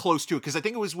 but it was close to it, because I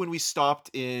think it was when we stopped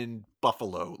in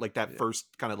Buffalo, like that first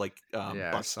kind of like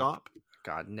bus stop.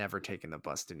 God, never taking the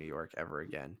bus to New York ever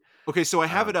again. Okay, so I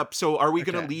have it up. So are we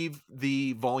going to leave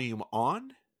the volume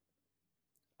on?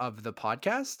 Of the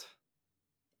podcast?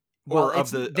 Or Well,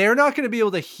 they're not going to be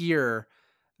able to hear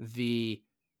the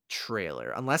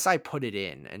trailer unless I put it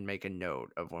in and make a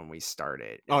note of when we start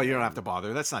it. Oh, you don't have to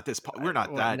bother. That's not this. We're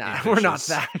not that. Nah, we're not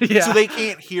that. Yeah. So they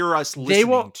can't hear us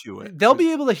listening to it. They'll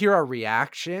be able to hear our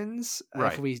reactions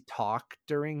right. if we talk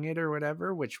during it or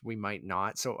whatever, which we might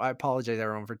not. So I apologize,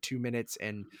 everyone, for 2 minutes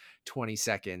and 20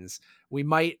 seconds. We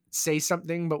might say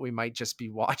something, but we might just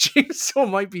be watching, so it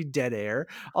might be dead air.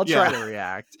 I'll try to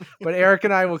react, but Eric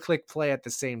and I will click play at the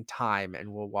same time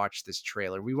and we'll watch this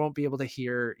trailer. We won't be able to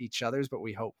hear each other's, but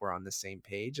we hope we're on the same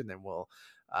page, and then we'll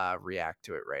react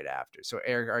to it right after. So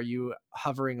Eric, are you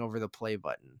hovering over the play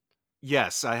button?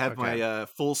 Yes, I have my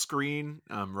full screen.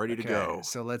 I'm ready to go.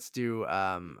 So let's do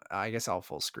I guess I'll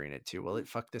full screen it too. Will it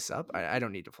fuck this up? I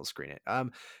don't need to full screen it.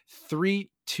 3,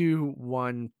 2,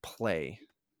 1, play.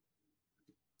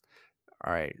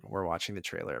 All right, we're watching the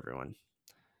trailer, everyone.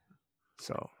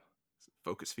 So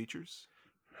Focus Features.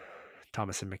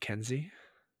 Thomas and Mackenzie.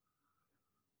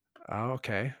 Oh,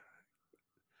 okay.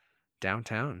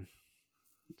 Downtown.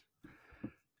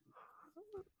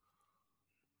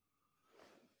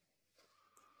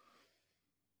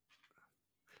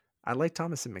 I like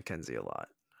Thomas and Mackenzie a lot.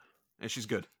 And she's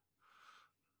good.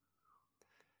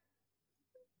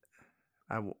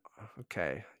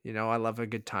 Okay. I love a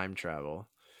good time travel.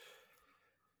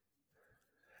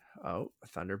 Oh,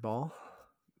 Thunderball.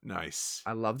 Nice.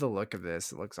 I love the look of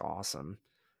this. It looks awesome.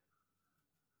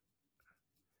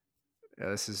 Yeah,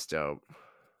 this is dope.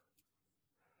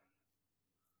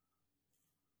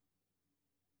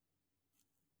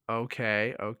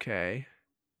 Okay.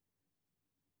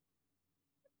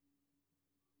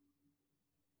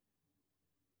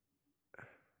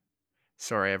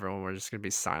 Sorry, everyone. We're just going to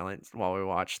be silent while we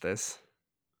watch this.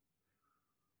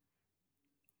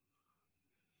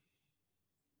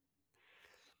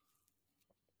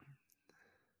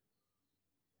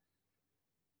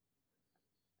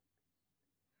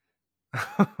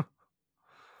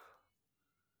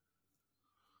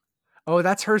 Oh,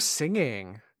 that's her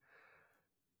singing.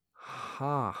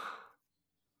 Huh.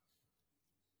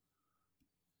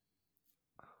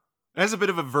 It has a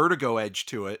bit of a Vertigo edge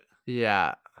to it.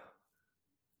 Yeah.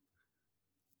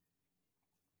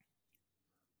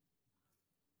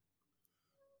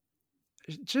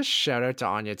 Just shout out to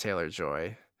Anya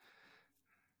Taylor-Joy.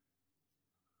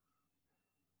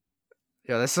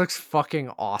 Yeah, this looks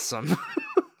fucking awesome.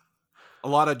 A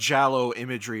lot of Giallo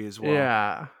imagery as well.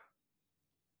 Yeah.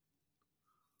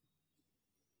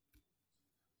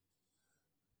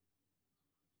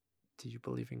 Do you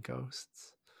believe in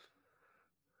ghosts?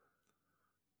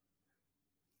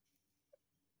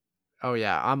 Oh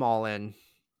yeah, I'm all in.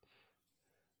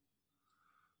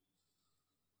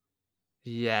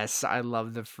 Yes, I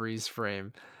love the freeze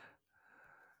frame.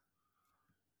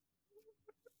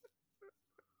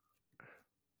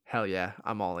 Hell yeah,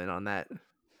 I'm all in on that.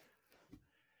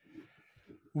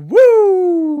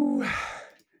 Woo!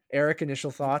 Eric, initial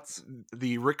thoughts?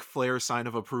 The Ric Flair sign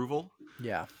of approval.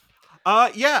 Yeah.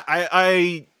 Yeah,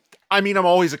 I mean, I'm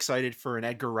always excited for an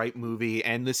Edgar Wright movie,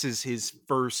 and this is his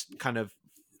first kind of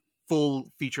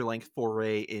full feature-length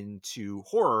foray into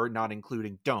horror, not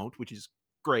including Don't, which is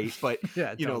great, but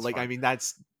yeah, I mean,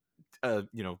 that's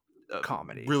a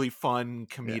Comedy. really fun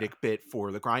Yeah. comedic bit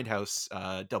for the Grindhouse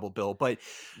double bill. But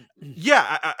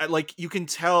yeah, like you can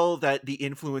tell that the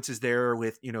influence is there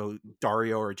with, you know,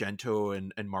 Dario Argento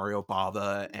and Mario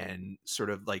Bava, and sort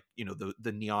of like, you know,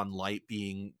 the neon light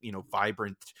being, you know,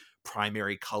 vibrant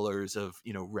primary colors of,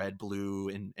 you know, red, blue,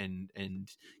 and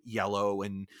yellow.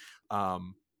 And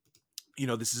um you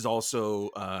know, this is also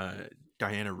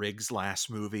Diana Rigg's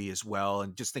last movie as well.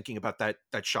 And just thinking about that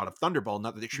shot of Thunderball,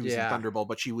 not that she was in Yeah. Thunderball,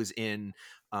 but she was in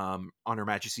On Her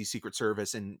Majesty's Secret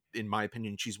Service, and in my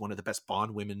opinion, she's one of the best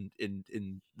Bond women in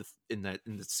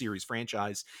the series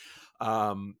franchise.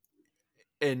 Um,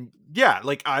 and yeah,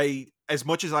 like, I, as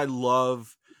much as I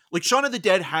love, like, Shaun of the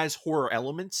Dead has horror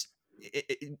elements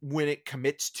when it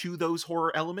commits to those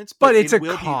horror elements, but But it's it a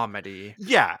will be, comedy.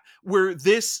 yeah, where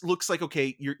this looks like,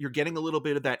 okay, you're getting a little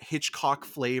bit of that Hitchcock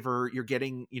flavor. You're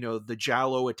getting, you know, the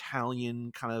Giallo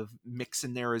Italian kind of mix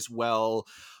in there as well.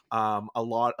 A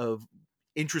lot of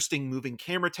interesting moving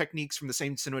camera techniques from the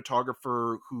same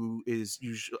cinematographer who is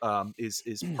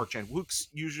is Park Chan Wook's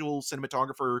usual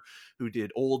cinematographer, who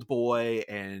did Old Boy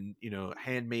and, you know,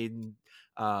 Handmaiden,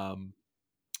 um,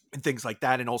 and things like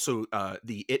that. And also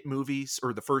the It movies,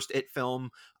 or the first It film.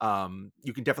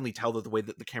 You can definitely tell that the way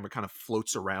that the camera kind of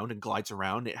floats around and glides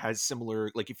around, it has similar,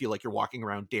 like, you feel like you're walking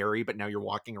around Derry, but now you're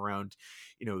walking around,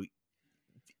 you know,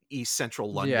 East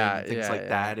Central London Yeah, and things yeah, like yeah.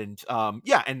 that. And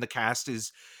yeah, and the cast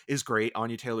is great.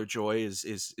 Anya Taylor-Joy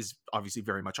is obviously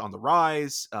very much on the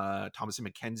rise. Thomasin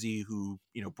McKenzie, who,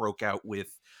 you know, broke out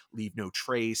with Leave No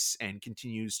Trace and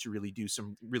continues to really do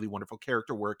some really wonderful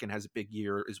character work, and has a big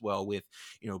year as well with,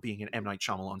 you know, being in M. Night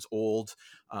Shyamalan's Old.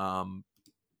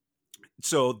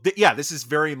 So yeah, this is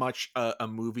very much a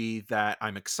movie that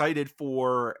I'm excited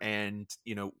for. And,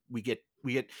 you know, we get,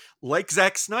 like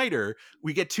Zack Snyder,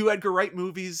 we get two Edgar Wright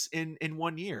movies in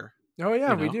 1 year, Oh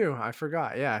yeah, you we know. do. I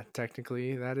forgot. Yeah,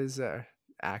 technically that is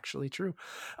actually true.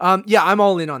 Yeah, I'm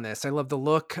all in on this. I love the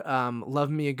look. Love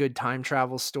me a good time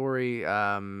travel story.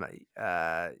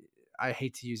 Uh I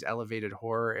hate to use elevated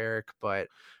horror, Eric, but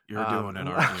You're doing it,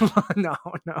 aren't you? no,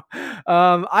 no.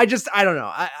 I don't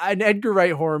know. An Edgar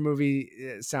Wright horror movie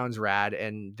sounds rad,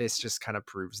 and this just kind of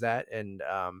proves that. And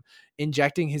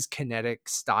injecting his kinetic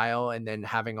style and then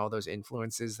having all those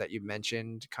influences that you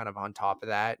mentioned kind of on top of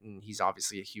that, and he's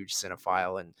obviously a huge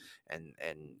cinephile and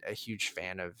a huge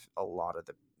fan of a lot of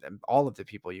the all of the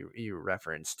people you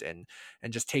referenced, and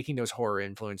just taking those horror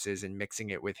influences and mixing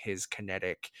it with his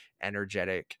kinetic,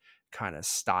 energetic kind of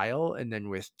style, and then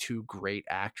with two great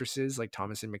actresses like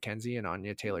Thomasin McKenzie and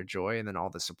Anya Taylor-Joy, and then all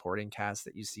the supporting cast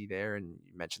that you see there, and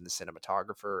you mentioned the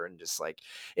cinematographer, and just like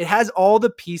it has all the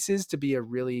pieces to be a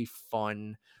really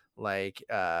fun like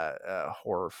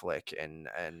horror flick, and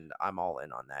I'm all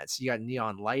in on that. So you got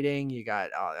neon lighting, you got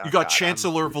You oh got god, I'm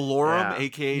Chancellor Valorum, yeah,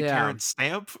 aka yeah, Terrence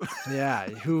Stamp. yeah,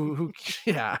 who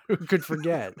yeah, who could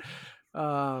forget.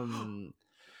 um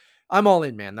I'm all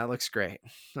in, man. That looks great.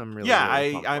 I'm really, Yeah,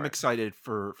 really pumped I'm for it. excited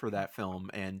for that film.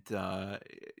 And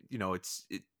you know,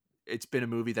 it's been a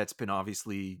movie that's been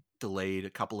obviously delayed a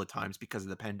couple of times because of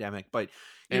the pandemic. But,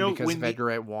 you And know, because when of the, Edgar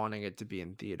Wright wanting it to be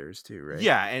in theaters too, right?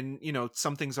 yeah, and, you know,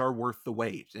 some things are worth the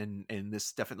wait, and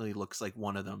this definitely looks like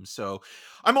one of them. So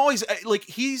I'm always like,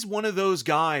 he's one of those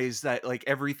guys that, like,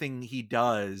 everything he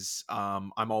does,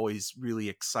 I'm always really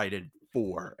excited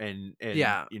for. And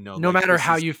Yeah. you know, No like, matter this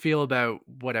how is, you feel about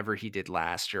whatever he did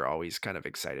last, you're always kind of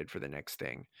excited for the next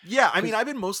thing. yeah, I mean, 'Cause I've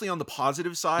been mostly on the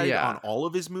positive side on yeah. all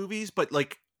of his movies, but,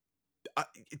 like, uh,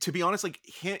 to be honest, like,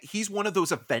 he's one of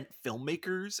those event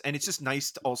filmmakers, and it's just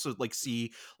nice to also, like,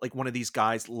 see, like, one of these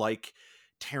guys like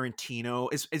Tarantino.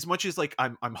 As much as, like,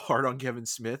 I'm hard on Kevin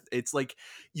Smith, it's like,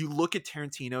 you look at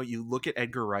Tarantino, you look at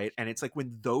Edgar Wright, and it's like,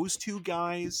 when those two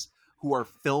guys, who are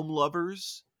film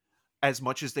lovers as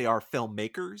much as they are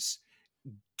filmmakers,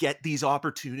 get these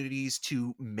opportunities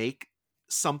to make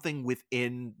something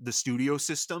within the studio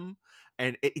system,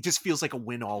 and it just feels like a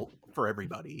win all for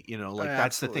everybody. You know, I like,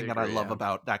 that's the thing absolutely that I agree, love yeah.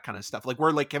 about that kind of stuff. Like,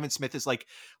 where, like, Kevin Smith is like,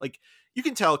 you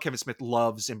can tell Kevin Smith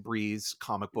loves and breathes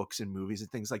comic books and movies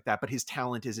and things like that, but his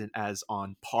talent isn't as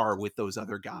on par with those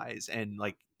other guys. And,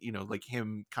 like, you know, like,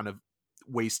 him kind of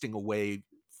wasting away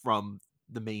from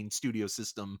the main studio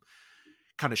system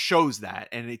kind of shows that.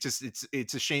 And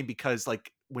it's a shame, because,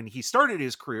 like, when he started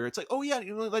his career, it's like, oh yeah,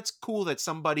 you know, that's cool that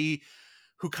somebody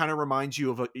who kind of reminds you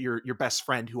of your best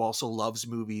friend who also loves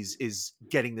movies is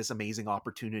getting this amazing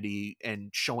opportunity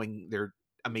and showing their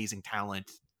amazing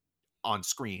talent on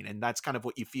screen. And that's kind of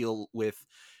what you feel with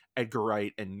Edgar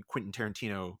Wright and Quentin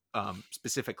Tarantino,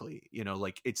 specifically. You know,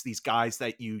 like, it's these guys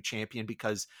that you champion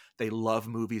because they love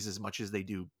movies as much as they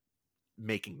do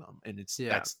making them, and Yeah,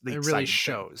 that's the it really exciting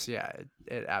thing. shows. Yeah,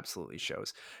 it absolutely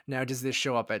shows. Now, does this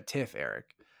show up at TIFF, Eric?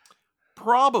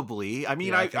 Probably. I mean,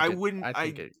 Yeah, I wouldn't, I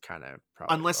think I it kind of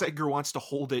probably unless will. Edgar wants to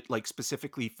hold it like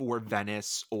specifically for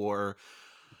Venice or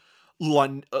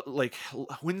London. Like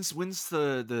when's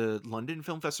the London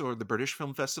Film Festival or the British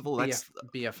Film Festival? That's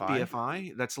BFI.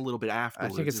 BFI. That's a little bit I think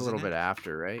afterwards, it's a isn't little bit it?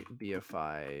 after, right?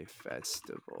 BFI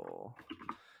festival.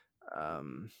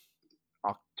 Um,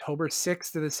 October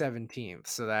 6th to the 17th.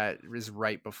 So that is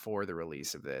right before the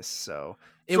release of this. So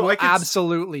it So will I could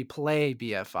absolutely play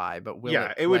BFI, but will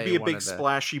yeah, it it would play be a one big of the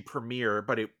splashy premiere,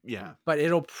 but yeah. but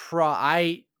it'll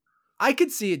I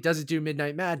could see it. Does it do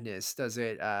Midnight Madness? Does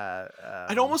it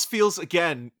It almost feels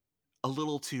again a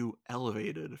little too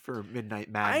elevated for Midnight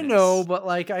I know, Madness. but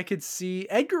like I could see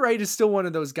Edgar Wright is still one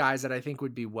of those guys that I think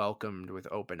would be welcomed with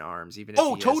open arms, even if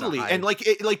Oh, he has a totally. And high.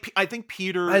 like I think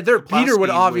Peter There, Peter would Kaplowski would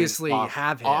obviously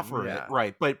have him. offer it, Yeah,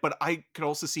 right? But I could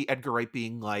also see Edgar Wright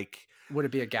being like, would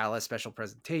it be a gala special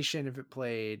presentation if it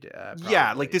played?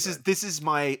 yeah, like Probably, but this is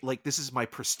my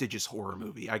prestigious horror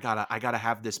movie. I gotta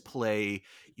have this play,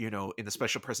 you know, in the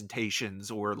special presentations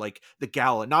or like the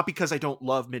gala. Not because I don't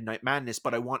love Midnight Madness,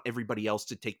 but I want everybody else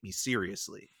to take me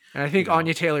seriously. and I You think know,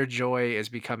 Anya Taylor-Joy is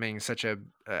becoming such a.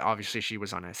 Obviously, she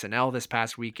was on SNL this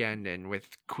past weekend, and with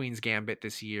Queen's Gambit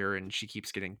this year, and she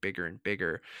keeps getting bigger and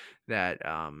bigger. That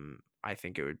I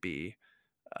think it would be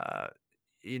uh,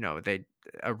 they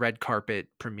a red carpet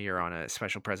premiere on a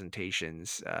special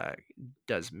presentations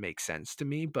does make sense to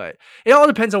me, but it all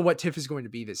depends on what TIFF is going to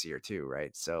be this year too,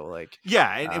 right? So like,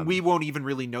 yeah, and we um, won't even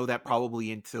really know that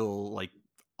probably until like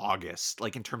August,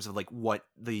 like in terms of like what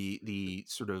the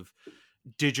sort of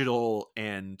digital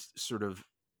and sort of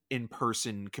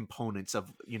in-person components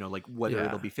of, you know, like whether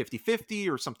it'll yeah. be 50-50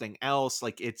 or something else.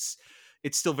 Like it's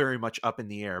still very much up in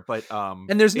the air, but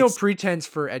And there's no it's pretense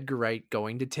for Edgar Wright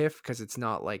going to TIFF because it's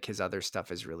not like his other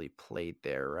stuff is really played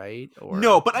there, right?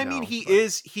 no, Or but I mean no, but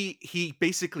he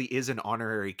basically is an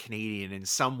honorary Canadian in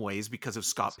some ways because of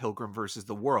Scott Pilgrim versus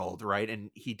the World, right?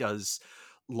 And he does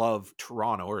love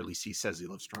Toronto, or at least he says he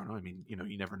loves Toronto. I mean, you know,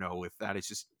 you never know with that. It's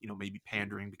just, you know, maybe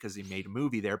pandering because he made a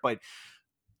movie there, but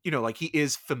you know, like he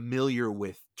is familiar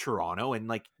with Toronto, and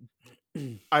like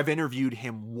I've interviewed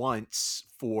him once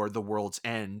for The World's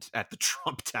End at the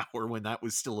Trump Tower when that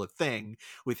was still a thing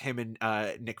with him and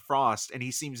Nick Frost, and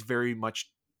he seems very much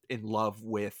in love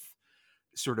with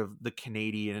sort of the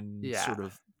Canadian yeah, sort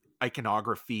of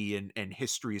iconography and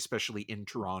history, especially in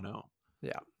Toronto.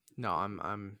 yeah. No,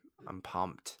 I'm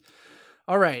pumped.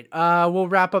 All right. We'll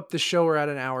wrap up the show. We're at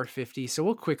an hour 50, so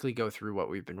we'll quickly go through what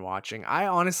we've been watching. I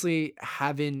honestly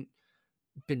haven't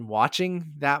been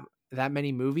watching that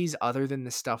many movies other than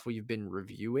the stuff we've been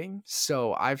reviewing.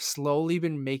 So I've slowly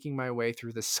been making my way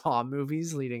through the Saw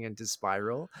movies leading into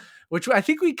Spiral, which I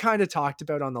think we kind of talked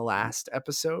about on the last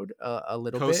episode a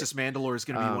little bit. Costas Mandalore is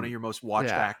going to be one of your most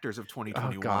watched Yeah. actors of Oh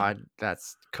 2021. God,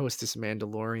 that's Costas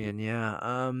Mandalorian.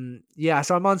 Yeah. Yeah.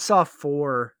 So I'm on Saw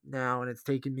 4 now, and it's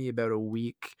taken me about a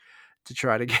week to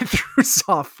try to get through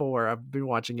Saw 4. I've been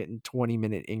watching it in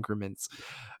 20-minute increments.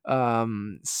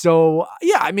 So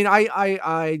yeah, I mean,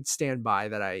 I stand by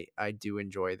that. I do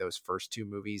enjoy those first two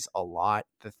movies a lot.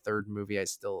 The third movie I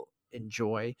still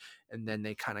enjoy, and then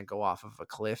they kind of go off of a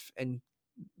cliff. And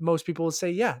most people will say,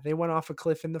 yeah, they went off a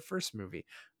cliff in the first movie.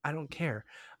 I don't care.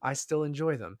 I still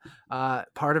enjoy them.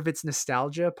 Part of it's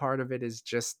nostalgia. Part of it is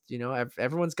just,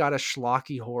 everyone's got a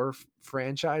schlocky horror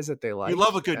franchise that they You like.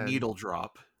 love a good And needle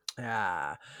drop.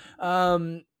 yeah.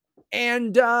 Um,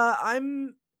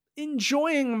 I'm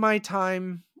enjoying my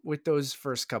time with those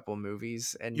first couple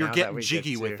movies. And You're now that getting we get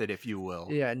jiggy to, with it, if you will.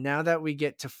 yeah, now that we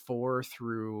get to 4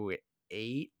 through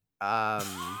 8,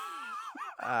 um,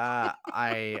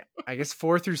 I guess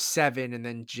 4 through 7, and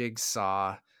then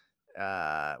Jigsaw,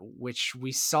 which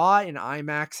we saw in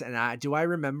IMAX. And I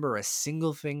remember a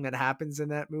single thing that happens in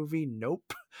that movie?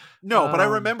 Nope. No, but I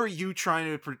remember you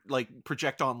trying to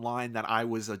project online that I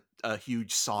was a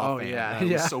huge Saw Oh fan, and yeah, I was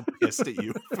yeah. so pissed at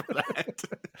you for that.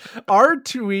 Our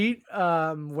tweet,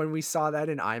 when we saw that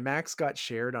in IMAX, got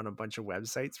shared on a bunch of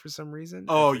websites for some reason.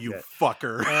 I Oh, you forget.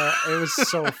 fucker. It was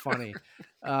so funny.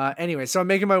 Anyway, so I'm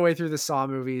making my way through the Saw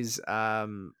movies.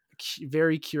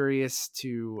 Very curious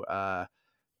to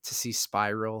see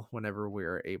Spiral whenever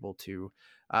we're able to.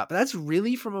 But that's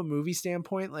really from a movie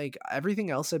standpoint. Like everything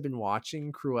else I've been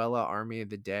watching, Cruella, Army of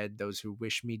the Dead, Those Who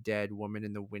Wish Me Dead, Woman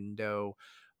in the Window,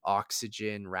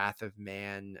 Oxygen, Wrath of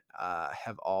Man,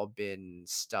 have all been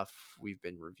stuff we've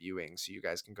been reviewing. So you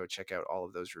guys can go check out all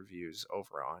of those reviews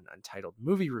over on Untitled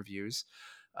Movie Reviews.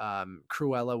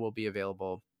 Cruella will be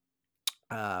available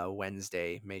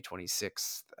Wednesday, May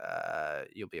 26th.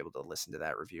 You'll be able to listen to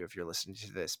that review if you're listening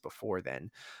to this before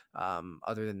then.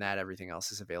 Other than that, everything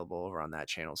else is available over on that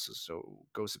channel. So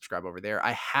go subscribe over there.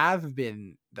 I have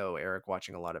been, though, Eric,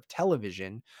 watching a lot of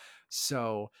television.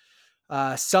 So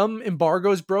some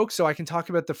embargoes broke, so I can talk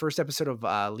about the first episode of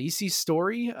Lisey's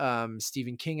Story,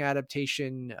 Stephen King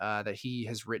adaptation that he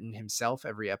has written himself.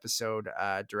 Every episode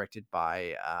directed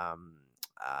by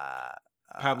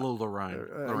Pablo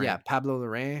Larraín. yeah, Pablo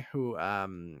Larraín, who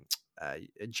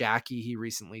Jackie he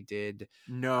recently did.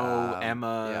 No, Yeah.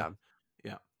 Emma. Yeah.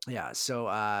 Yeah, so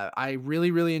I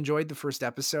really enjoyed the first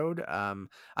episode. I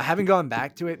haven't gone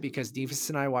back to it because Divas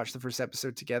and I watched the first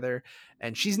episode together,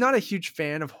 and she's not a huge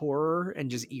fan of horror and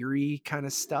just eerie kind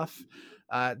of stuff.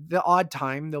 The odd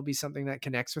time there'll be something that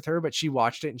connects with her, but she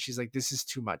watched it and she's like, "This is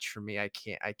too much for me. I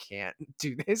can't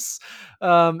do this."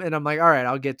 And I'm like, "All right,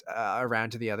 I'll get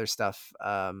around to the other stuff,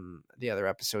 the other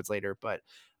episodes later." But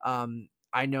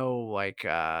I know like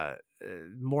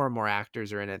more and more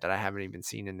actors are in it that I haven't even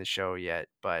seen in the show yet,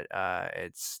 but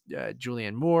it's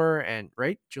Julianne Moore and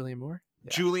Julianne Moore,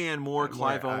 yeah, Julianne Moore, Moore,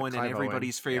 Clive Owen, and Clive Owen,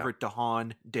 everybody's yeah, favorite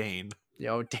Dahan Dane.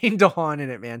 Dane DeHaan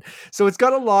in it, man. So it's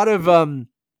got a lot of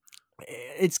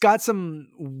it's got some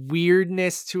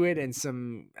weirdness to it and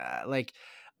some like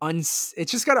it's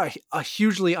just got a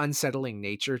hugely unsettling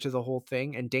nature to the whole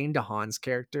thing. And Dane DeHaan's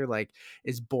character like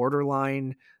is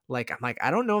borderline like, I'm like,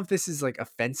 I don't know if this is like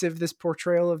offensive, this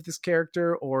portrayal of this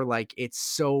character, or like it's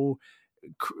so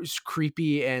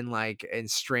creepy and like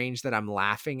and strange that I'm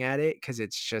laughing at it because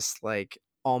it's just like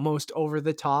almost over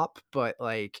the top, but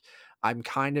like I'm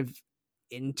kind of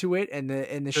into it. And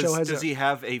the show has Does he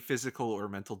have a physical or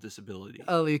mental disability?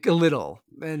 like a little,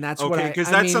 and that's what Okay, because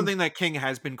I that's mean, something that King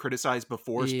has been criticized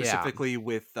before, yeah, specifically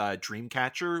with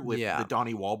Dreamcatcher, with the yeah.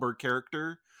 Donnie Wahlberg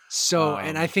character. So,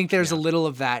 and I think there's a Yeah. little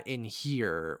of that in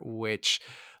here, which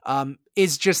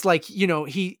is just like,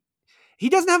 he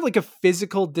doesn't have like a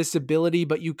physical disability,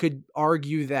 but you could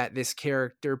argue that this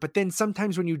character, but then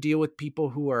sometimes when you deal with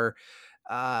people who are,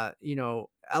 a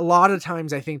lot of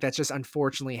times I think that's just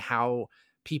unfortunately how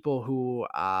people who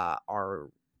are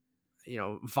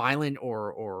violent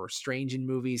or strange in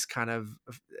movies kind of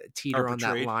Are teeter on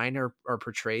that portrayed. line or are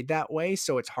portrayed that way.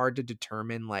 So it's hard to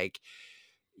determine like,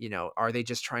 are they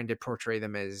just trying to portray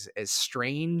them as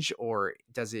strange, or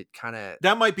does it kind of,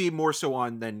 That might be more so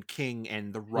on than King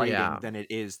and the writing yeah. than it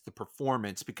is the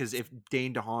performance, because if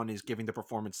Dane DeHaan is giving the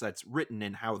performance that's written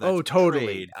and how that's Oh, totally.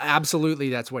 portrayed. Absolutely.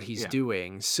 That's what he's Yeah.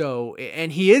 doing. So,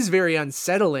 and he is very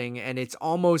unsettling, and it's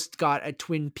almost got a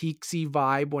Twin Peaksy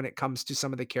vibe when it comes to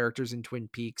some of the characters in Twin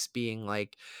Peaks being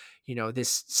like,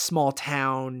 this small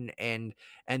town and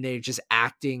they're just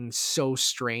acting so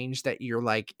strange that you're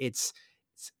like, it's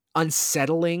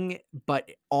unsettling,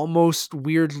 but almost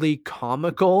weirdly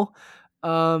comical.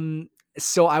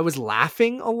 So I was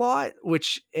laughing a lot,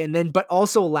 but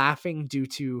also laughing due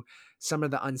to some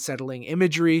of the unsettling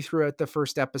imagery throughout the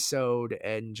first episode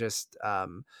and just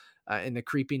and the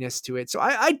creepiness to it. So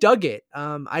I dug it.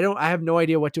 I have no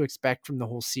idea what to expect from the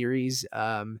whole series.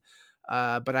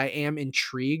 But I am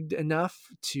intrigued enough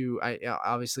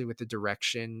obviously with the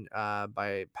direction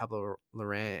by Pablo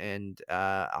Larraín, and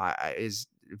is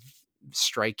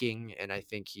striking, and I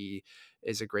think he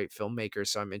is a great filmmaker.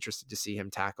 So I'm interested to see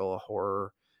him tackle a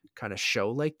horror kind of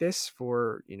show like this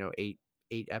for eight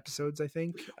episodes, I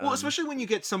think. Well, especially when you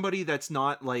get somebody that's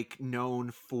not like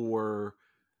known for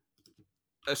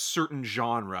a certain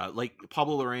genre. Like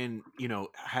Pablo Larraín,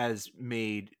 has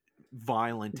made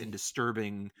violent and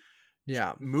disturbing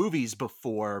Yeah. movies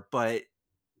before, but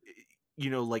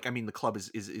like, I mean, The Club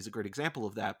is a great example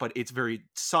of that, but it's very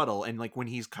subtle. And like when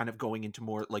he's kind of going into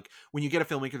more like, when you get a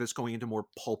filmmaker that's going into more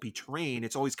pulpy terrain,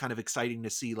 it's always kind of exciting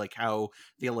to see like how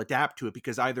they'll adapt to it,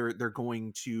 because either they're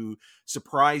going to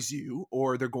surprise you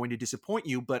or they're going to disappoint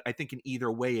you. But I think in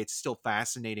either way, it's still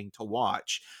fascinating to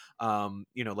watch.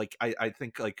 Like I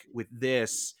think like with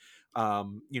this,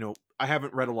 I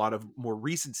haven't read a lot of more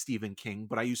recent Stephen King,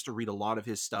 but I used to read a lot of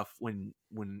his stuff when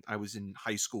I was in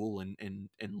high school and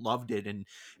loved it and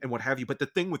what have you. But the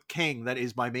thing with King that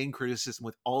is my main criticism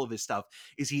with all of his stuff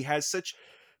is he has such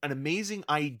an amazing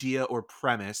idea or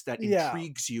premise that Yeah.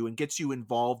 intrigues you and gets you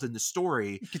involved in the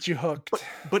story, Get you hooked.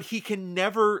 but he can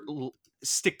never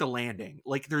stick the landing.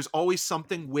 Like there's always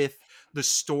something with the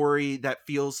story that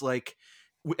feels like,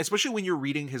 especially when you're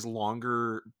reading his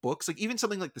longer books, like even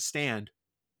something like The Stand,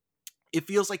 it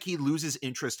feels like he loses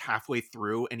interest halfway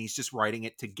through and he's just writing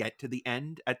it to get to the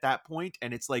end at that point.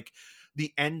 And it's like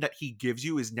the end that he gives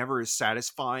you is never as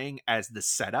satisfying as the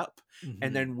setup. And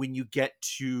Mhm. then when you get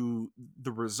to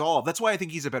the resolve, that's why I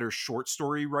think he's a better short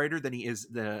story writer than he is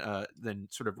than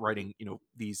sort of writing, you know,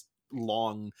 these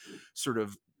long sort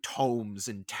of tomes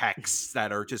and texts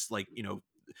that are just like, you know,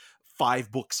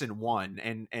 5 books in one.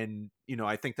 And you know,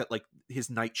 I think that like his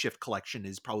Night Shift collection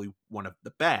is probably one of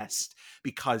the best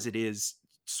because it is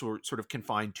sort of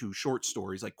confined to short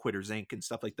stories like Quitters Inc. and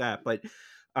stuff like that. But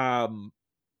um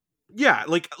yeah,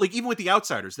 like even with The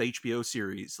Outsiders, the HBO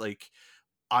series, like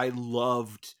I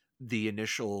loved the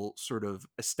initial sort of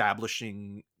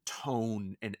establishing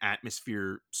tone and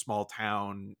atmosphere, small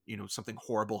town, you know, something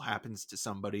horrible happens to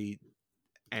somebody,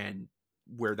 and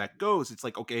where that goes, it's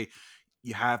like, okay,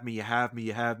 you have me, you have me,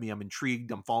 you have me. I'm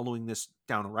intrigued. I'm following this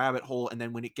down a rabbit hole. And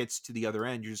then when it gets to the other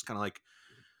end, you're just kind of like,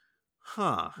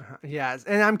 huh. Yeah,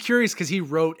 and I'm curious because he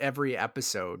wrote every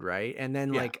episode, right? And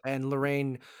then Yeah. like, and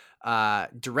Lorraine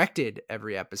directed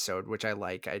every episode, which I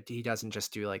like. He doesn't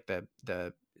just do like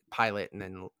the pilot and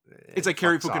then It's like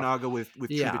Kerry fucks off. Fukunaga with True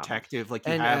Yeah. Detective. Like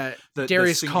you And have the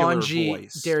singular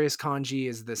voice. Darius Kanji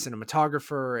is the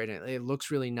cinematographer, and it looks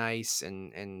really nice,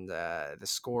 and the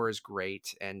score is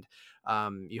great. And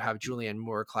you have Julianne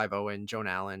Moore, Clive Owen, Joan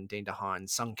Allen, Dane DeHaan,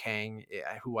 Sung Kang,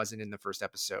 who wasn't in the first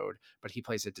episode, but he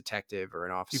plays a detective or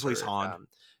an He plays officer. Han.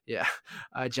 Yeah,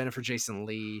 Jennifer Jason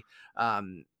Lee,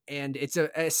 and it's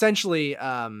essentially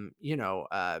an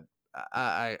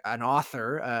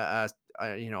author,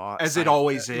 you know, As it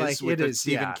always like is with it a is,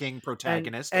 Stephen yeah. King And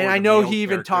protagonist and or I the know male he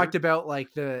even talked character. about like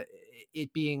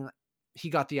it being, he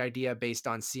got the idea based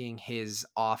on seeing his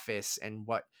office and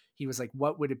what he was like,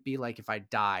 what would it be like if I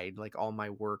died, like all my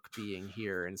work being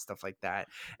here and stuff like that.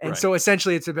 And Right. so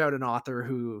essentially it's about an author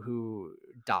who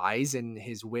dies and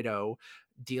his widow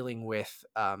dealing with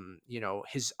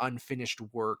his unfinished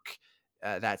work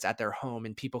that's at their home,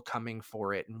 and people coming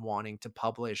for it and wanting to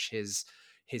publish his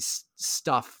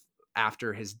stuff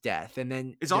after his death. And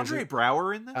then Is there's Andre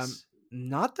Brower in um this?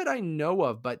 not that I know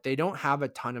of, but they don't have a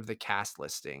ton of the cast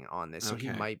listing on this, so he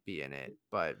Okay. might be in it.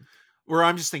 But Or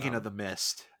I'm just thinking of um The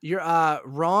Mist. you're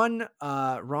Ron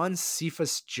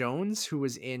Cephas Jones, who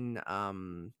was in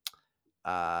Oh,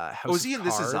 House is of he in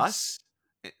This Is Cards. Us?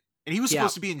 And he was Yeah.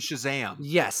 supposed to be in Shazam.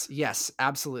 Yes,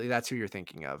 absolutely. That's who you're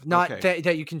thinking of. Not Okay.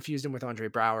 that you confused him with Andre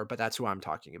Brower, but that's who I'm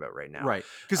talking about right now. Right.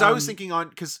 Because I was Um, thinking on,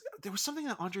 because there was something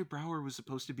that Andre Brower was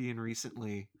supposed to be in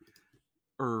recently,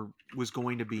 or was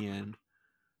going to be in,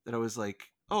 that I was like,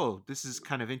 oh, this is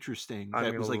kind of interesting. I'm That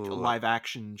gonna was like a look. live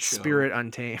action show. Spirit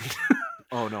Untamed.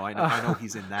 Oh no, I know Uh,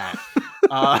 he's in that.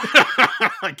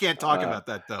 I can't talk uh, about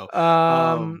that though.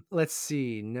 Um, let's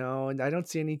see. No, I don't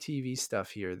see any TV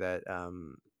stuff here that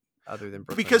other than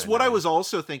Brooklyn because what I Nine-Nine. was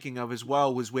also thinking of as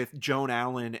well was with Joan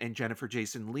Allen and Jennifer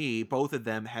Jason Lee. Both of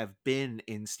them have been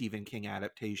in Stephen King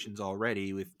adaptations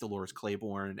already with Dolores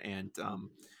Claiborne and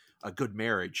A Good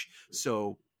Marriage.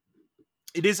 So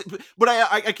it is, but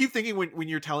I keep thinking when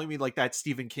you're telling me like that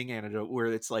Stephen King anecdote where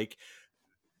it's like,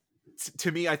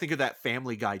 to me, I think of that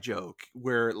Family Guy joke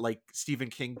where like Stephen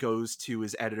King goes to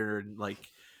his editor and like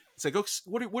it's like, oh,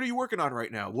 what are you working on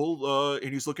right now? Well,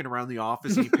 and he's looking around the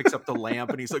office and he picks up the lamp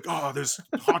and he's like, oh, this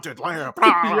haunted lamp.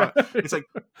 Yeah, Ah! It's like,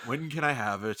 when can I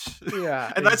have it?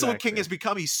 yeah, And that's what King exactly. has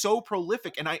become. He's so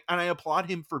prolific, and I applaud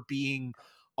him for being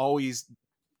always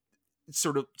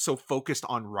sort of so focused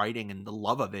on writing and the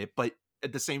love of it, but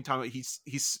at the same time, he's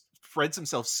spreads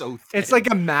himself so It's thin. like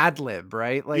a Mad Lib,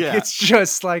 right? Like Yeah. it's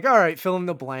just like, all right, fill in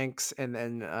the blanks, and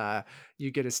then you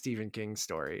get a Stephen King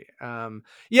story.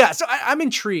 Yeah, so I'm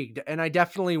intrigued, and I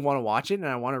definitely want to watch it, and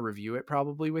I want to review it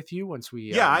probably with you once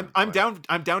we. Yeah, I'm down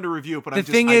to review it, but The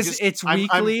thing is, it's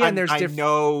weekly, and I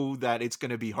know that it's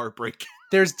going to be heartbreaking.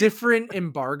 there's different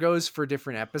embargoes for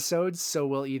different episodes, so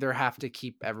we'll either have to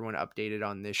keep everyone updated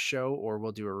on this show, or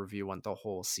we'll do a review once the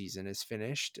whole season is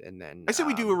finished, and then I say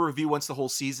we do a review once the whole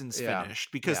season's yeah,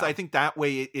 finished, because yeah, I think that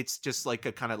way it's just like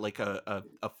a kind of like a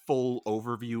full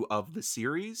overview of the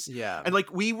series. yeah. And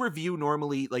like we review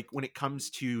normally, like when it comes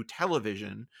to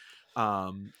television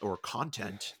or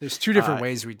content, There's two different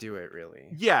ways we do it, really.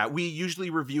 yeah, we usually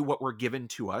review what we're given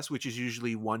to us, which is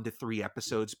usually 1 to 3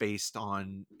 episodes based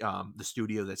on the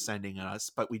studio that's sending us,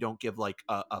 but we don't give like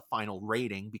a final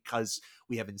rating because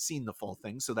we haven't seen the full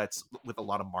thing. So that's with a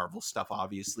lot of Marvel stuff,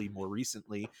 obviously, more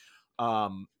recently.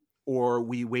 Or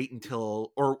we wait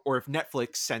until, or if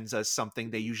Netflix sends us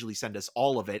something, they usually send us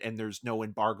all of it, and there's no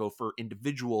embargo for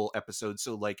individual episodes.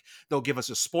 So like they'll give us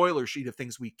a spoiler sheet of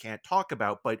things we can't talk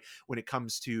about, but when it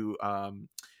comes to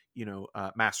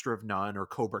Master of None or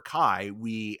Cobra Kai,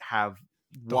 we have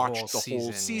The whole watched the whole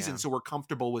season, season, yeah. so we're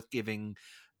comfortable with giving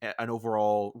an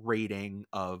overall rating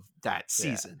of that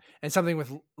Yeah. season. And something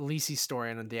with Lisi's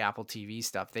story and the Apple TV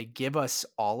stuff, they give us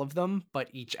all of them, but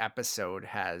each episode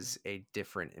has a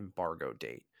different embargo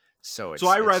date. So So it's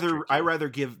I tricky. rather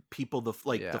give people the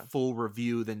Yeah. full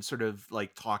review than sort of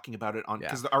like talking about it on, Yeah.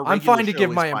 because our I'm regular fine to show give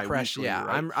is my impression. bi-weekly, Yeah.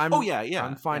 right? I'm Oh I'm yeah, I'm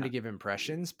yeah, fine yeah. to give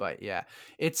impressions, but yeah.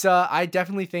 It's I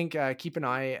definitely think keep an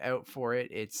eye out for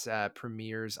it. It's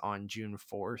premieres on June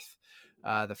 4th.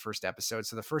 The first episode.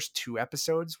 So the first 2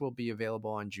 episodes will be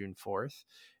available on June 4th,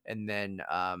 and then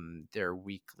they're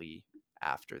weekly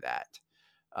after that.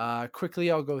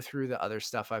 Quickly, I'll go through the other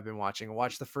stuff I've been watching. I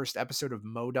watched the first episode of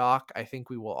MODOK. I think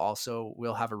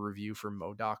we'll have a review for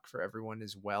MODOK for everyone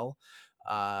as well.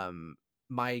 Um,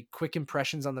 my quick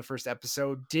impressions on the first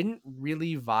episode, didn't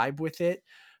really vibe with it.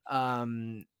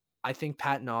 Um, I think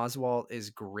Patton Oswalt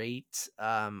is great.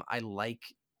 I like,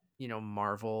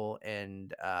 Marvel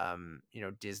and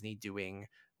Disney doing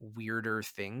weirder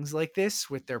things like this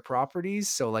with their properties.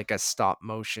 So like a stop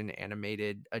motion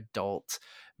animated adult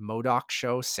MODOK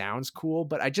show sounds cool,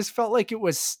 but I just felt like it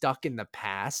was stuck in the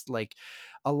past. Like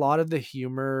a lot of the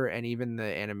humor and even the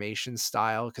animation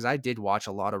style, because I did watch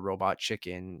a lot of Robot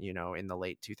Chicken, in the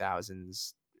late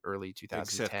 2000s, early Big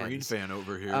Seth Green 2010s. fan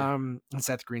over here. And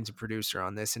Seth Green's a producer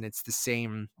on this, and it's the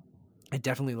same. It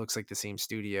definitely looks like the same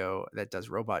studio that does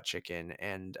Robot Chicken,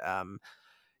 and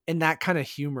that kind of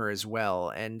humor as well.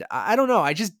 And I don't know,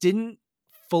 I just didn't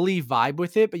fully vibe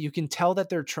with it, but you can tell that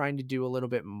they're trying to do a little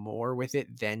bit more with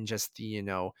it than just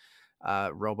the,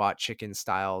 Robot Chicken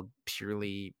style,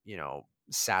 purely,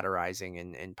 satirizing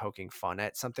and poking fun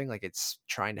at something. Like it's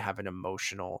trying to have an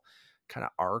emotional kind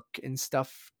of arc and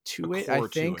stuff A to it, I core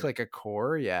to think, it. like a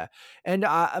core. Yeah. And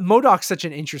MODOK's such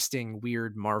an interesting,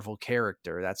 weird Marvel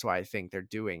character. That's why I think they're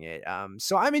doing it.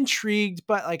 So I'm intrigued,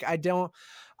 but like I don't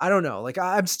know. Like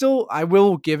I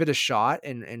will give it a shot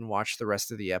and watch the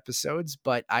rest of the episodes,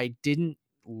 but I didn't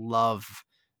love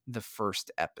the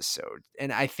first episode.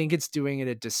 And I think it's doing it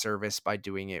a disservice by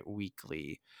doing it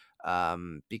weekly.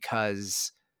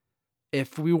 Because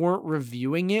if we weren't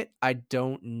reviewing it, I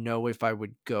don't know if I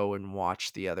would go and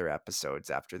watch the other episodes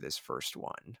after this first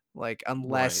one. Like Right.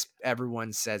 unless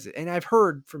everyone says it. And I've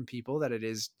heard from people that it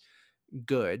is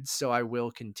good, so I will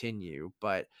continue,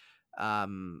 but I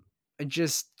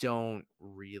just don't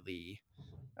really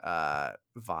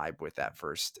vibe with that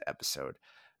first episode.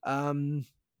 Um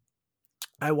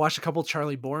I watched a couple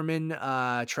Charlie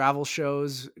Borman travel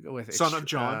shows with Son of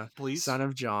John, please. Son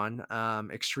of John,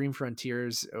 Extreme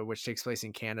Frontiers, which takes place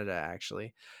in Canada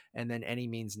actually, and then Any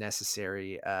Means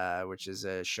Necessary, which is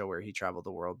a show where he traveled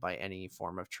the world by any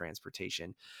form of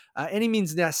transportation. Any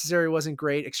Means Necessary wasn't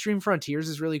great. Extreme Frontiers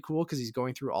is really cool because he's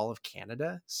going through all of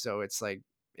Canada, so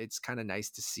it's kind of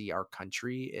nice to see our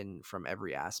country in from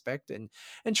every aspect, and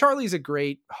Charlie's a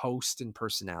great host and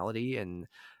personality, and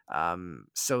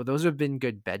so those have been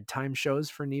good bedtime shows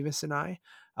for Nevis and I.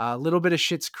 A little bit of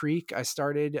Schitt's Creek I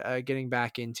started getting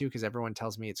back into because everyone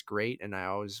tells me it's great, and I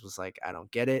always was like, I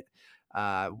don't get it.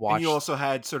 And you Watched, also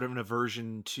had sort of an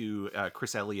aversion to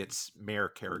Chris Elliott's mayor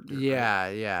character, right?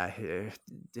 yeah,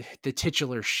 the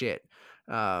titular shit.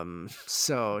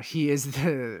 So he is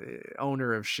the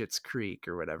owner of Schitt's Creek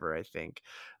or whatever, I think.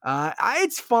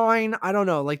 It's fine. I don't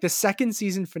know. Like the second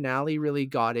season finale really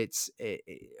got its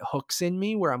hooks in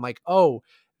me where I'm like, oh,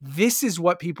 this is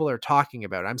what people are talking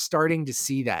about. I'm starting to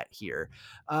see that here.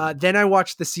 Then I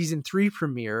watched the season 3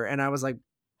 premiere and I was like,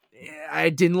 I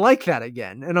didn't like that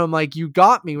again. And I'm like, you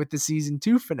got me with the season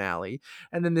 2 finale.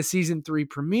 And then the season 3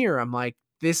 premiere, I'm like,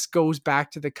 this goes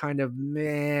back to the kind of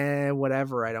meh,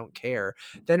 whatever, I don't care.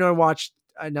 Then I watched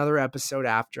another episode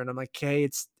after and I'm like, okay,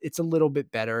 it's a little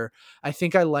bit better. I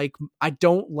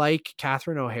don't like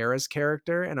Catherine O'Hara's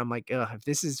character. And I'm like, ugh, if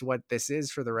this is what this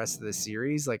is for the rest of the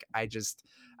series, like I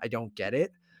don't get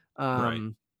it.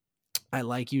 Right. I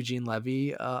like Eugene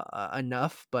Levy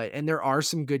enough, and there are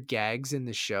some good gags in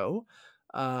the show.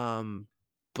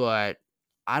 But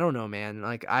I don't know, man.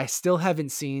 Like I still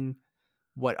haven't seen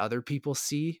what other people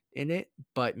see in it,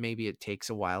 but maybe it takes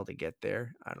a while to get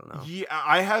there. I don't know. Yeah,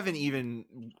 I haven't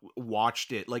even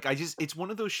watched it. Like, it's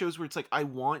one of those shows where it's like I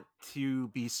want to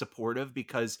be supportive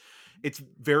because it's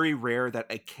very rare that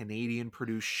a Canadian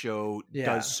produced show does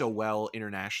Yeah. so well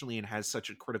internationally and has such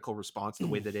a critical response the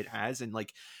way that it has. And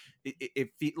like,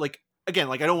 like again,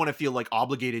 like I don't want to feel like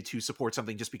obligated to support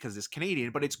something just because it's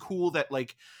Canadian, but it's cool that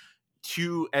like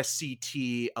two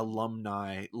SCT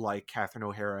alumni like Catherine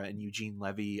O'Hara and Eugene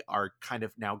Levy are kind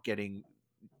of now getting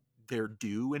their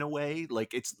due in a way.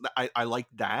 Like I like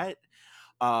that.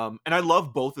 And I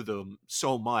love both of them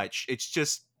so much. It's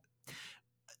just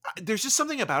there's just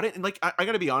something about it, and like I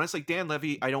gotta be honest, like Dan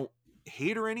Levy, I don't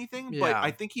hate or anything, but Yeah.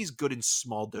 I think he's good in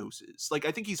small doses. Like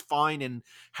I think he's fine in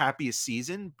Happiest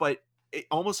Season, but it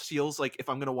almost feels like if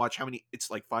I'm gonna watch how many, it's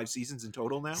like 5 seasons in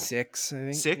total now, 6, I think.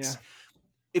 Yeah. 6.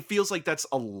 It feels like that's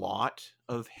a lot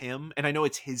of him, and I know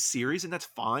it's his series, and that's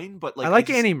fine. But I like I like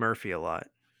just Annie Murphy a lot.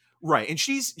 right, and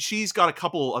she's got a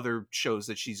couple other shows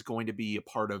that she's going to be a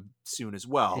part of soon as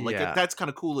well. Like Yeah. that's kind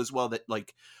of cool as well. That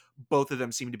like both of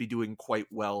them seem to be doing quite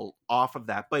well off of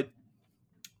that, but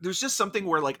there's just something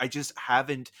where like I just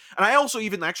haven't, and I also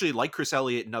even actually like Chris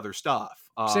Elliott and other stuff.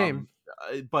 Same.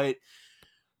 But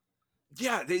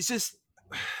yeah, it's just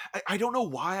I don't know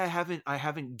why I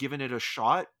haven't given it a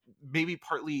shot. Maybe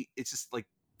partly it's just like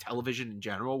television in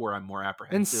general where I'm more And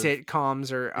apprehensive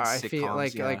sitcoms are in I feel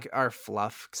sitcoms. Yeah, like are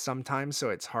fluff sometimes, so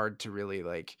it's hard to really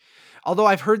like. Although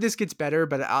I've heard this gets better,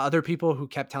 but other people who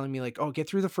kept telling me like, "Oh, get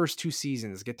through the first 2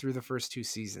 seasons, get through the first 2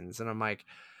 seasons." And I'm like,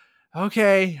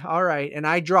 "Okay, all right." And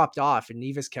I dropped off and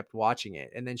Neva's kept watching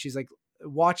it. And then she's like,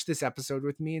 "Watch this episode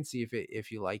with me and see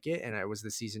if you like it." And it was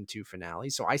the season 2 finale.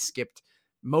 So I skipped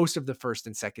most of the first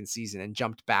and second season and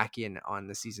jumped back in on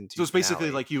the season so 2 it's basically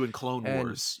finale. like you in Clone And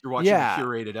Wars. You're watching the yeah,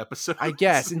 curated I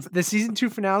guess. episodes. And the season 2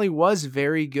 finale was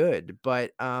very good,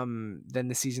 but then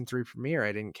the season 3 premiere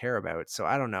I didn't care about. So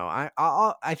I don't know.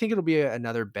 I think it'll be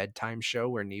another bedtime show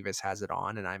where Nevis has it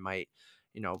on and I might,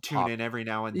 Tune pop. in every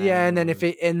now and Yeah, then,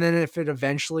 and then or if it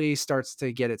eventually starts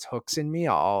to get its hooks in me,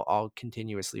 I'll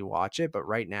continuously watch it, but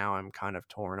right now I'm kind of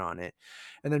torn on it.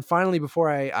 And then finally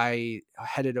before I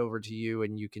head it over to you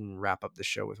and you can wrap up the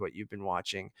show with what you've been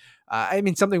watching. I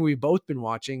mean something we've both been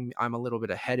watching. I'm a little bit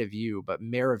ahead of you, but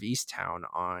Mayor of Easttown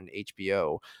on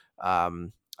HBO.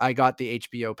 I got the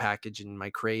HBO package in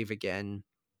my Crave again.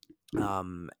 did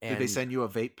they And send you a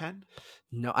vape pen?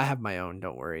 no, I have my own.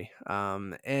 Don't worry.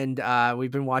 And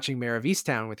we've been watching Mayor of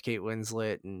Easttown with Kate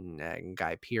Winslet and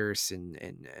Guy Pearce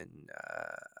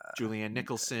Julianne yeah,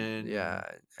 Nicholson,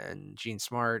 and Gene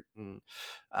Smart and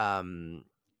um,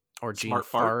 or Gene smart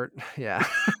fart, Fart. Yeah.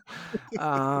 the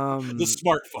um,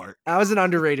 smart fart. that was an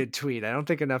underrated tweet. I don't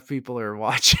think enough people are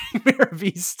watching Mayor of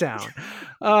Easttown.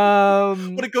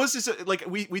 Um, But it goes to like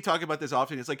we talk about this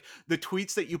often. It's like the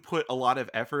tweets that you put a lot of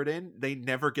effort in, they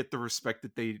never get the respect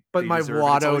that But they my deserve, and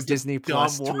it's Watto always the Disney dumb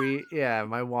Plus one. tweet, yeah,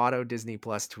 my Watto Disney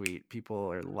Plus tweet,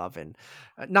 people are loving.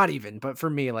 Not even, but for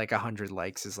me, like 100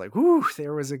 likes is like, whoo,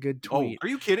 there was a good Oh, tweet. are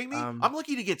you kidding me? Um, I'm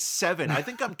lucky to get 7. I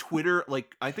think I'm Twitter,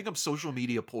 like I think I'm social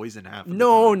media poison half of the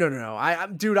no, time. no, no, no.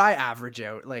 Dude, I average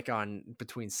out like on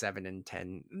between 7 and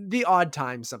 10. The odd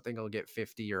time something will get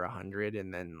 50 or 100,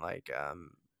 and then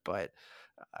but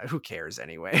who cares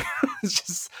anyway? It's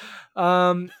just,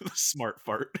 um, The smart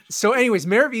fart. So, anyways,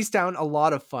 Mayor of Easttown, a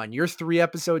lot of fun. You're 3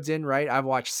 episodes in, right? I've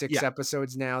watched 6 Yeah,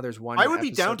 episodes now. There's I 1 would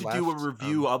be down episode to do a left.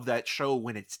 review of that show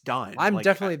when it's done. I'm Like,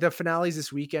 definitely the finales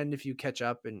this weekend if you catch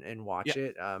up and yeah, watch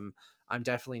it. I'm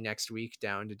definitely next week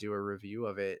down to do a review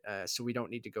of it. So we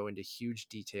don't need to go into huge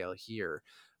detail here.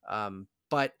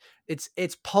 But it's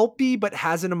pulpy but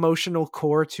has an emotional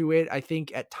core to it. I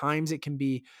think at times it can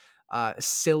be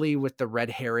silly with the red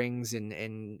herrings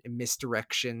and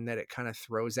misdirection that it kind of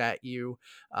throws at you.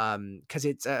 Because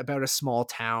it's about a small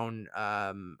town.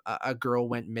 A girl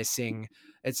went missing.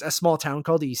 It's a small town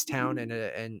called Easttown,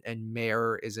 and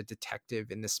Mayor is a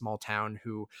detective in this small town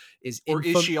who is or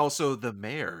is she also the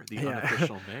mayor, the yeah.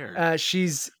 unofficial mayor?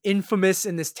 She's infamous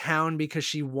in this town because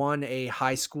she won a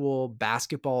high school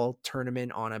basketball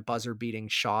tournament on a buzzer beating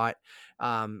shot,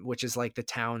 which is like the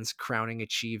town's crowning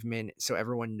achievement. So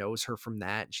everyone knows her from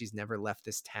that. She's never left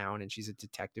this town and she's a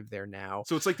detective there now.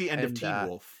 So it's like the end of And, Teen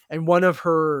Wolf. and one of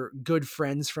her good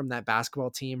friends from that basketball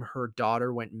team, her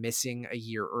daughter went missing a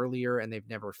year earlier and they've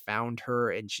never found her.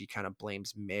 And she kind of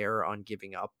blames Mayor on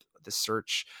giving up the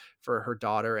search for her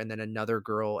daughter. And then another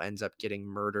girl ends up getting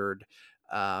murdered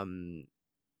um,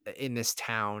 in this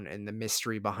town, and the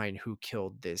mystery behind who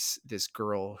killed this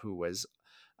girl who was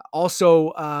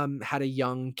also had a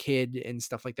young kid and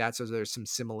stuff like that. So there's some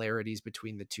similarities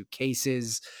between the two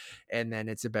cases. And then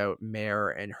it's about Mare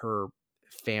and her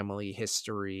family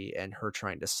history and her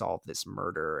trying to solve this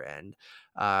murder. And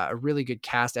a really good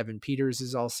cast. Evan Peters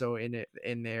is also in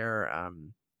there.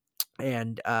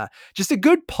 And just a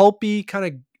good pulpy kind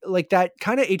of like that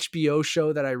kind of HBO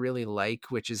show that I really like,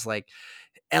 which is like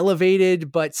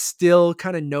elevated but still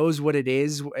kind of knows what it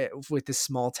is with the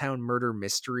small town murder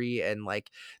mystery and like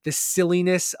the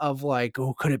silliness of like,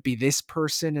 oh, could it be this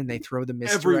person, and they throw the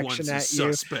misdirection Everyone's a at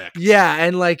you. suspect. Yeah,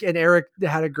 and Eric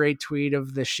had a great tweet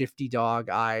of the shifty dog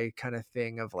eye kind of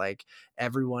thing of like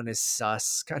everyone is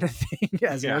sus kind of thing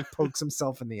as Yeah. Eric pokes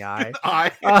himself in the eye.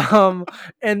 I um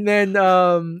and then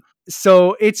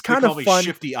So it's They kind of call me fun.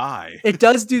 Shifty Eye. It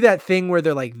does do that thing where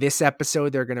they're like, this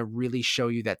episode, they're going to really show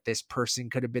you that this person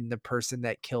could have been the person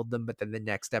that killed them. But then the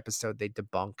next episode, they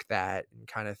debunk that and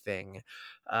kind of thing.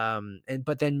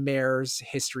 But then Mare's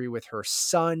history with her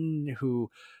son, who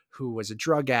was a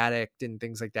drug addict and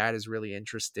things like that, is really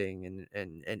interesting.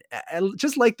 And I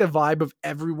just like the vibe of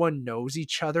everyone knows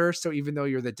each other. So even though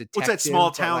you're the What's that small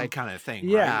detective, but town like, kind of thing,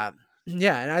 right? yeah,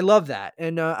 yeah. And I love that.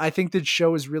 And I think the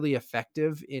show is really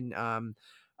effective in,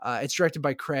 it's directed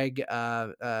by Craig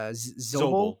Zobel.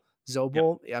 Zobel. Yep.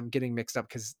 Zobel. I'm getting mixed up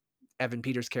because Evan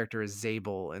Peters' character is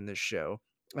Zabel in this show.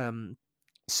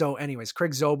 So, anyways,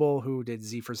 Craig Zobel, who did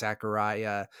Z for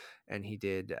Zachariah, and he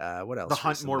did what The else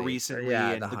Hunt more recently? recently, Yeah,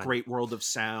 The and The Hunt. Great World of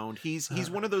Sound. He's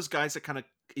one of those guys that kind of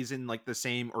is in like the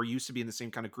same, or used to be in the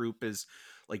same kind of group as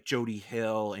like Jody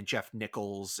Hill and Jeff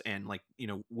Nichols, and like, you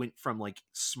know, went from like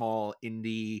small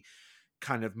indie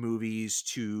kind of movies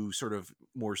to sort of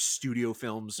more studio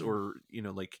films, or, you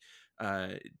know, like uh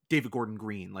David Gordon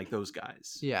Green, like those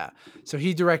guys. Yeah. So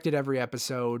he directed every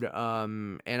episode.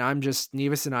 And I'm just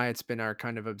Nevis and I, it's been our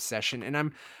kind of obsession.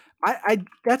 And I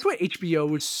that's what HBO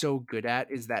was so good at,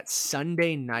 is that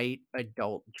Sunday night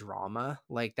adult drama.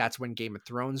 Like that's when Game of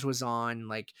Thrones was on.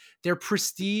 Like their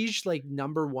prestige, like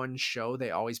number one show, they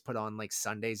always put on like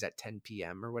Sundays at 10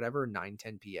 p.m. or whatever, 9,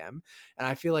 10 p.m. And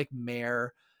I feel like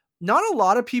Mare, not a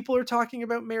lot of people are talking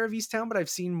about Mare of Easttown, but I've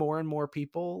seen more and more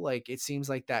people. Like it seems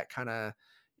like that kind of,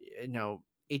 you know,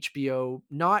 HBO,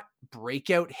 not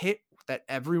breakout hit that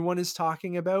everyone is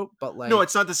talking about, but No, like,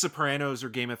 it's not The Sopranos or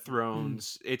Game of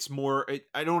Thrones. It's more,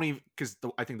 I don't even, because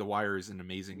I think The Wire is an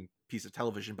amazing piece of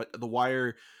television, but The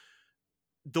Wire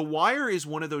is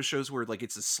one of those shows where like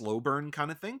it's a slow burn kind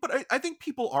of thing, but I think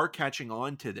people are catching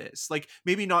on to this. Like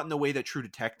maybe not in the way that True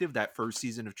Detective, that first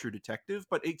season of True Detective,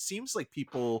 but it seems like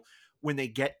people, when they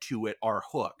get to it, are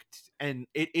hooked. And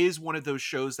it is one of those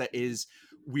shows that is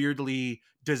weirdly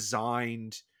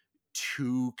designed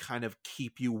to kind of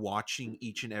keep you watching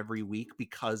each and every week,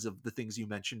 because of the things you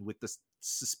mentioned with the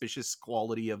suspicious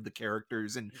quality of the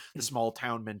characters and the small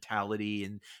town mentality,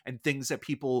 and things that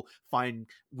people find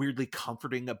weirdly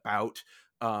comforting about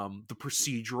the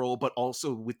procedural, but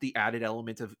also with the added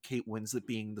element of Kate Winslet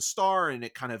being the star, and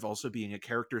it kind of also being a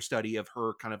character study of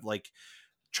her kind of like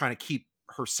trying to keep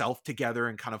herself together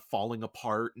and kind of falling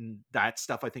apart, and that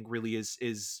stuff I think really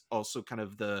is also kind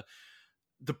of the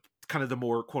kind of the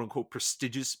more quote unquote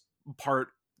prestigious part,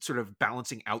 sort of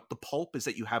balancing out the pulp, is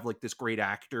that you have like this great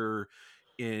actor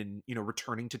in, you know,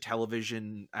 returning to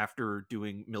television after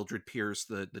doing Mildred Pierce,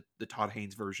 the Todd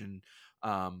Haynes version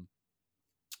um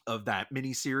of that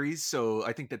miniseries. So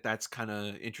I think that that's kind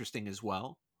of interesting as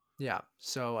well. yeah.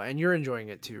 So, and you're enjoying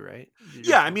it too, right?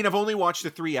 Yeah, I mean, I've only watched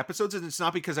the 3 episodes, and it's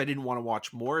not because I didn't want to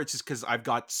watch more. It's just because I've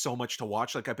got so much to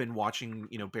watch. Like I've been watching,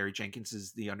 you know, Barry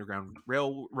Jenkins's The Underground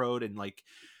Railroad, and like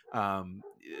um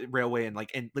Railway, and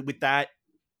like, and with that,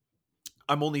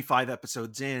 I'm only 5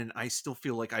 episodes in. I still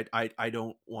feel like I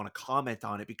don't want to comment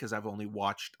on it because I've only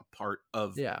watched a part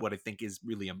of Yeah. what I think is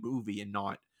really a movie and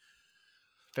not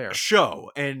a Fair.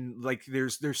 show. And like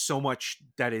there's so much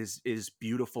that is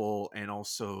beautiful, and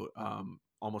also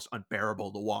almost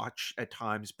unbearable to watch at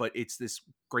times, but it's this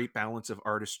great balance of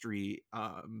artistry,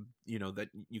 you know, that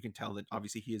you can tell that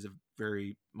obviously he is a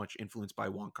very much influenced by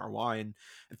Wong Kar-wai, and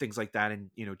things like that. And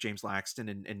you know, James Laxton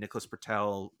and Nicholas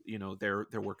Patel, you know, their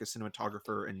work as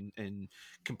cinematographer and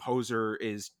composer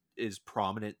is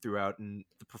prominent throughout, and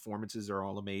the performances are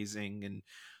all amazing. And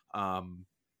um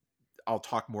I'll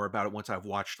talk more about it once I've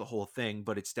watched the whole thing,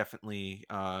 but it's definitely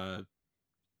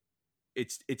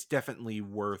it's definitely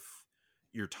worth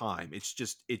your time. It's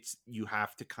just, it's, you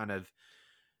have to kind of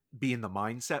be in the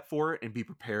mindset for it and be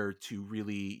prepared to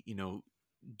really, you know,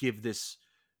 give this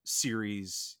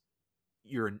series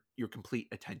your complete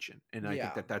attention. And I think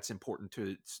Yeah. that that's important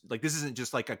to, like, this isn't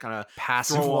just like a kind of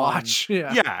Passive throw on. watch.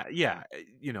 Yeah. Yeah,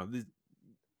 you know,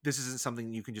 this isn't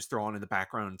something you can just throw on in the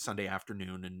background Sunday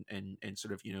afternoon and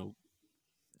sort of, you know,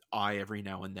 eye every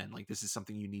now and then. Like this is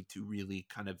something you need to really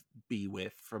kind of be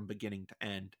with from beginning to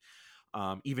end.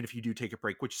 Even if you do take a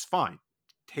break, which is fine,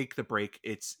 take the break.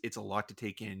 It's a lot to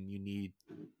take in. You need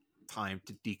time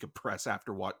to decompress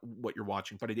after what you're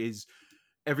watching, but it is,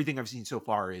 everything I've seen so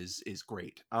far is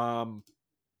great.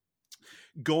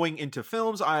 Going into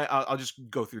films, I'll just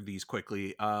go through these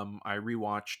quickly. I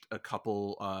rewatched a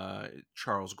couple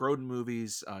Charles Grodin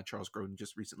movies. Charles Grodin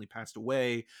just recently passed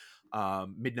away.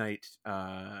 Midnight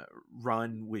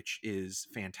Run, which is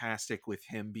fantastic, with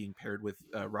him being paired with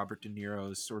Robert De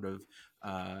Niro's sort of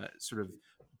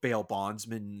bail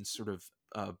bondsman sort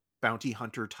of bounty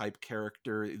hunter type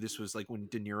character. This was like when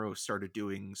De Niro started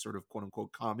doing sort of quote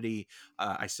unquote comedy.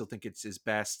 I still think it's his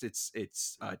best.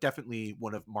 It's definitely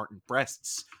one of Martin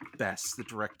Brest's best, the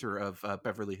director of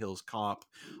Beverly Hills Cop.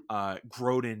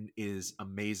 Grodin is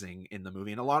amazing in the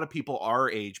movie, and a lot of people our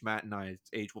age, Matt and I's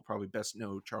age, will probably best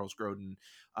know Charles Grodin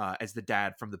as the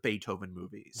dad from the Beethoven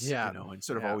movies, Yeah, and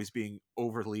sort of yeah. always being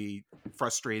overly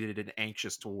frustrated and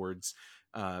anxious towards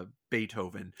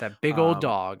Beethoven. That big old Um,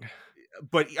 dog.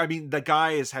 but I mean, the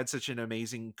guy has had such an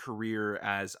amazing career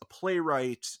as a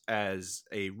playwright, as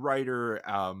a writer,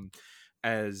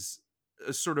 as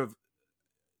a sort of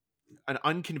an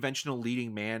unconventional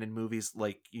leading man in movies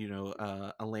like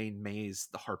Elaine May's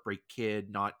The Heartbreak Kid,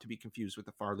 not to be confused with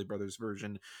the Farley Brothers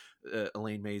version.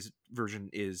 Elaine May's version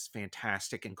is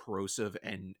fantastic and corrosive,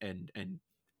 and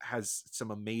has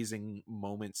some amazing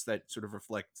moments that sort of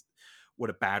reflect what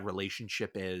a bad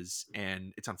relationship is.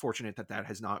 And it's unfortunate that that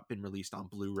has not been released on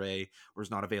Blu-ray or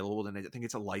is not available, and I think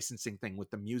it's a licensing thing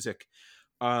with the music.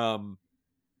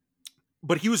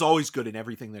 But he was always good in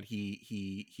everything that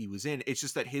he was in. It's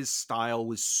just that his style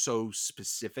was so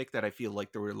specific that I feel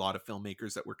like there were a lot of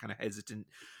filmmakers that were kind of hesitant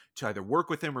to either work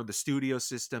with him or the studio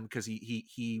system, because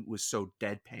he was so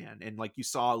deadpan. And like you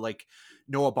saw, like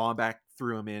Noah Baumbach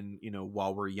threw him in,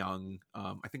 While We're Young,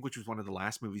 I think, which was one of the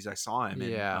last movies I saw him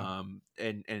in. Yeah.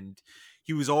 And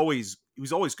he was always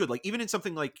good. Like even in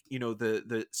something like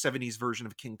the 70s version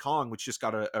of King Kong, which just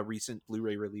got a recent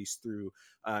Blu-ray release through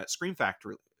Scream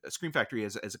Factory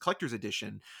as a collector's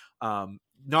edition.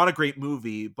 Not a great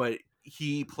movie, but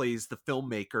he plays the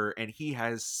filmmaker, and he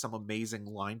has some amazing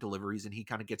line deliveries, and he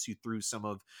kind of gets you through some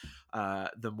of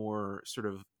the more sort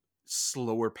of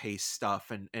slower paced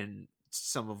stuff, and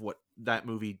some of what that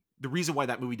movie. The reason why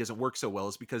that movie doesn't work so well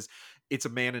is because it's a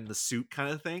man in the suit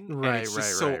kind of thing, and Right, it's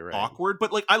just right, so right, right. awkward.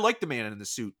 But like, I like the man in the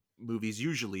suit movies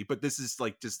usually, but this is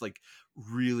like just like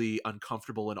really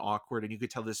uncomfortable and awkward, and you could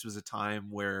tell this was a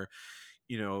time where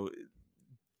you know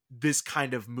this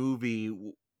kind of movie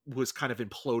was kind of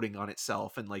imploding on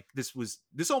itself, and like this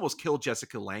almost killed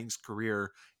Jessica Lange's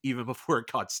career even before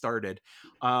it got started.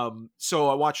 So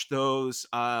I watched those.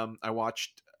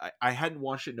 I hadn't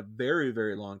watched it in a very,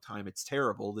 very long time. It's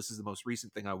terrible. This is the most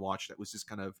recent thing I watched that was just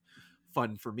kind of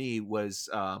fun for me, was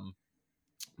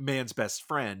Man's Best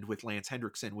Friend with Lance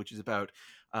Hendrickson, which is about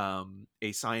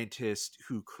a scientist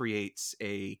who creates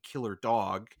a killer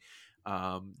dog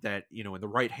that in the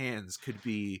right hands could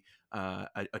be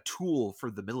a tool for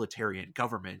the military and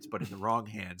government, but in the wrong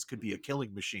hands could be a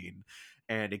killing machine.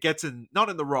 And it gets in, not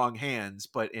in the wrong hands,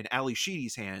 but in Ali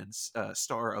Sheedy's hands,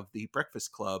 star of The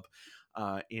Breakfast Club,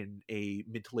 in a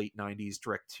mid to late 90s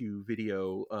direct to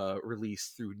video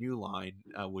release through New Line,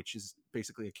 which is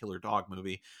basically a killer dog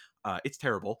movie. It's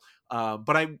terrible,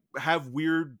 but I have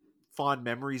weird fond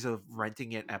memories of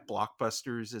renting it at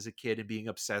Blockbusters as a kid and being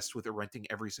obsessed with it, renting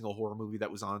every single horror movie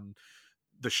that was on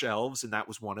the shelves, and that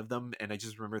was one of them. And I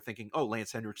just remember thinking, oh,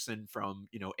 Lance Henriksen from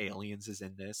Aliens is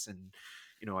in this, and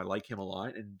I like him a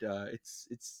lot. And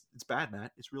it's bad,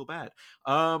 Matt. It's real bad.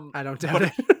 I don't doubt But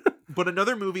it. but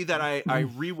another movie that I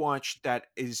rewatched that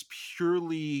is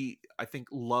purely, I think,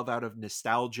 love out of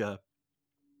nostalgia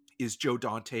is Joe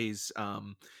Dante's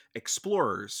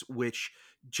Explorers, which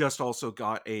just also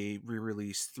got a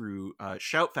re-release through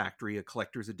Shout Factory, a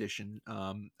collector's edition,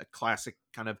 a classic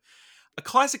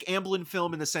Amblin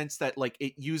film, in the sense that like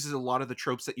it uses a lot of the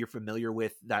tropes that you're familiar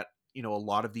with, that a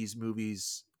lot of these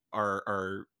movies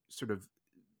are sort of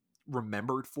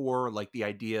remembered for, like the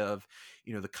idea of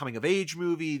the coming of age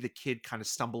movie, the kid kind of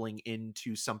stumbling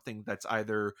into something that's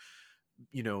either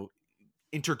you know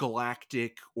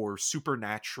intergalactic or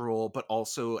supernatural, but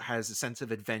also has a sense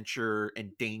of adventure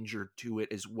and danger to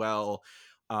it as well.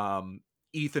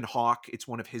 Ethan Hawke, it's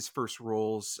one of his first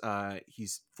roles.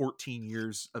 He's 14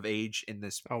 years of age in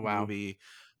this Oh wow. movie.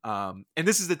 And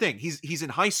this is the thing, he's in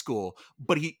high school,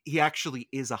 but he actually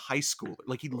is a high schooler.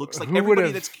 Like, he looks like Who would everybody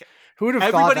have that's who would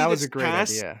have thought everybody that was a that's great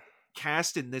idea?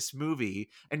 cast in this movie,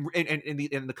 and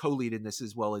the co-lead in this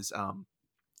as well as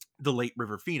the late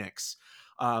River Phoenix,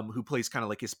 who plays kind of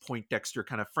like his Poindexter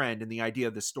kind of friend. And the idea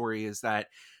of the story is that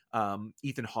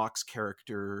Ethan Hawke's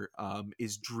character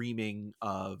is dreaming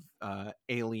of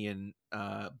alien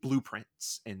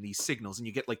blueprints and these signals, and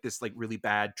you get like this like really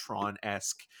bad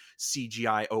Tron-esque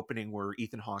CGI opening where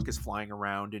Ethan Hawke is flying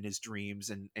around in his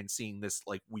dreams and seeing this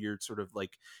like weird sort of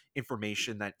like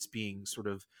information that's being sort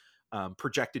of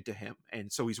projected to him.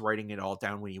 And so he's writing it all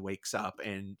down when he wakes up.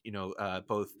 And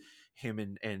both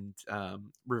him and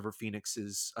River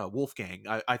Phoenix's Wolfgang.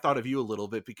 I thought of you a little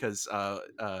bit because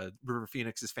River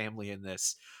Phoenix's family in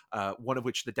this, one of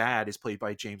which the dad is played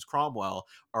by James Cromwell,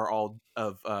 are all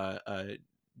of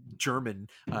German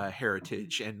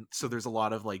heritage, and so there's a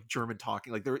lot of like German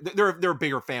talking. Like they're a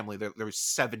bigger family. There's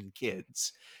 7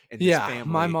 kids in this Yeah,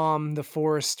 my family. mom, the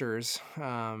Foresters,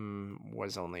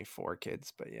 was only 4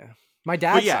 kids, but yeah. My But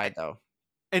dad's yeah, side though,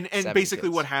 and 7 basically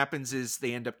what kids. happens is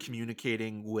they end up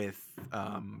communicating with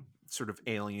sort of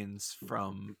aliens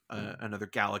from another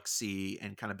galaxy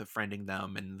and kind of befriending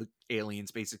them, and the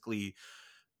aliens basically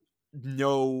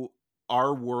know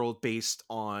our world based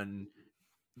on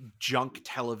junk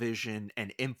television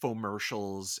and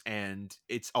infomercials, and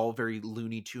it's all very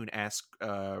Looney Tune-esque.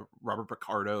 Robert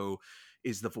Picardo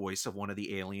is the voice of one of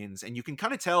the aliens, and you can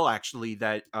kind of tell actually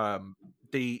that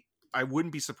they I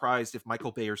wouldn't be surprised if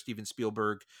Michael Bay or Steven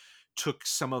Spielberg took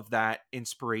some of that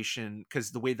inspiration,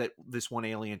 because the way that this one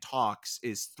alien talks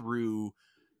is through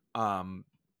um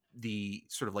the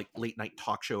sort of like late night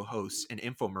talk show hosts and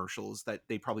infomercials, that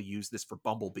they probably use this for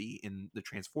Bumblebee in the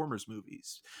Transformers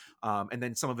movies. And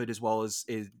then some of it as well is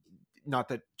not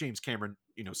that James Cameron,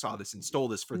 saw this and stole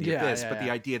this for The Yeah, Abyss, but the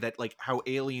yeah, idea that like how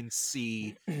aliens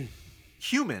see yeah.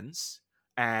 humans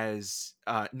as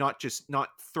not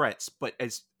threats, but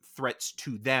as threats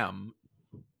to them,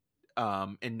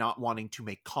 and not wanting to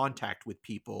make contact with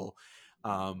people.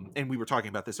 And we were talking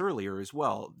about this earlier as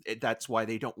well. That's why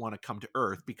they don't want to come to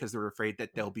Earth, because they're afraid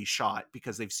that they'll be shot,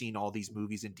 because they've seen all these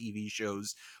movies and TV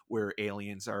shows where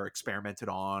aliens are experimented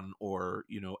on, or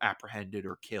apprehended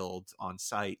or killed on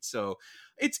sight. So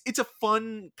it's a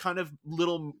fun kind of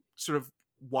little sort of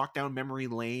walk down memory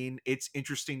lane. It's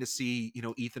interesting to see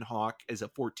Ethan Hawke as a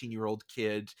 14-year-old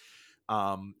kid,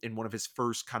 in one of his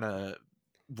first kind of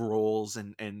roles,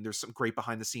 and there's some great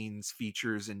behind the scenes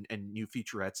features and new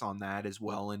featurettes on that as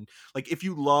well. And like, if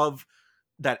you love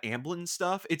that Amblin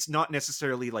stuff, it's not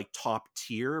necessarily like top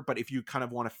tier, but if you kind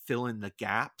of want to fill in the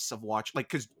gaps of watch, like,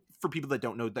 because for people that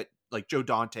don't know, that like Joe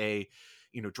Dante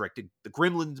directed the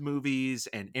Gremlins movies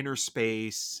and Inner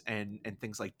Space and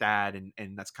things like that, and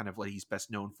that's kind of what he's best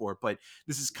known for. But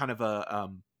this is kind of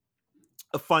a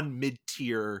fun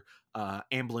mid-tier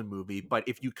Amblin movie, but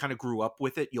if you kind of grew up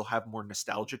with it, you'll have more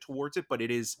nostalgia towards it. But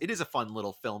it is a fun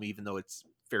little film, even though it's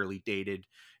fairly dated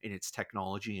in its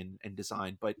technology and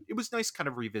design. But it was nice kind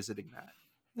of revisiting that.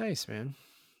 Nice, man.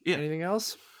 Yeah, Anything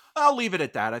else? I'll leave it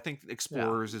at that. I think Yeah.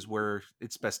 Explorers is where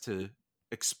it's best to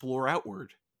explore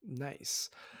outward. Nice.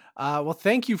 Well,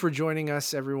 thank you for joining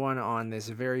us, everyone, on this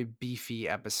very beefy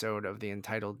episode of the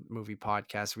Entitled Movie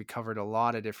Podcast. We covered a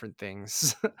lot of different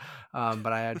things, but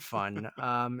I had fun.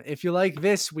 If you like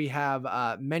this, we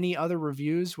have many other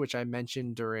reviews, which I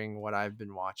mentioned during what I've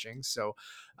been watching. So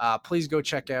please go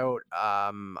check out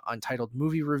Untitled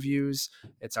Movie Reviews.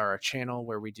 It's our channel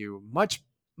where we do much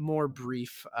more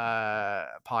brief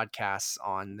podcasts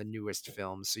on the newest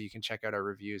films. So you can check out our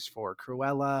reviews for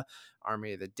Cruella,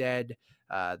 Army of the Dead,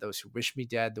 Those Who Wish Me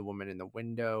Dead, The Woman in the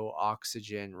Window,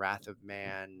 Oxygen, Wrath of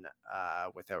Man,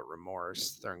 Without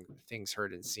Remorse, Things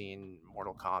Heard and Seen,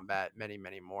 Mortal Kombat, many,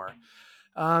 many more.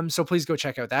 So please go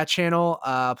check out that channel.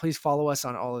 Please follow us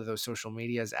on all of those social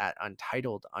medias at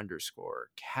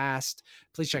Untitled_cast.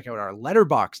 Please check out our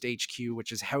Letterboxd HQ,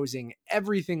 which is housing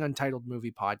everything Untitled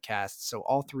Movie Podcast. So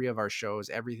all 3 of our shows,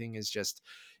 everything is just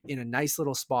in a nice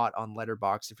little spot on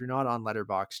Letterboxd. If you're not on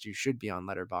Letterboxd, you should be on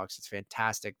Letterboxd. It's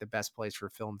fantastic. The best place for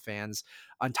film fans.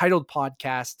 Untitled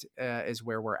Podcast is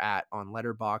where we're at on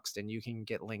Letterboxd, and you can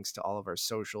get links to all of our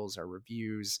socials, our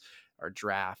reviews, our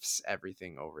drafts,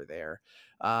 everything over there.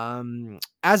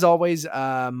 As always,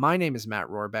 my name is Matt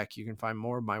Rohrbeck. You can find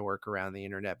more of my work around the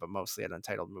internet, but mostly at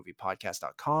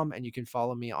UntitledMoviePodcast.com. And you can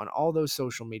follow me on all those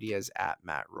social medias at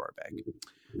Matt Rohrbeck.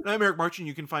 And I'm Eric Marchin.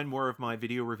 You can find more of my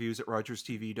video reviews at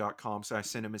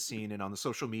RogersTV.com/CinemaScene and on the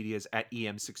social medias at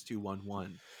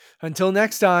EM6211. Until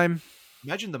next time.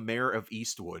 Imagine the mayor of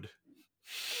Eastwood.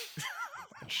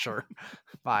 Sure.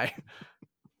 Bye.